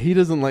of yours? So he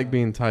doesn't like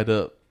being tied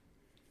up.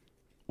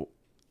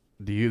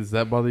 Does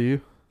that bother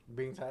you?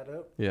 Being tied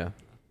up? Yeah.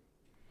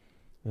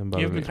 Doesn't you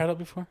bother ever me. been tied up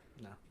before?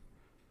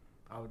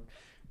 I would.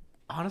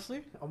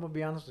 Honestly, I'm gonna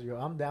be honest with you.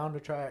 I'm down to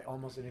try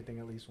almost anything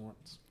at least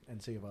once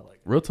and see if I like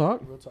it. Real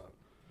talk? Real talk.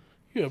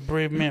 You're a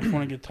brave man for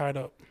want to get tied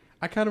up.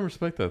 I kind of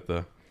respect that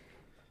though.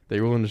 That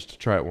you're willing just to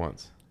try it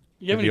once.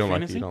 You have If any you don't like it,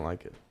 fantasy? you don't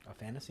like it. A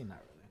fantasy, not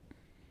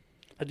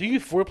really. Do you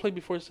foreplay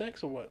before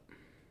sex or what?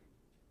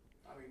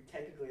 I mean,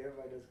 technically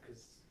everybody does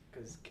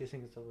because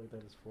kissing and stuff like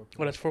that is foreplay.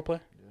 What, that's foreplay?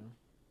 Yeah.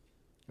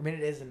 I mean,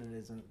 it is and it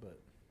isn't, but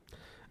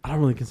I don't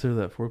really consider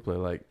that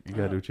foreplay. Like you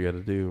gotta do what you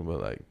gotta do,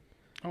 but like,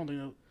 I don't think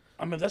that,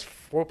 I mean, that's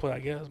foreplay, I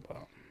guess,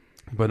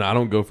 but I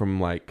don't go from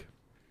like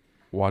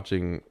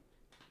watching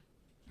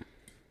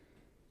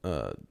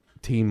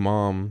Teen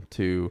Mom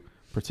to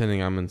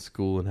pretending I'm in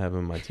school and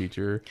having my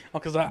teacher Oh,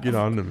 cause I get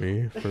on to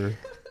me for.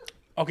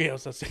 Okay,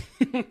 let's see.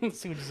 See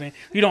what you're saying.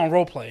 You don't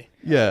role play.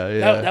 Yeah,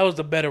 yeah. That was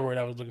the better word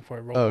I was looking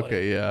for. Role play.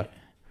 Okay, yeah.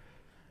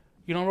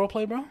 You don't role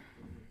play, bro?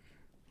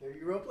 are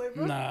you roleplay,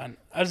 bro? Nah,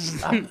 I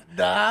just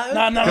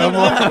Nah. no. Come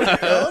on.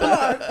 Hold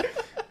on. Let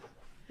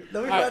me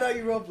Alright. find out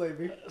you roleplay,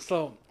 B.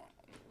 So,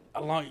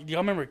 do y'all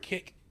remember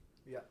Kick?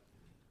 Yeah.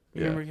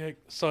 You remember Kick?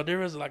 So there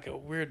was like a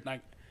weird,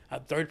 like a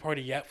third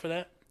party app for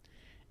that,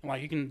 and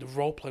like you can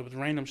role play with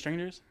random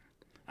strangers.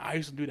 I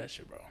used to do that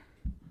shit, bro.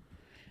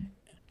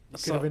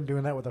 Could have been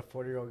doing that with a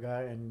 40-year-old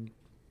guy, and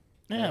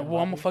Yeah,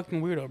 well, I'm a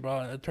fucking weirdo,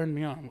 bro. It turned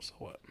me on. So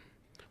what?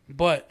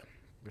 But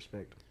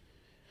respect.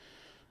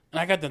 and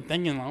I got to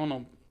thinking, I don't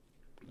know,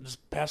 this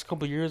past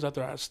couple of years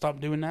after I stopped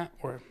doing that,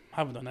 or I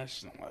haven't done that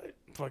shit in like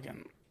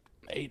fucking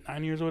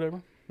 8-9 years or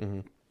whatever.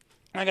 Mm-hmm.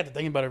 I got to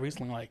thinking about it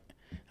recently. Like,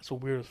 that's so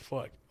weird as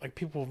fuck. Like,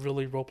 people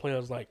really role play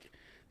as like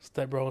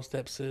step bro,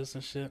 step sis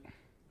and shit,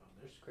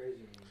 There's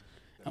crazy ones.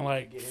 and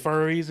like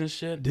furries and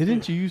shit.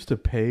 Didn't you used to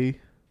pay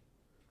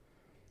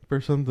for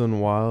something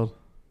wild?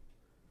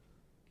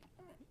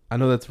 I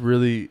know that's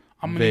really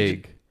I'm gonna need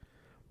vague,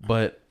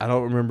 but I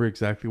don't remember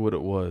exactly what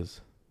it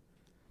was.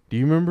 Do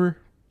you remember,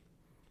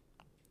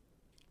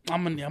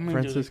 I'm gonna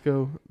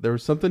Francisco? There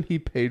was something he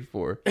paid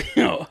for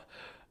do.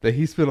 that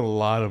he spent a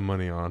lot of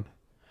money on.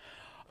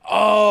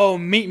 Oh,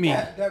 meet me.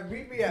 That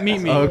beat me at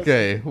Meet me.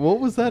 Okay, what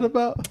was that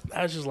about?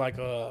 That's just like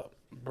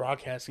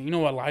broadcasting. You know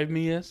what Live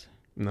Me is?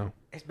 No.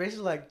 It's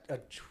basically like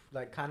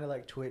like kind of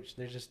like Twitch.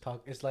 There's just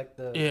talk. It's like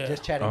the Yeah.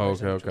 just chatting. Oh,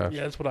 version okay, of okay. Twitch.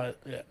 Yeah, that's what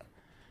yeah.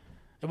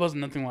 It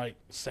wasn't nothing like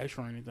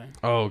sexual or anything.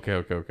 Oh,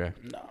 okay.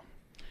 No.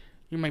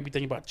 You might be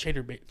thinking about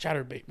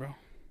Chatterbait, bro.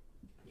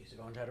 You used to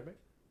go on Chatterbait.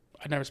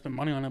 I never spent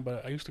money on it,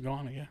 but I used to go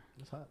on it. Yeah.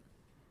 That's hot.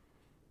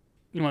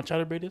 You know what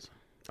Chatterbait is?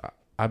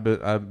 I've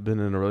been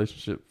in a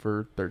relationship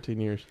for 13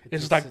 years.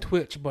 It's a like se-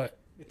 Twitch, but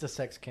It's a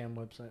sex cam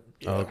website.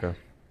 yeah. Oh, okay.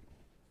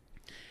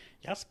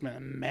 Y'all spent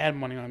mad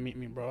money on Meet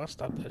Me, bro. I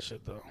stopped that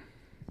shit though.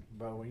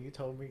 Bro, when you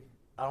told me,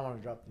 I don't want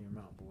to drop the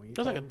amount, but when you It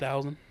was told like me,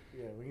 1,000.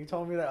 yeah, when you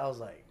told me that, I was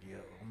like, yo,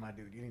 my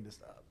dude, you need to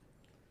stop.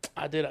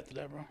 I did after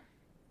that, bro.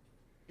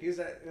 It was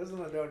in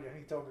Ladonia.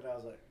 He told me that. I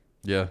was like,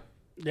 Yeah.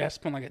 Yeah, I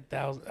spent like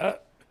 1,000.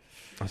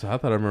 So I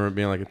thought I remember it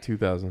being like a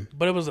 2,000.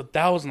 But it was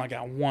 1,000 like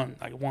at one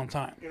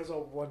time. it was a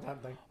one-time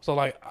thing. So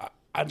like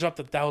I dropped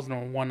 1,000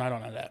 on one night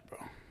on that, bro.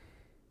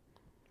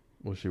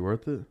 Was she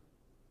worth it?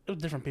 It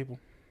was different people.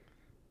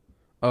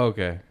 Oh,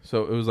 okay.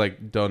 So it was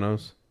like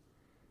donos.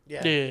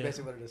 Yeah, Yeah.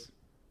 basically what it is.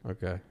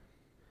 Okay.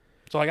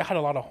 So like I had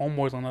a lot of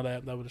homeboys on that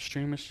app that would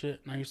stream and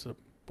shit, and I used to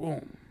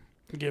boom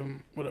give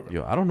them whatever.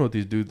 Yo, I don't know what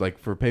these dudes like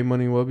for pay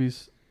money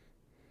wubbies.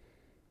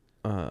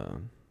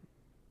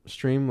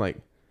 Stream like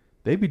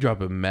they be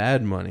dropping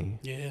mad money,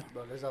 Yeah.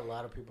 Bro, there's a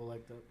lot of people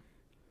like that.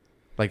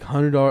 like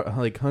 $100,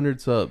 like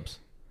 100 subs.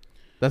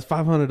 That's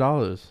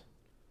 $500.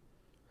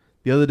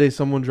 The other day,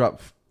 someone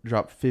dropped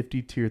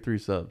 50 tier 3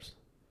 subs.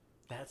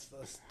 That's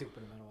a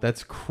stupid amount.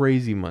 That's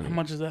crazy How money.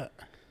 much is that?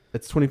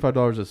 It's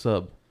 $25 a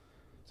sub.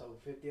 So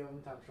 50 of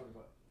them times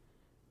 25.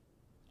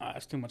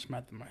 That's too much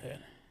math in my head.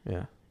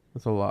 Yeah,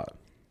 that's a lot.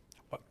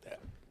 Fuck that.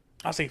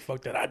 I say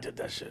fuck that. I did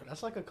that shit.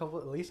 That's like at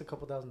least a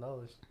couple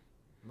 $1,000.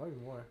 Maybe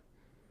more.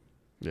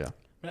 Yeah.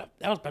 That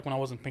was back when I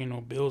wasn't paying no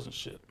bills and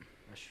shit.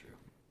 That's true.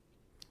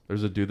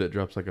 There's a dude that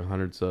drops like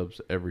 100 subs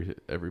every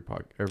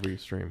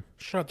stream.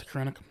 Shout out to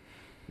Karina.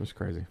 It's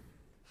crazy.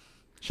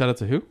 Shout out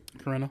to who?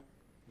 Karina.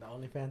 The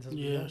OnlyFans has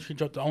Yeah, begun. she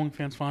dropped the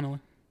OnlyFans finally.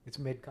 It's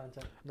mid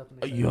content. Nothing.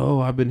 exciting. Yo,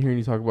 I've been hearing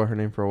you talk about her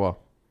name for a while.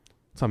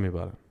 Tell me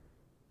about it.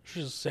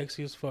 She's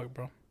sexy as fuck,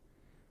 bro.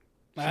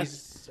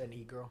 She's an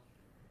e-girl.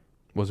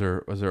 Was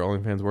her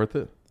OnlyFans worth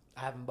it?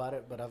 I haven't bought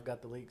it, but I've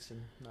got the leaks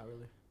and not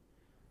really.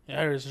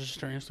 Yeah, it's just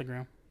her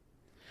Instagram.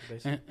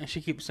 Basically, And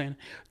she keeps saying,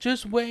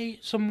 just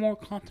wait, some more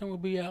content will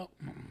be out.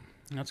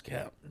 That's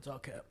cap. it's all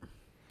cap.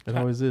 It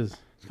always is.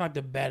 It's like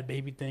the Bad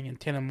Baby thing and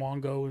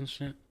Tenenwongo and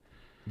shit.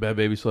 Bad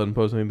Baby still hadn't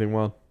posted anything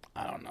wild.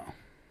 I don't know.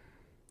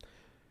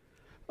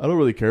 I don't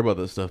really care about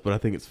this stuff, but I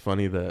think it's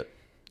funny that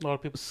A lot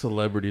of people.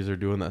 celebrities are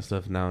doing that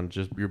stuff now, and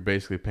just you're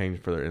basically paying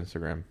for their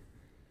Instagram.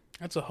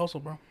 That's a hustle,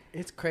 bro.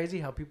 It's crazy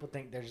how people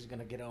think they're just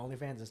gonna get an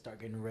OnlyFans and start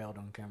getting railed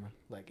on camera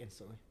like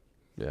instantly.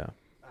 Yeah.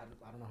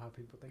 I don't know how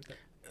people think that.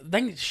 I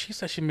think she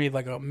said she made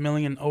like a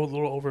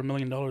little over $1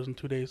 million in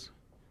 2 days.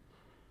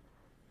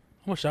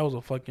 I wish I was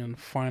a fucking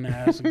fine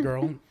ass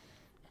girl.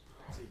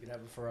 So you could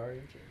have a Ferrari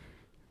and shit.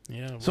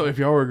 Yeah. So bro. if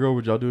y'all were a girl,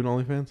 would y'all do an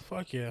OnlyFans?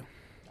 Fuck yeah.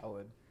 I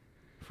would.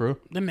 For real?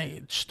 They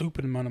make a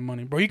stupid amount of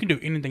money, bro. You can do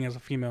anything as a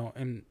female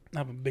and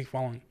have a big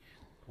following.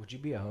 Would you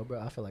be a hoe, bro?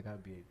 I feel like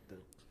I'd be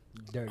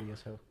the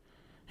dirtiest hoe.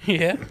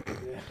 Yeah.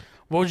 Yeah.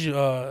 What would you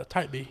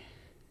type be?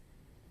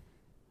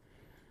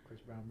 Chris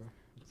Brown, bro.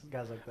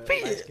 Guys like that.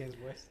 Be- Light skins,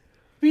 boys.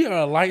 We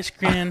are light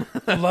skin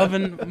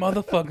loving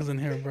motherfuckers in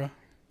here, bro.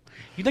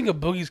 You think a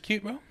boogie's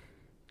cute, bro?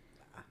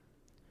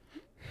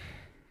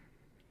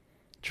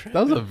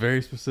 That was a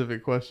very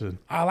specific question.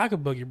 I like a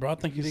boogie, bro. I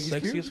think You he's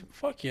think he's sexy cute? as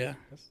fuck, yeah.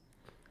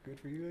 Good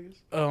for you, I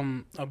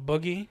guess. A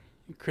boogie,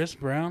 Chris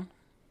Brown.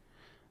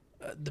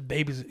 The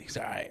baby's he's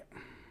alright.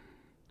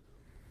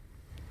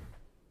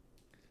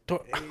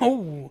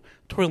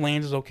 Tory Lanez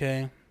is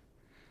okay.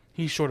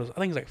 He's short as I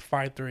think he's like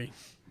 5'3".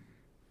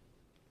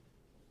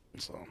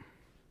 So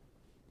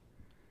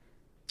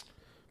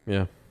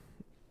Yeah.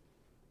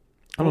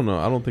 I don't know.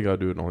 I don't think I'd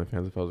do it in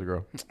OnlyFans if I was a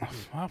girl.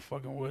 I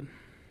fucking would.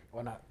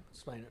 Why not?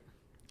 Explain it.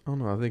 I don't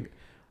know.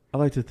 I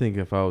like to think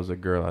if I was a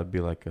girl, I'd be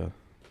like A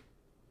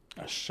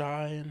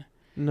shy.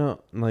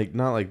 no, like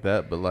not like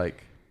that, but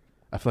like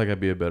I feel like I'd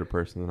be a better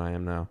person than I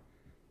am now.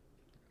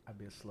 I'd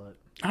be a slut.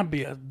 I'd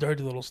be a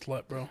dirty little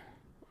slut, bro.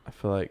 I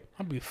feel like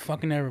I'd be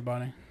fucking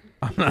everybody.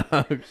 I'm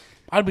not.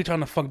 I'd be trying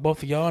to fuck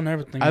both of y'all and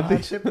everything. I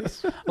think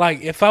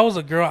Like if I was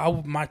a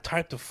girl, my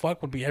type to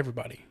fuck would be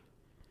everybody,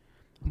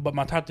 but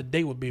my type to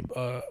date would be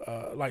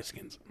light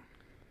skins.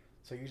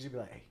 So you usually be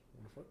like, hey,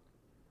 what the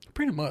fuck?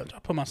 Pretty much, I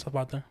put myself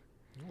out there.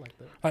 I don't like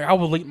that. Like I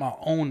would leak my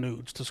own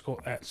nudes to school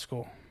at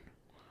school.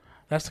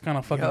 That's the kind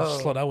of fucking Yo.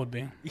 slut I would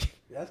be.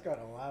 That's kind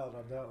of wild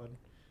on that one.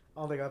 I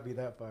don't think I'd be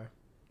that far.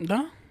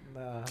 No,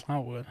 Nah. I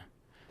would.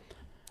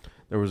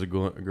 there was a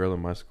girl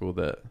in my school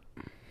that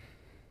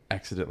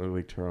accidentally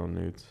leaked her own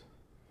nudes.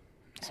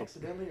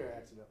 Accidentally or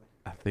accidentally?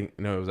 I think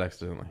no, it was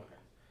accidentally,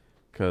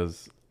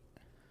 because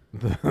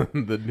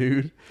the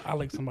nude I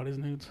like somebody's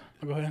nudes.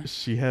 Go ahead.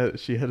 she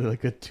had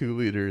like a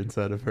 2-liter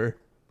inside of her.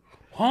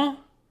 Huh?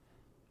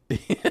 Yo,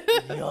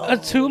 A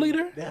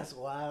 2-liter? That's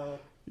wild.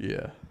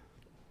 Yeah.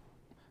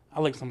 I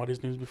like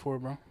somebody's nudes before,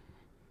 bro.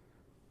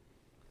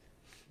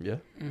 Yeah.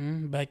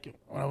 Back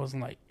when I was in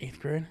like 8th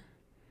grade,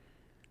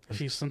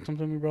 she sent them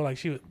to me, bro. Like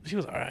she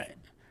was all right,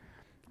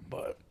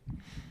 but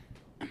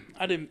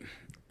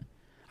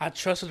I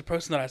trusted the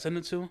person that I sent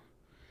it to,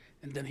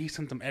 and then he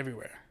sent them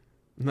everywhere.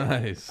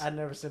 Nice. I'd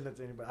never send it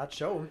to anybody. I'd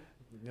show them.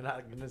 You're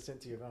not going to send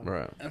it to your phone.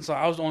 Right. And so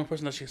I was the only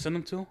person that she sent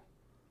them to.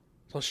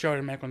 So she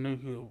already knew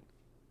who.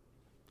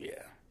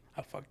 Yeah,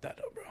 I fucked that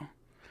up, bro.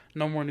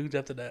 No more nudes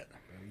after that.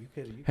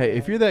 Hey,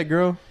 if you're that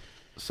girl,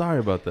 sorry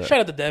about that. Shout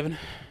out to Devin,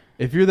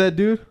 If you're that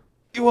dude,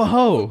 you a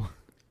hoe.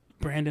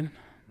 Brandon.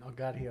 Oh,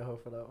 God, he a hoe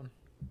for that one.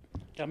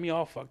 Got me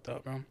all fucked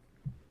up, bro.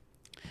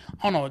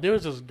 I don't know. There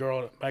was this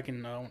girl back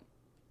in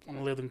when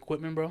I lived in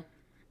Quitman, bro.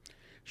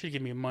 She'd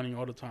give me money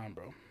all the time,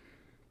 bro.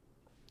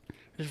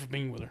 Just for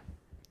being with her.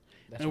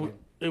 That's And weird.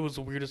 it was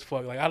the weirdest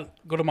fuck. Like I'd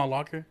go to my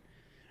locker,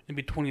 it'd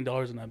be $20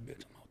 in that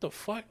bitch. I'm like, what the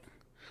fuck?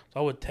 So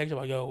I would text her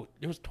like, yo,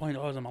 there was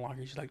 $20 in my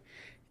locker. She's like,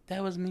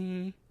 that was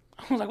me.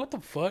 I was like, what the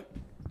fuck?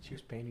 She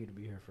was paying you to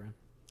be her friend.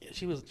 Yeah,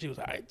 she was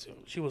alright too.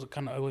 She was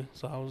kind of ugly,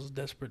 so I was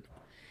desperate.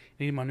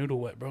 Needed my noodle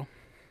wet, bro.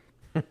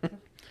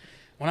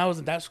 When I was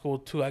in that school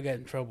too, I got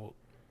in trouble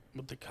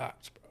with the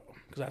cops, bro,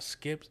 because I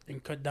skipped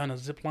and cut down a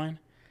zip line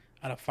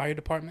at a fire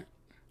department.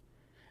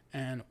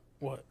 And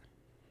what?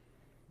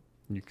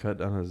 You cut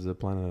down a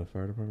zip line at a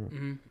fire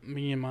department?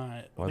 Me and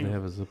my Why'd they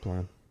have a zip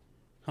line?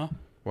 Huh?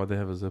 Why'd they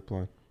have a zip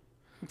line?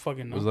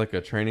 fucking It was like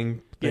a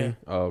training thing?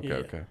 Yeah. Oh, okay, Yeah.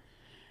 okay.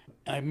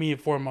 like me and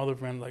 4 of my other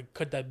friends like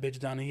cut that bitch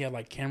down, and he had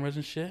like cameras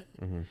and shit.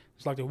 Mm-hmm.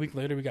 It's like a week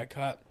later we got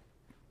caught.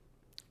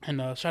 And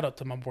shout out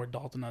to my boy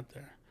Dalton out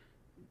there.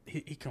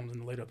 He comes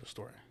in later of the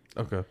story.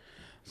 Okay.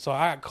 So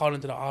I got called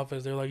into the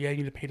office. They were like, yeah, you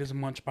need to pay this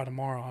much by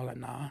tomorrow. I was like,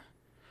 nah,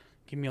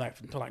 give me like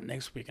until like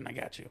next week and I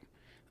got you.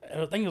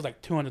 I think it was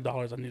like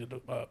 $200 I needed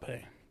to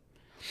pay.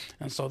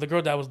 And so the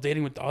girl that I was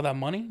dating with all that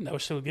money that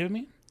she was giving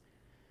me,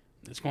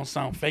 it's going to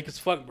sound fake as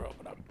fuck, bro,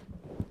 but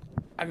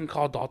I can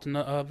call Dalton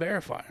to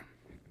verify.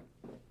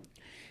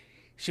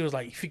 She was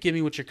like, if you give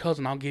me with your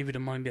cousin, I'll give you the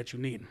money that you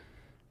need.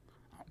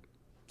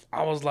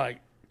 I was like,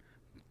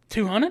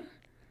 200?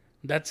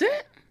 That's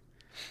it?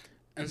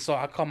 And so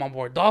I called my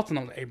boy Dalton.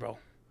 I was like, hey, bro,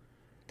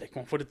 take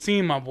one for the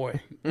team, my boy.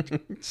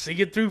 See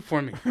it through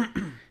for me.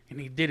 And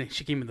he didn't.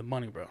 She gave me the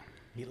money, bro.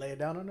 He laid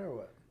down on her or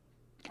what?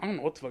 I don't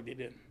know what the fuck they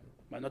did.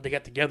 But I know they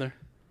got together.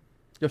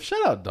 Yo,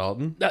 shout out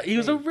Dalton. He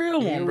was a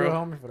real one, You bro. were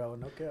homie for that one,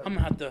 no cap. I'm going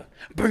to have to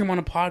bring him on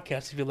a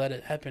podcast if you let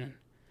it happen.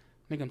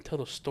 Make him tell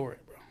the story,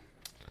 bro.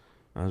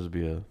 That'll just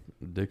be a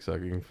dick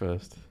sucking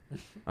fest.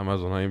 I might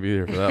as well not even be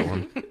there for that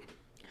one.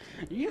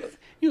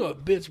 You a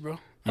bitch, bro.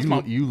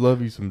 That's You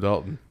love you some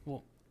Dalton.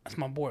 That's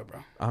my boy, bro.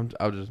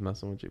 I was just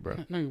messing with you, bro.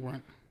 No, you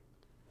weren't.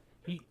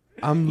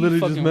 I'm You literally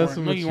just fucking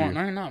messing weren't. No, with you you. weren't.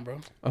 No, you're not, bro.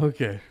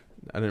 Okay.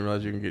 I didn't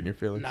realize you can get in your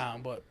feelings. Nah,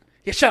 but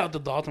yeah, shout out to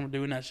Dalton for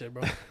doing that shit,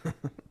 bro.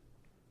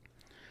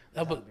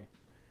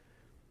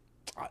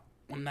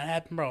 When that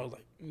happened, bro, I was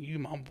like, you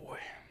my boy.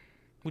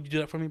 Would you do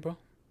that for me, bro?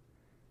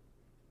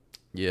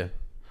 Yeah.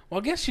 Well,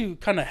 I guess you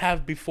kind of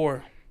have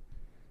before.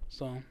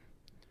 So,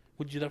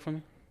 would you do that for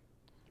me?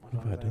 As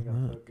long Have I as ain't done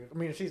gotta that? fuck good. I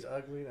mean, if she's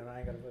ugly, then I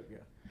ain't gotta fuck good.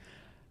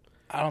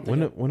 I don't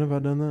think. When have I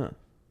done that?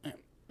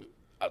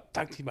 I'll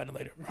talk to you about it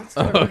later,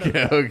 bro.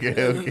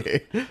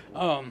 Okay.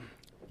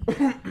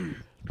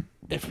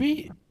 If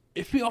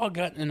we all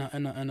got in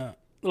a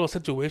little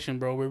situation,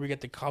 bro, where we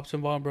get the cops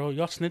involved, bro,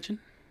 y'all snitching?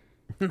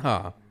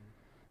 Nah,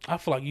 I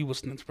feel like you would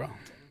snitch, bro.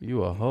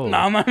 you a hoe.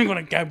 Nah, I'm not even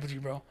gonna cap with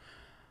you, bro.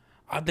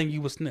 I think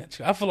you would snitch.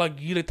 I feel like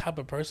you the type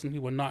of person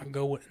who would not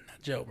go in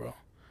that jail, bro.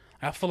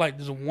 I feel like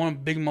there's one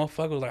big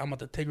motherfucker who's like, I'm about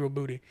to take your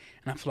booty,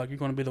 and I feel like you're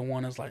gonna be the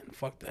one that's like,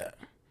 fuck that,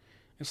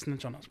 and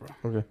snitch on us, bro.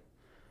 Okay.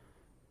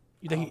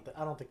 You think?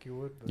 I don't think you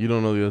would. But You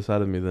don't know the other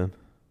side of me then,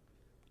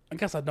 I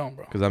guess I don't,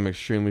 bro. because I'm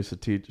extremely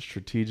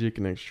strategic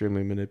and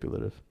extremely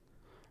manipulative.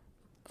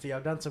 See,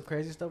 I've done some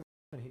crazy stuff,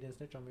 and he didn't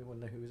snitch on me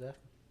when he was after.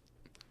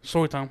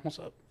 Story time. What's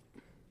up?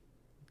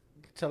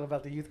 Tell him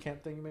about the youth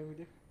camp thing you made me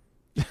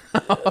do.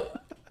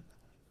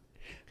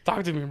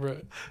 Talk to me, bro.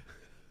 It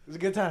was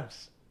good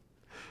times.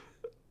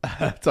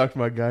 I talked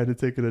my guy into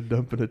taking a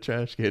dump in a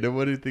trash can. It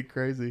wasn't anything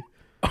crazy.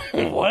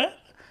 What?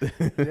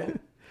 Yeah.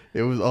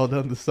 It was all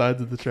down the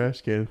sides of the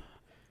trash can.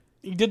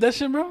 You did that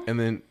shit, bro? And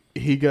then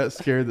he got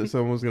scared that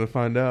someone was going to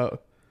find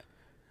out.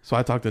 So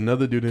I talked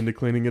another dude into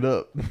cleaning it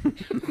up.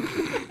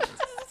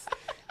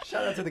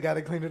 Shout out to the guy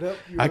that cleaned it up.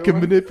 You I were can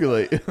one?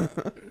 manipulate.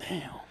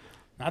 Damn.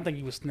 I think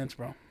you would snitch,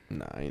 bro.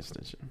 Nah, I ain't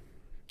snitching.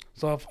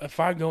 So if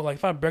I go, like,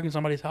 if I break in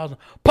somebody's house and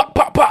pop,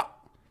 pop,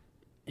 pop,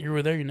 and you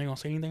were there, you're not gonna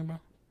say anything, bro?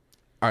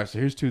 All right, so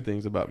here's two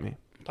things about me.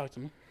 Talk to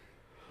me.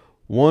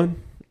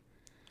 One,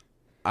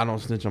 I don't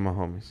snitch on my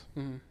homies.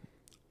 Mm-hmm.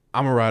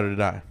 I'm a ride or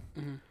die.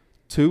 Mm-hmm.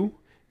 Two,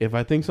 if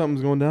I think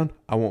something's going down,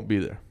 I won't be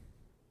there.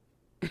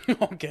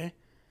 Okay.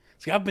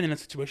 See, I've been in a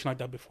situation like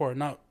that before.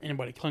 Not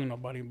anybody killing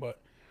nobody, but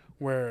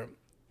where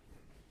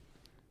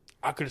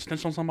I could have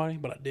snitched on somebody,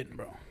 but I didn't,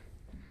 bro.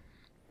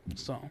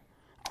 So,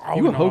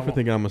 You a hoe for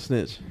thinking I'm a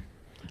snitch.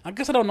 I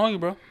guess I don't know you,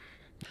 bro.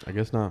 I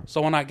guess not.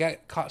 So when I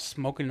got caught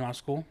smoking in our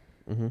school,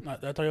 Mm-hmm.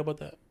 did I tell you about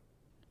that?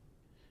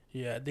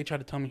 Yeah, they tried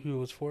to tell me who it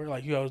was for,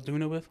 like who I was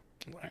doing it with.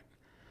 Like,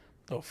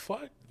 the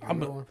fuck? You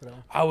were one for that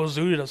one. I was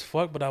zooted as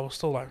fuck, but I was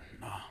still like,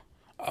 nah,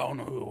 I don't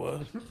know who it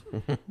was.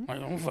 Like, I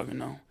don't fucking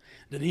know.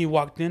 Then he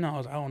walked in, I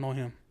was like, I don't know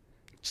him.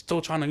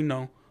 Still trying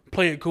to,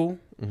 play it cool,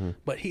 Mm-hmm.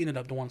 but he ended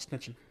up the one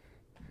snitching.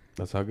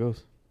 That's how it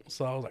goes.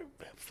 So I was like,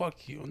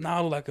 fuck you. Now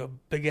I look like a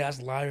big ass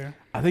liar.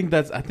 I think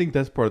that's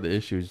part of the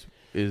issues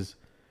is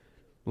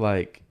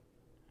like,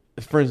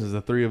 for instance,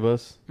 the three of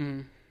us,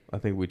 Mm. I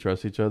think we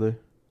trust each other.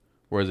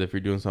 Whereas if you're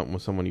doing something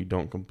with someone you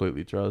don't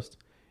completely trust,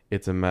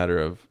 it's a matter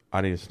of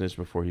I need to snitch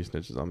before he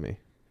snitches on me.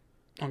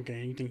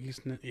 Okay, you think he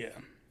snitched? Yeah.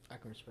 I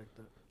can respect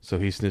that. So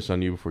he snitched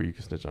on you before you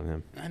can snitch on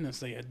him. I didn't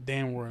say a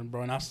damn word,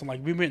 bro. And I was like,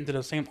 we went into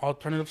the same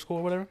alternative school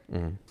or whatever.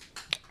 Mm-hmm.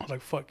 I was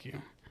like, fuck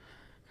you.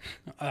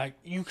 Like,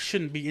 you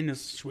shouldn't be in this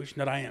situation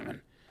that I am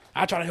in.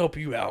 I try to help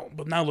you out,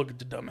 but now look at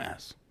the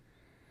dumbass.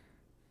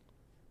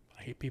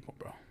 I hate people,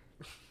 bro.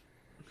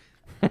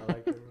 I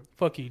like that.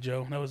 Fuck you,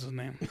 Joe. That was his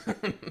name.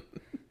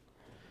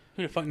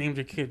 Who the fuck names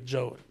your kid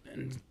Joe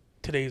in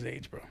today's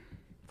age, bro?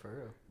 For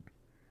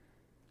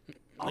real.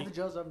 All the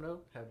Joes I've known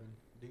have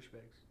been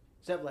douchebags.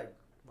 Except, like,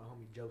 my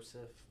homie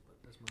Joseph. But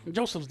that's my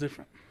Joseph's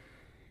different.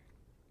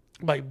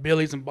 Like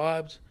Billy's and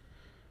Bob's.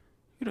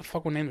 Who the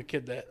fuck would name the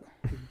kid that?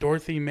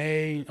 Dorothy,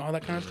 May, all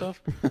that kind of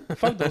stuff?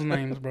 Fuck those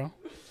names, bro.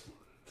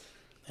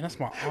 And that's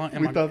my aunt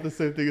and We my... thought the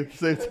same thing at the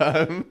same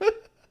time.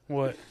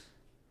 What?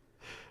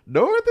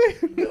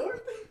 Dorothy?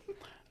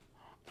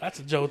 That's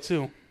a Joe,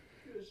 too.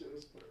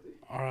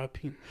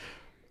 R.I.P.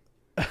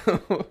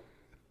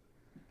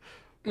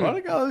 Why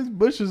they got all these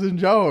bushes and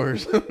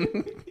jars?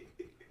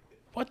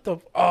 What the...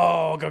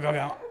 Oh,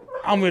 go.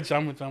 I'm with you.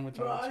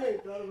 Bro, I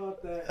ain't thought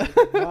about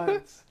that in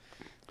months.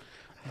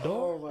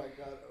 Oh my god,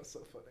 that was so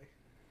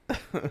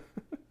funny.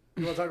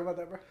 You want to talk about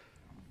that, bro?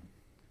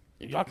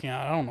 Y'all can't...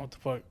 I don't know what the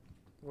fuck.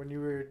 When you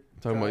were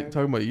talking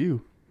about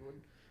you.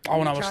 Oh,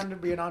 when I was trying to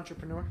be an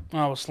entrepreneur?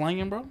 when I was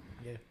slanging, bro?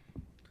 Yeah.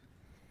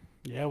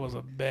 Yeah, I was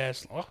a bad...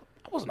 I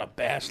wasn't a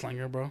bad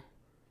slinger, bro.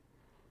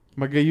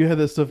 My God, you had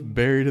that stuff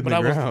buried in But the I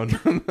was-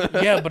 ground.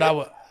 Yeah, but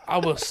I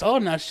was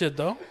selling that shit,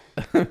 though.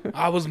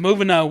 I was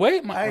moving that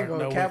weight. I ain't no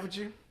gonna way. cap with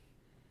you.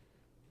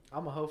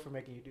 I'm a hoe for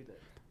making you do that.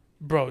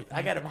 Bro,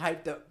 I got him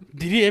hyped up.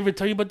 did he ever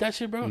tell you about that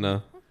shit, bro?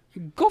 No.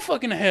 Go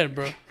fucking ahead,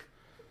 bro.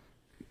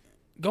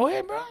 Go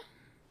ahead, bro.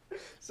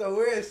 So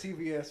we're at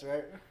CVS,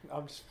 right?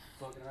 I'm just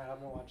fucking around.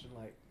 I'm watching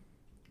like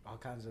all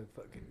kinds of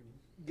fucking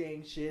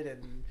gang shit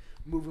and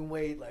moving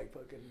weight, like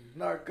fucking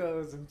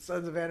Narcos and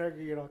Sons of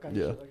Anarchy and all kinds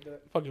Yeah. of shit like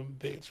that. Fucking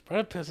bitch, bro.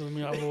 That pisses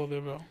me off a little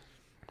bit, bro.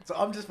 So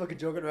I'm just fucking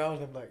joking around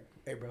with him, like,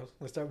 "Hey, bro,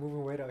 let's start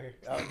moving weight out here."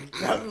 I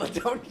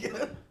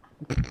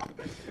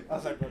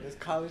was like, "Bro, there's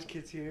college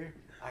kids here.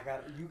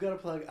 You got a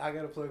plug. I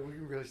got a plug. We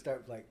can really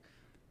start like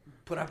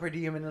put our per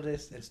diem into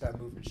this and start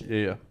moving shit.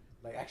 Yeah.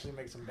 Like actually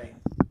make some bank."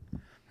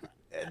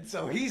 And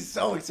so he's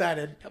so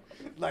excited.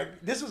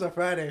 Like this was a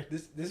Friday.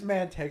 This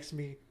man texts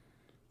me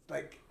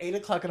like 8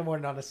 o'clock in the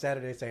morning on a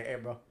Saturday saying, "Hey,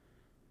 bro,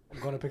 I'm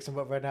going to pick some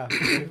up right now.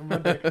 Ready for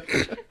Monday."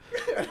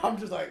 And I'm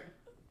just like,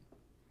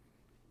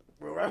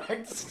 We're right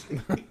back to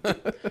sleep.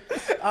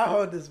 I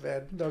hold this,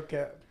 man. No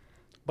cap.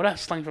 But I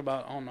slang for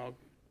about, I don't know,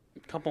 a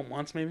couple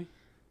months maybe.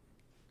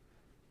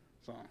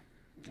 So,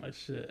 like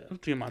shit. I'm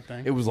doing my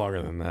thing. It was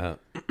longer than that.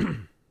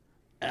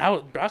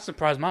 And I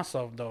surprised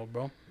myself though,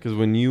 bro. Because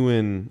when you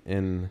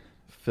and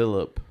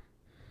Philip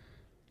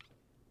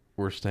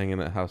were staying in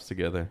that house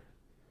together,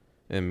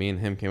 and me and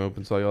him came up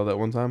and saw y'all that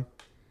one time.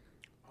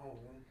 Oh,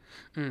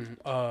 man.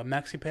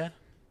 Maxi pad.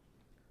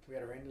 We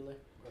had a rain delay.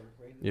 Or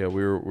rain Yeah,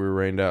 we were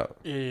rained out.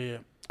 Yeah.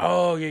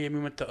 Oh yeah. We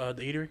went to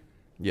the eatery.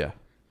 Yeah.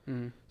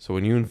 Mm. So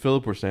when you and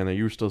Philip were staying there,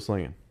 you were still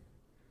slinging.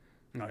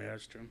 No, yeah,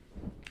 that's true.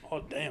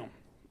 Oh damn.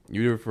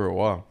 You did it for a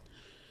while.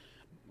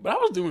 But I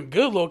was doing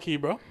good, low key,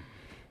 bro.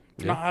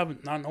 Yeah.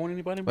 Not knowing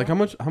anybody, bro. Like how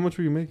much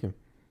were you making?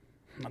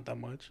 Not that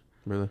much.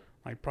 Really?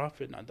 Like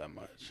profit, not that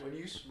much. When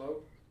you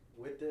smoke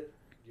with it,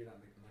 you're not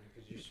making money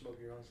because you smoke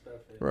your own stuff.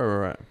 And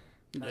Right.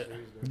 Yeah. that's what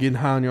he's doing. Getting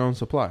high on your own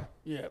supply.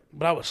 Yeah,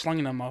 but I was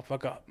slinging that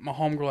motherfucker. My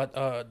homegirl at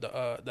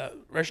that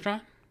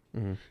restaurant,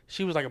 Mm-hmm.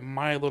 she was like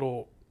my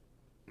little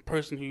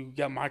person who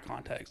got my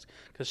contacts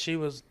because she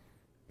was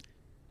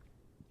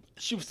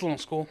still in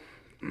school.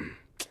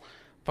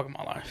 Fucking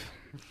my life.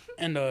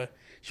 And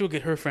she would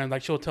get her friends,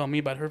 like she'll tell me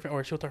about her friend,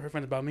 or she'll tell her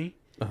friends about me,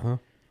 Uh-huh.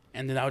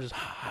 and then I would just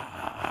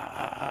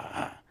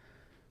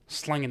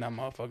slinging that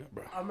motherfucker,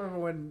 bro. I remember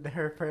when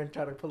her friend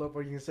tried to pull up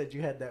on you and said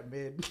you had that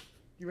mid.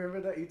 You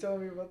remember that? You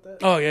told me about that?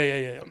 Oh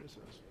yeah.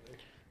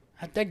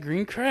 Had that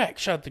green crack.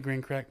 Shout out to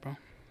green crack, bro.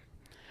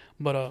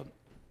 But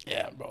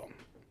yeah, bro.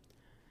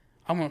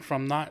 I went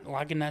from not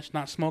liking that,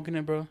 not smoking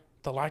it, bro,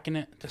 to liking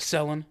it, to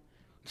selling,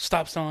 to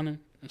stop selling it,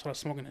 and start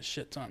smoking a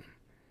shit ton.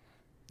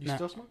 You Nah.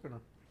 still smoking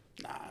them?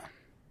 Nah,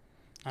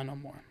 I know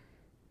more.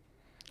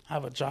 I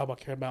have a job I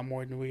care about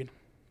more than weed.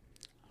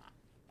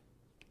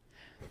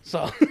 So,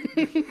 nah, I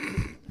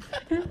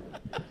I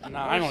ain't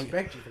gonna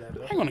respect you for that,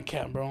 bro. I ain't gonna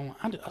cap, bro.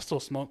 I still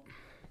smoke.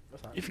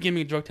 That's fine. If you give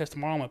me a drug test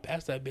tomorrow, I'm gonna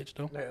pass that bitch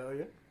though. Hell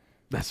yeah.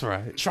 That's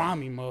right. Try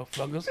me,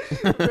 motherfuckers.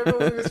 Remember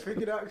when we was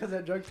freaking out because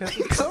that drug test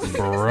was coming?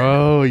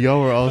 Bro,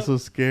 y'all were also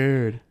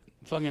scared.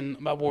 Fucking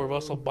my boy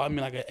Russell bought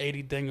me like an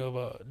 80 thing of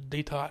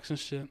detox and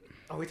shit.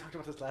 Oh, we talked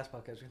about this last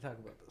podcast. We can talk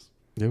about this.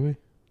 Did we?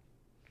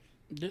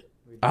 Yeah.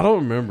 We did. I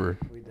don't remember.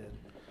 We did.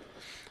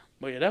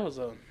 But yeah, that was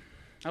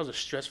a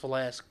stressful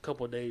last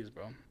couple of days,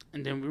 bro.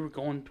 And then we were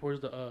going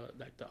towards the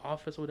like the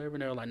office or whatever,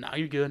 and they were like, "Nah,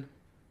 you good."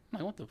 I'm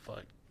like, "What the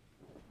fuck?"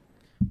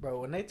 Bro,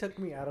 when they took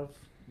me out of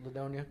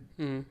Ladonia,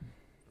 Mm.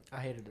 I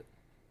hated it.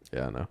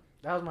 Yeah, I know.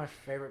 That was my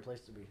favorite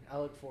place to be. I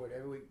look forward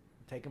every week,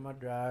 taking my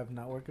drive,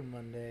 not working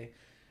Monday,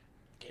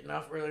 getting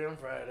off early on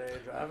Friday,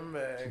 driving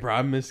back. Bro,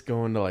 I miss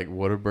going to like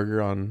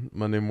Whataburger on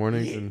Monday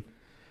mornings, Yeah. and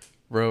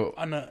bro,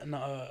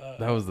 No,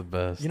 that was the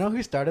best. You know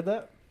who started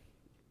that?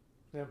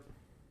 Yeah.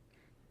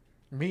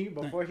 Me,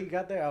 before he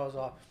got there, I was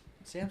all,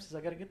 Sam says,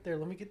 I gotta get there.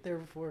 Let me get there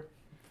before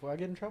I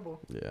get in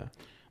trouble. Yeah.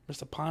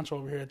 Mr. Poncho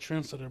over here at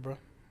Trendsetter, bro.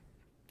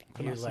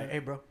 He was like, hey,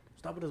 bro,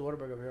 stop at this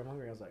Whataburger over here. I'm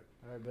hungry. I was like,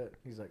 all right, bet.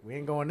 He's like, we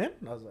ain't going in?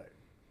 And I was like,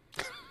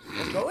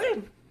 let's go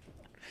in.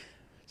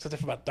 sit there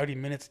for about 30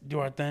 minutes, do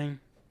our thing,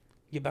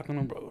 get back on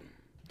the road.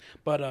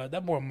 But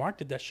that boy Mark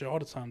did that shit all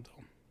the time,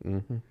 though.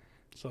 Mm-hmm.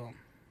 So,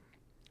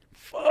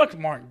 fuck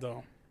Mark,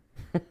 though.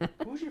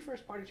 Who was your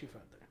first party chief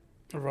out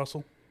there?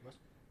 Russell. Russell?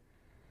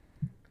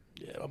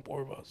 Yeah, my boy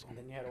Russell. And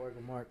then you had to work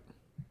with Mark.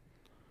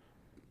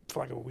 For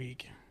like a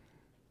week.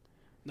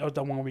 That was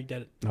that one week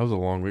that, That was a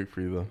long week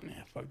for you though.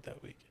 yeah, fuck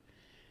that week.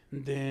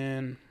 And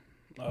then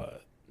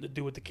the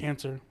dude with the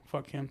cancer,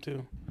 fuck him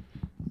too.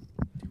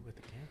 Dude with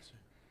the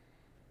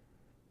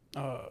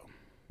cancer.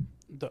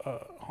 The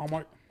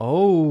Hallmark.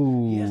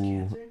 Oh, He has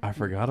cancer? I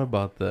forgot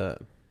about that.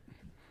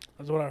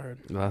 That's what I heard.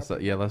 Last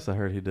I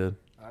heard he did.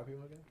 R.I.P.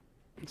 my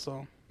guy.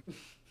 So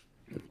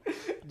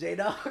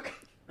J-Dog.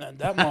 that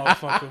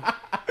motherfucker.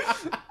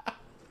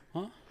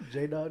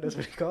 J-Dog, that's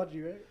what he called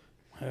you, right?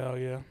 Hell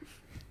yeah.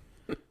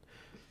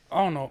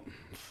 I don't know.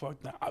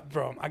 Fuck that.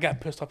 Bro, I got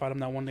pissed off at him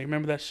that one day.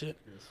 Remember that shit?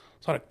 Yes.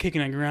 Started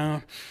kicking the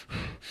ground.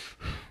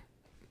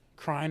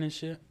 Crying and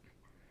shit.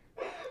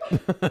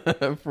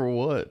 For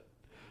what?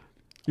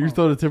 You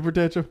throwing a temper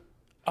tantrum?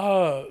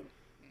 I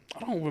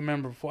don't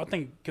remember before. I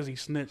think because he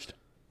snitched.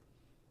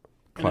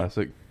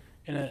 Classic.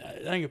 And I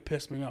think it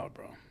pissed me off,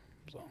 bro.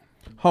 So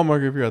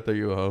Hallmark, if you're out there,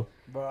 you a hoe.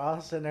 Bro, I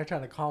was sitting there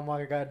trying to calm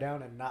my guy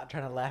down and not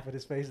trying to laugh at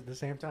his face at the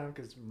same time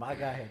because my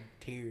guy had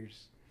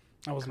tears.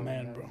 I was coming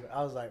mad, down. bro.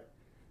 I was like,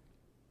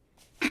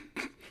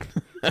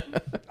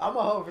 I'm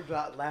a hoe for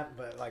not laughing,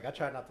 but like I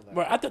try not to laugh.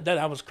 But after that,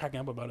 I was cracking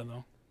up about it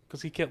though,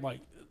 because he kept like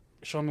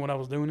showing me what I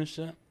was doing and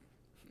shit.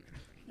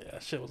 Yeah,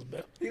 that shit was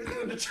bad. He was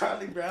doing the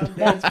Charlie Brown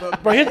dance,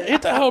 but Bro,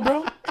 hit the hell,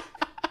 bro.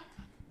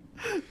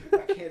 I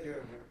can't do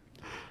it, bro.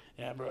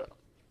 Yeah, bro.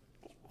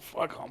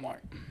 Fuck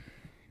Hallmark.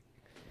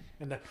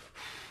 And the,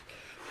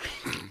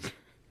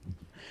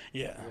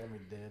 Yeah, yeah, me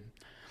dead.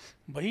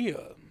 but he,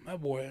 that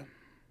boy,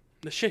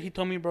 the shit he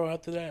told me, bro.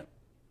 After that,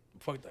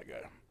 fuck that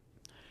guy.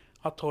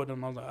 I told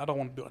him I was like, I don't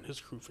want to be on his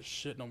crew for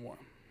shit no more.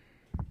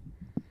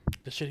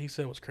 The shit he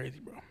said was crazy,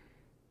 bro.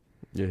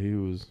 Yeah, he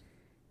was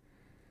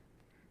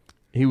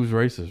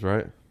racist,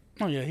 right?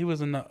 Oh yeah, he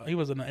was in the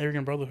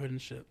Arrogant Brotherhood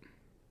and shit.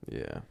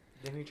 Yeah.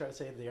 Didn't he try to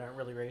say they aren't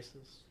really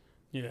racist?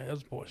 Yeah,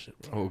 that's bullshit,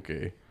 bro.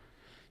 Okay.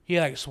 He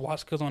had like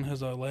swastikas on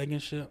his leg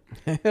and shit.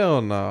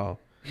 Hell no.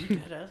 You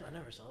did ass? I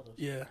never saw those.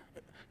 Yeah,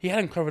 he had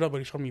him covered up, but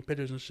he showed me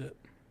pictures and shit.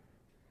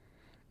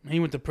 He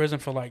went to prison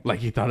for like. Like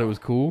he thought it was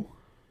cool.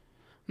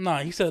 Nah,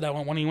 he said that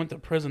when he went to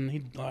prison,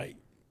 he like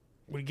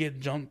would get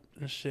jumped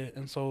and shit,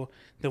 and so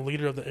the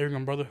leader of the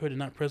Arrogant Brotherhood in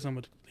that prison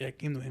would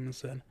came to him and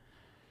said,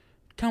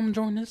 "Come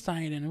join this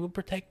side, and we'll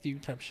protect you,"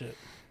 type shit.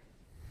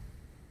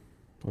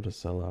 What a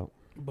sellout.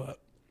 But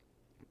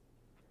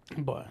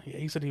yeah,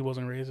 he said he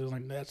wasn't racist.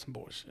 Like that's some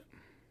bullshit.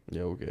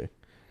 Yeah, okay.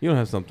 You don't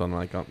have something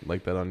like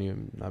that on you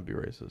and not be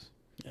racist.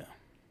 Yeah,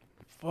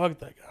 fuck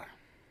that guy.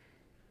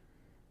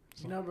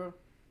 You know, bro,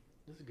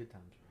 this is a good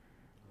time.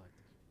 I like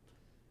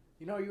this.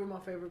 You know, you were my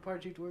favorite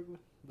part you to work with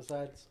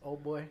besides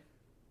old boy.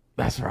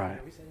 That's right.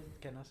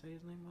 Can I say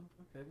his name,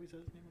 motherfucker? Have we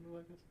said his name on the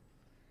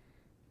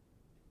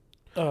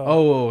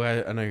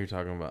podcast? I know who you're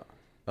talking about.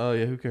 Oh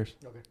yeah, who cares?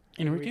 Okay.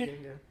 Enrique?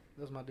 Yeah,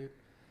 that's my dude.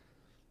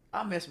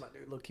 I miss my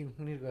dude. Look,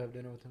 we need to go have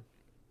dinner with him.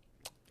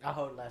 I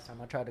heard last time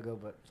I tried to go,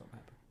 but something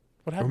happened.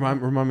 What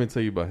happened? Remind me to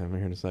tell you about him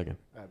here in a second.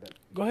 I bet.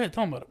 Go ahead,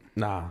 tell him about it.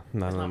 Nah,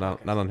 That's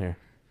not not on here.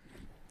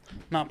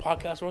 Not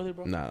podcast worthy,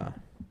 bro. Nah.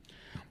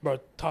 Bro,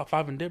 top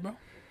 5 and dip, bro.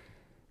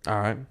 All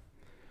right.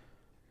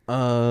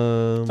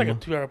 It's like a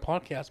 2-hour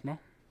podcast, bro.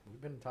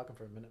 We've been talking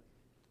for a minute.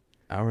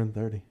 hour and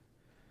 30.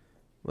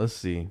 Let's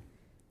see.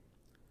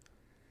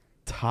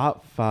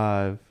 Top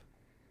 5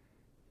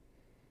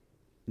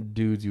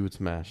 dudes you would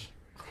smash.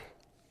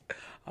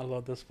 I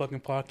love this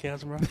fucking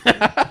podcast, bro.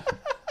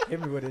 Hit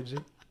me with it, G.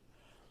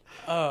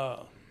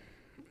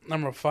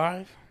 Number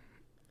 5.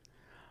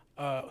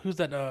 Who's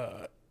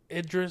that?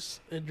 Idris.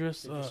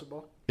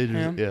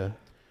 Him? Yeah.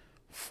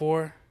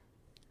 4.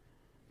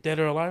 Dead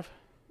or alive?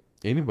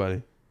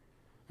 Anybody.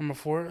 Number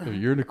 4. If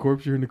you're in the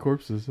corpse, you're in the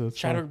corpses. That's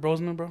Chadwick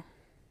Boseman, bro.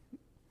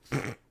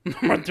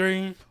 Number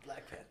 3.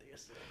 Black Panther.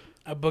 Yes.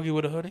 A boogie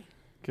with a hoodie.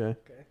 Okay.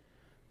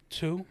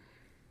 2.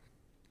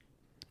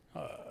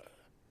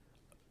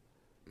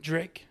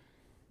 Drake.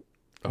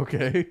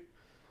 Okay.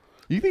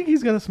 You think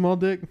he's got a small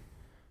dick?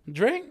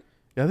 Drake?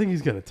 Yeah, I think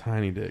he's got a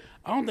tiny dick.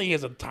 I don't think he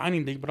has a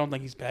tiny dick, but I don't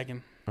think he's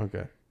packing.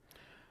 Okay.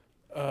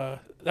 That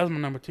was my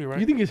number 2, right?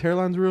 You think his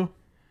hairline's real?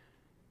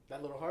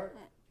 That little heart?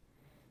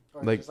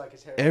 Or Like, just like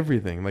his hair?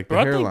 Everything. Like the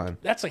Bro, I think hairline.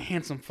 that's a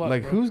handsome fuck,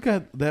 Like, bro. who's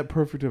got that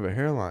perfect of a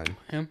hairline?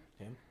 Him?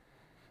 Him.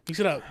 You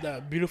see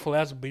that beautiful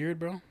ass beard,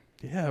 bro?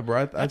 Yeah,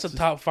 bro. That's a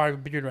top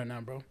 5 beard right now,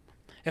 bro.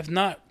 If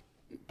not,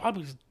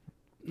 probably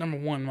number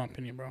 1 in my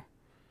opinion, bro.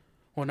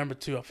 Or number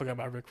 2, I forgot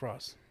about Rick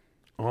Ross.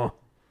 Oh.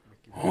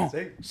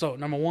 So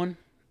number 1,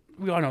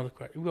 we all know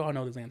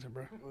this answer,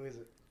 bro. Who is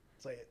it?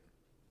 Say it.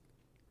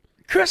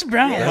 Chris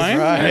Brown,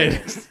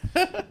 That's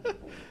man. right.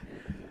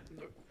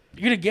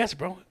 You the guess,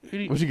 bro.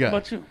 What you got? How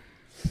about you?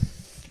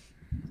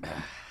 I'm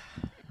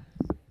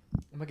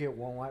gonna get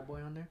one white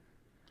boy on there.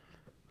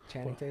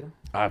 Channing Tatum.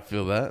 I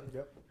feel that.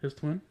 Yep. His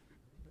twin.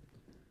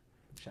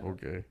 Shout out.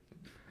 Okay.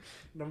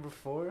 Number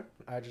 4,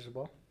 Idris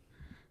Elba.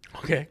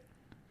 Okay.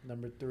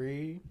 Number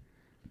 3,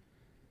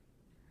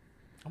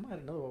 I might have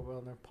another one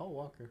on there. Paul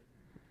Walker.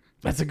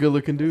 That's a good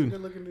looking dude.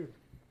 Good looking dude.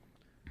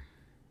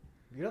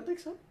 You don't think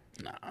so?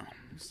 Nah.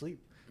 You sleep.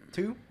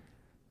 2,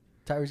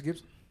 Tyrese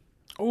Gibson.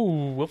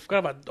 Oh, I forgot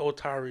about old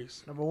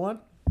Tyrese. Number 1,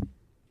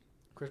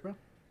 Chris Brown.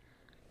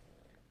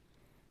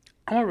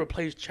 I'm gonna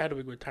replace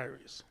Chadwick with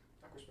Tyrese.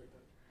 I respect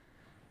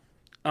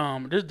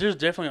that. There's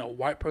definitely a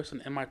white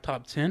person in my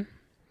top 10.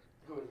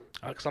 Who is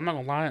it? Because I'm not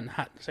gonna lie and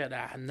say that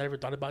I had never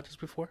thought about this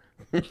before.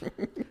 Who'd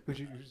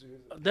you use?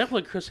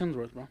 Definitely Chris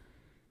Hemsworth, bro.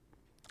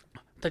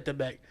 Take that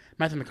back.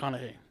 Matthew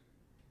McConaughey.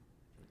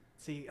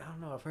 See, I don't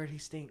know. I've heard he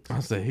stinks. I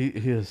say he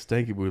is a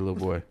stanky booty little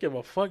boy. Give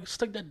a fuck.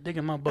 Stick that dick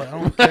in my butt. I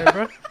don't care,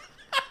 bro.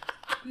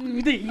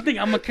 You think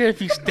I'm gonna care if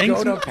he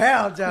stinks? Go to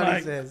pound, Johnny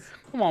Like, says.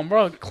 Come on,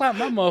 bro. Clap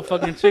my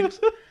motherfucking cheeks.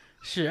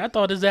 Shit, I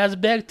thought his ass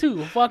back too.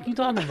 What the fuck you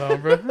talking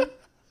about, bro?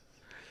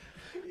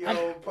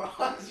 Yo,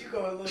 Bronx, you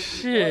going to look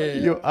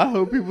Shit. Yo, I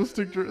hope people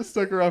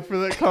stuck around for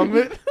that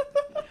comment.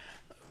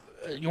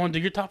 You want to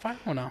do your top 5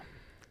 or no?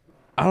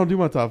 I don't do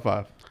my top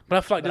 5. But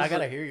I feel like But this I is a-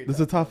 gotta hear you. This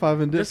is a top 5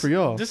 and dip for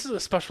y'all. This is a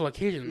special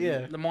occasion.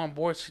 Yeah. The more on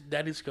board,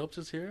 Daddy Scopes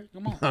is here.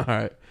 Come on. All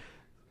right.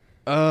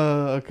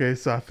 Okay,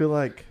 so I feel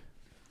like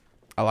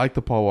I like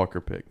the Paul Walker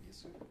pick.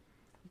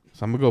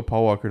 So I'm gonna go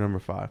Paul Walker number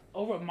 5.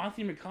 Over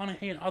Matthew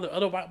McConaughey and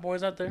other white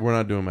boys out there. We're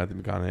not doing Matthew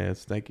McConaughey.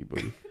 It's stanky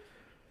booty.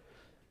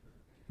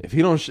 If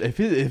he don't if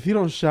he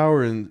don't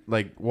shower and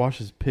like wash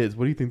his pits,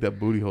 what do you think that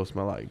booty hole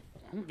smell like?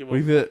 I don't give What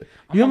do a you think?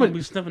 I'm You know not how gonna be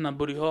much? sniffing that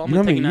booty hole. I'm You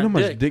know, gonna you know how taking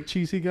much that dick. dick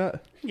cheese he got? I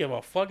don't give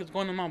a fuck. It's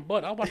going in my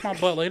butt. I'll wash my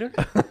butt later.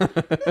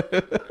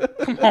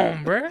 Come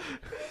on, bruh.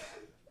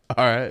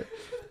 All right.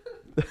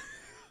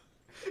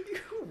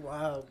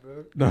 Wow,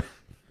 bro. No.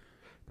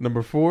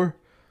 Number 4.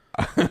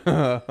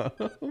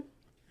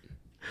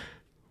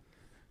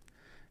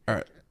 All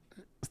right.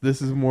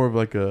 This is more of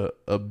like a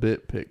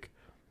bit pick,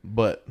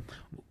 but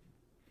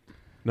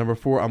Number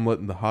 4, I'm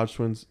letting the Hodge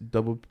twins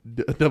double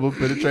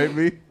penetrate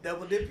me.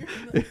 Double dip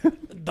you?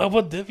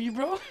 Double dip you,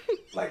 bro.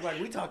 like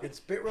we talking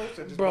spit roast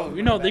or just Bro,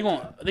 you know they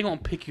gonna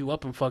pick you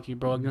up and fuck you,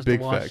 bro, against Big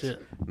the wall facts.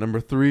 shit. Number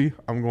 3,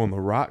 I'm going The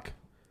Rock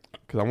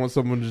because I want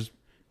someone to just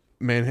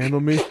manhandle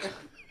me.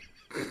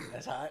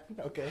 That's hot.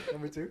 Okay,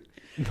 number 2.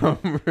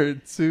 Number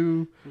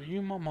 2. You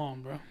and my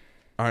mom, bro.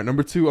 All right,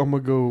 number 2, I'm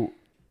gonna go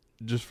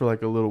just for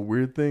like a little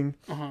weird thing.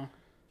 Uh-huh.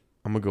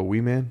 I'm gonna go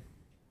Wee Man.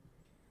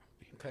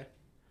 Okay.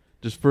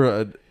 Just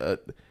for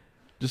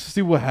just to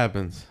see what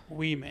happens.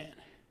 Wee man.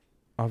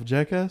 Off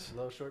Jackass?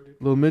 Little short dude.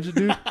 Little midget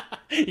dude?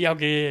 Yeah,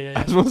 okay, I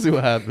yeah. just want to see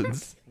what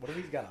happens. What if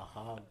he's got a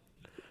hog?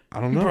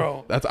 I don't know.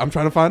 Bro. I'm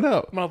trying to find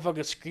out.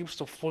 Motherfucker screams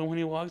the floor when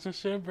he walks and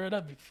shit, bro.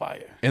 That'd be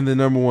fire. And then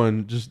number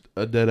 1, just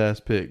a dead ass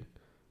pig.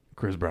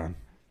 Chris Brown.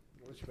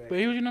 Which man? But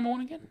who was your number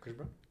 1 again? Chris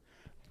Brown.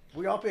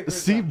 We all pick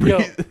Chris Sea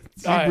Brown. Breeze.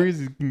 Sea alright.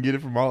 Breeze can get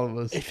it from all of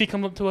us. If he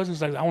comes up to us and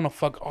is like, I want to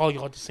fuck all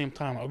y'all at the same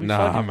time, are we Nah,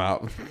 fucking? I'm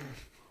out.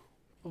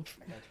 I got you,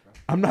 bro.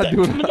 I'm not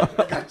doing.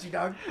 I got you,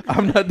 dog.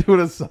 I'm not doing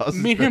a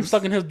sausage. Me and him fest.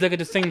 sucking his dick at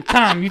the same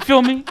time. You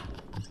feel me?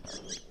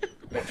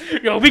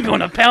 Yo, we going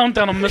to pound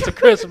down on Mr.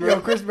 Chris, bro. Yo,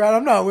 Chris Brown,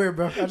 I'm not weird,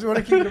 bro. I just want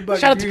to keep it a buck.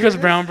 Shout out If to you Chris hear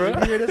this- Brown, bro. if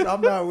you hear this,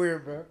 I'm not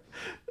weird,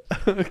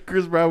 bro.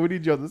 Chris Brown, we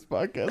need you on this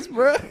podcast,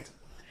 bro.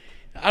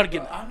 I'd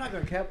get I'm not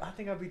gonna cap. I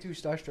think I'd be too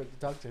starstruck to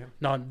talk to him.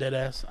 no dead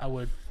ass. I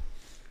would.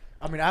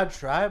 I mean, I'd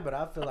try, but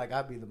I feel like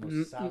I'd be the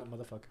most silent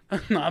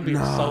motherfucker. No, I'd be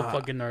so Nah.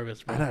 fucking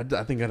nervous, bro.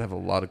 I think I'd have a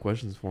lot of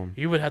questions for him.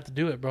 You would have to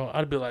do it, bro.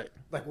 I'd be like,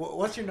 Like,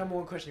 what's your number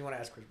 1 question you want to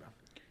ask Chris Brown?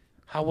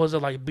 how was it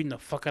like beating the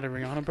fuck out of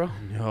Rihanna, bro?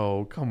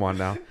 Yo, come on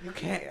now. You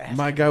can't ask.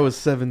 My guy was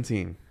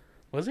 17.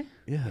 Was he?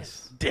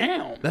 Yes.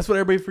 Damn. That's what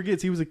everybody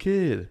forgets. He was a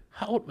kid.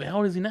 How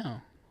old is he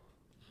now?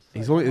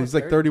 He's almost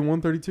like 30.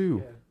 31,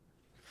 32. Yeah.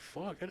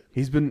 Fuck.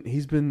 He's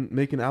been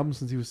making albums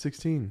since he was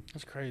 16.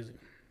 That's crazy.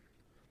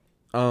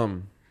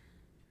 Now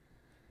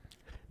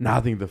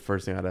I think the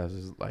first thing I'd ask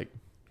is like,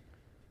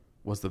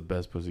 what's the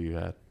best pussy you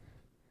had?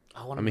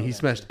 I mean, he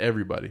smashed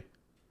everybody.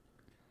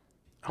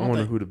 I don't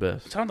wonder think- who the It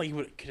best. sounds like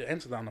you could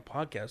answer that on the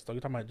podcast, though.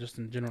 You're talking about just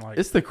in general, like.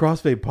 It's the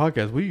Crossfade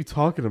podcast. What are you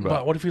talking But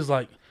about? what if he's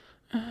like,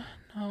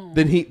 no,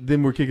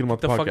 Then we're kicking him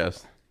off the The fuck-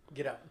 podcast.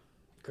 Get out,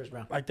 Chris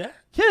Brown. like that?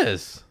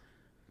 Yes,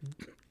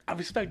 I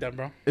respect that,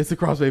 bro. it's the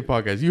Crossfade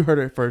podcast. You heard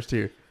it first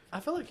here. I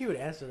feel like he would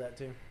answer that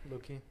too, low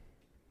key.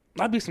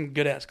 That'd be some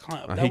good ass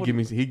content.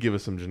 He'd give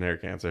us some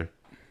generic answer,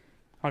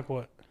 Like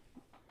what?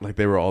 like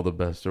they were all the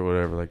best or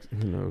whatever. Like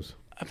who knows?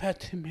 I've had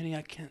too many.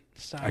 I can't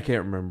decide. I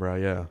can't remember.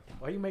 Yeah,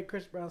 Why you make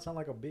Chris Brown sound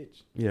like a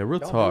bitch? yeah. Real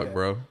Don't do talk, that.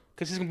 bro.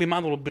 Because he's gonna be my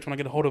little bitch when I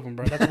get a hold of him,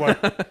 bro. That's why.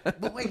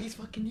 But wait, he's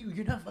fucking you.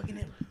 You're not fucking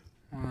him.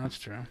 Oh, that's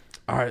true.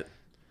 All right.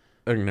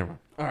 Okay, never mind.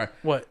 All right.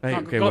 What? Hey, No,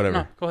 okay, go, whatever.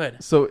 No, go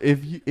ahead. So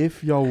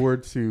if y'all were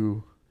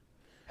to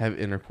have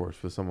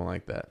intercourse with someone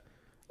like that,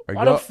 are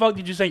Why y'all? the fuck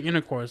did you say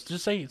intercourse?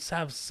 Just say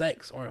have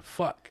sex or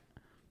fuck.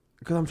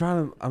 Because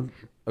I'm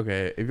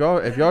okay. If y'all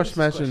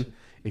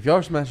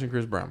are smashing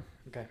Chris Brown,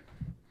 Okay.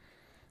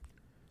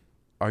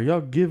 are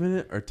y'all giving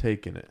it or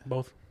taking it?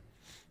 Both.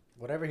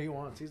 Whatever he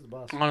wants, he's the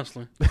boss.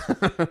 Honestly.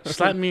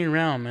 Slap me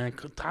around, man.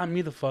 Tie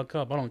me the fuck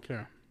up. I don't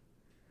care.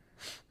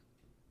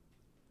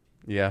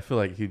 Yeah, I feel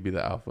like he'd be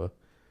the alpha.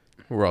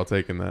 We're all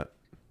taking that.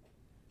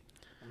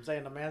 I'm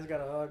saying the man's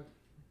got a hug.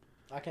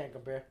 I can't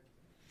compare.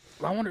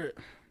 I wonder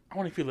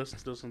if he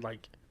listens to this and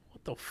like,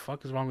 what the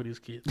fuck is wrong with these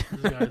kids?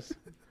 These guys.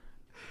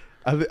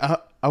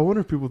 I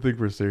wonder if people think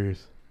we're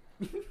serious.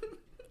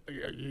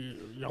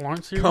 Y'all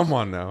aren't serious? Come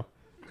on now.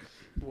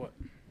 What?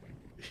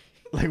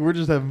 Like we're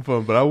just having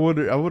fun, but I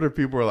wonder if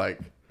people are like,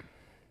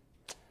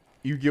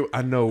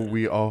 I know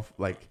we all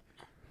like,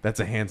 that's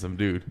a handsome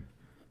dude.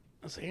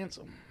 That's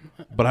handsome.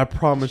 But I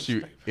promise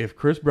you, if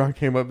Chris Brown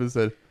came up and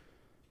said,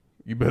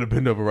 "You better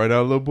bend over right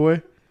now, little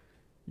boy,"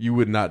 you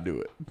would not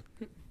do it.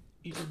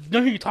 You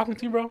know who you're talking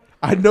to, bro?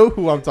 I know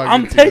who I'm talking to.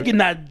 I'm taking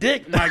that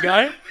dick, my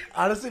guy.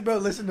 Honestly, bro,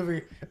 listen to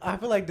me. I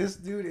feel like this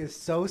dude is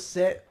so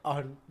set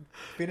on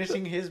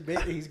finishing his bit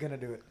that he's gonna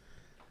do it.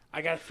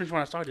 I got to finish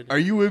when I started. Are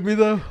you with me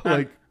though?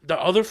 Like, The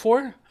other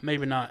four,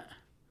 maybe not.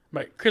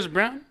 But Chris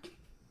Brown,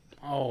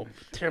 oh,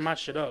 tear my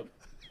shit up.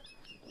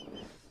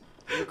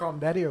 You call him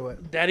daddy or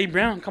what? Daddy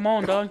Brown, come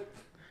on, dog.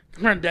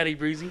 Come here, Daddy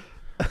Breezy.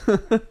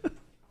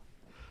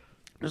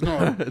 There's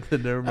no,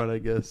 then never mind. I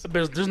guess.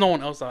 there's no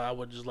one else that I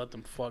would just let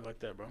them fuck like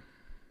that, bro.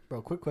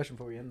 Bro, quick question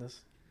before we end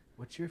this.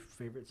 What's your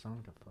favorite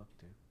song to fuck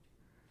to?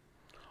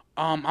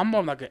 I'm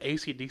more like an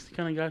AC/DC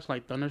kind of guy, so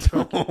like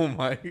Thunderstruck. Oh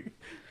my.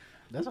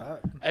 That's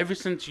hot. Ever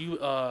since you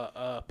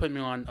put me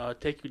on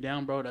Take You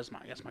Down, bro, that's my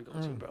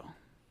go-to, bro.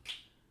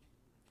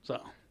 So,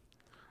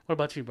 what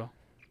about you, bro?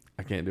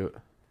 I can't do it.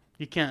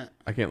 You can't.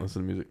 I can't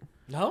listen to music.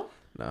 No?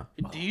 No.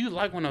 Do you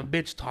like when a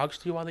bitch talks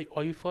to you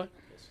while you fuck?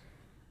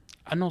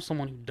 I know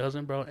someone who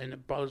doesn't, bro, and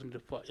it bothers me to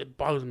fuck. It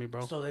bothers me,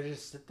 bro. So they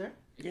just sit there?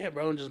 Yeah,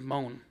 bro, and just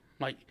moan.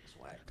 Like,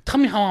 Swag. tell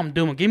me how I'm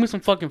doing. Give me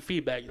some fucking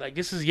feedback. Like,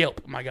 this is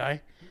Yelp, my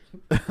guy.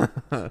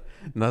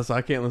 No, so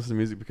I can't listen to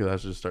music because I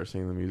should start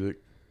singing the music.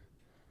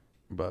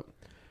 But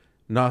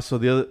no, so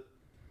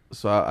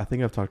I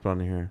think I've talked about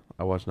it here.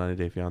 I watched 90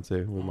 Day Fiance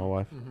with my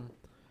wife,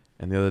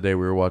 And the other day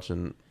we were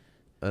watching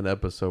an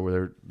episode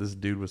where this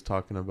dude was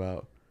talking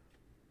about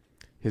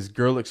his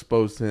girl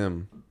exposed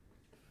him,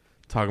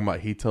 talking about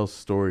he tells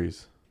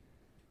stories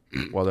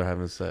while they're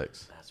having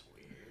sex. That's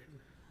weird.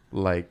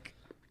 Like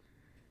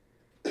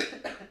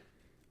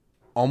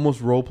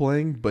almost role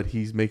playing, but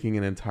he's making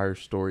an entire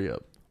story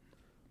up.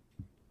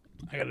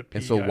 I gotta pee.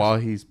 And so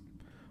guys.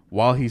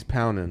 while he's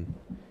pounding,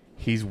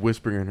 he's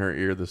whispering in her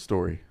ear the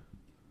story.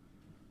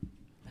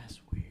 That's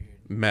weird.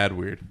 Mad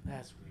weird.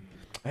 That's weird.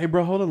 Hey,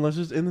 bro, hold on. Let's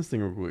just end this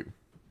thing real quick.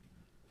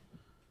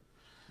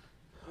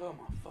 Oh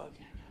my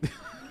fucking.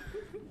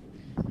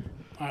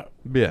 Alright.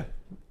 Yeah.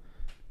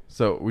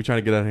 So we trying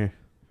to get out of here.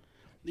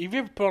 Have you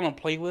ever put on a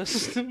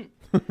playlist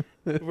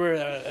where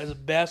as a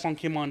bad song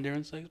came on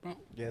during sex, bro?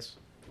 Yes.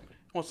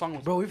 What song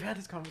was Bro, we've had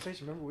this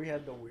conversation. Remember, we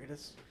had the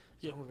weirdest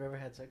Yeah. song we've ever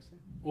had sex in?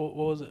 What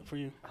was it for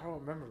you? I don't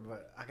remember,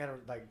 but I gotta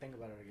like think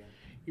about it again.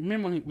 You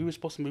remember when we were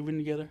supposed to move in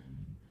together?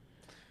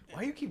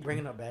 Why you keep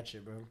bringing up bad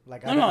shit, bro?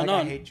 Like, No, I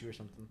no. hate you or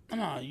something.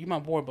 No, you my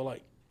boy, but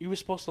like you were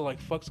supposed to like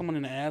fuck someone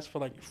in the ass for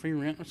like free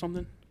rent or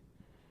something.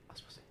 I was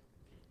supposed to.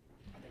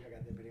 I think I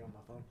got that video on my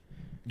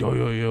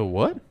phone. Yo,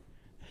 what?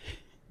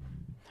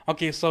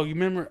 Okay, so you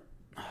remember?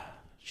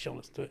 Shit,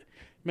 let's do it.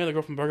 Remember the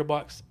girl from Burger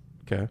Box?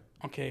 Okay.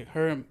 Okay,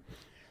 her,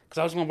 because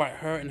I was going to invite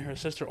her and her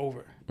sister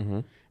over, Mm-hmm.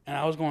 and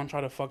I was going to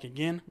try to fuck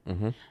again,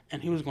 Mm-hmm.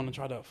 and he was going to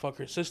try to fuck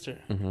her sister.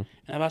 Mm-hmm. And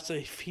if I said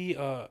if he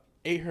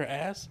ate her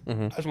ass,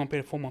 Mm-hmm. I was going to pay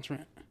the 4 months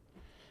rent,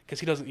 because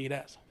he doesn't eat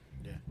ass.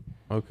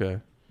 Okay.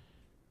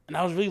 And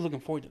I was really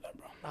looking forward to that,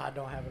 bro. I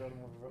don't have it on my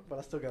phone, but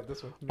I still got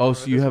this one. Oh,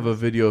 so you have a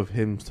video of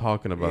him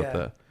talking about Yeah.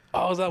 that?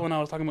 Oh, was that when I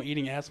was talking about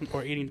eating ass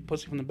or eating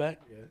pussy from the back?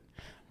 Yeah,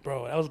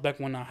 Bro, that was back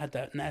when I had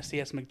that nasty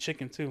ass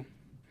McChicken too.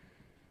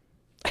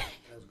 that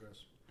was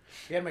gross.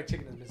 Yeah, my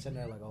chicken has been sitting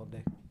there like all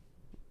day.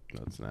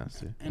 That's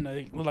nasty. And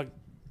it looked like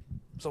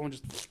someone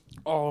just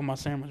all over my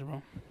sandwich,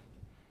 bro.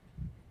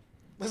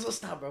 Let's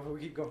stop, bro. Before we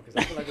keep going, because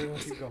I feel like we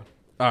want to keep going.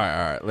 All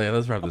right.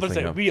 Let's wrap I'm this gonna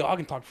thing say, up. I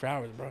can talk for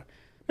hours, bro.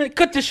 Man,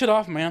 cut this shit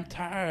off, man. I'm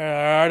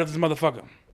tired of this motherfucker.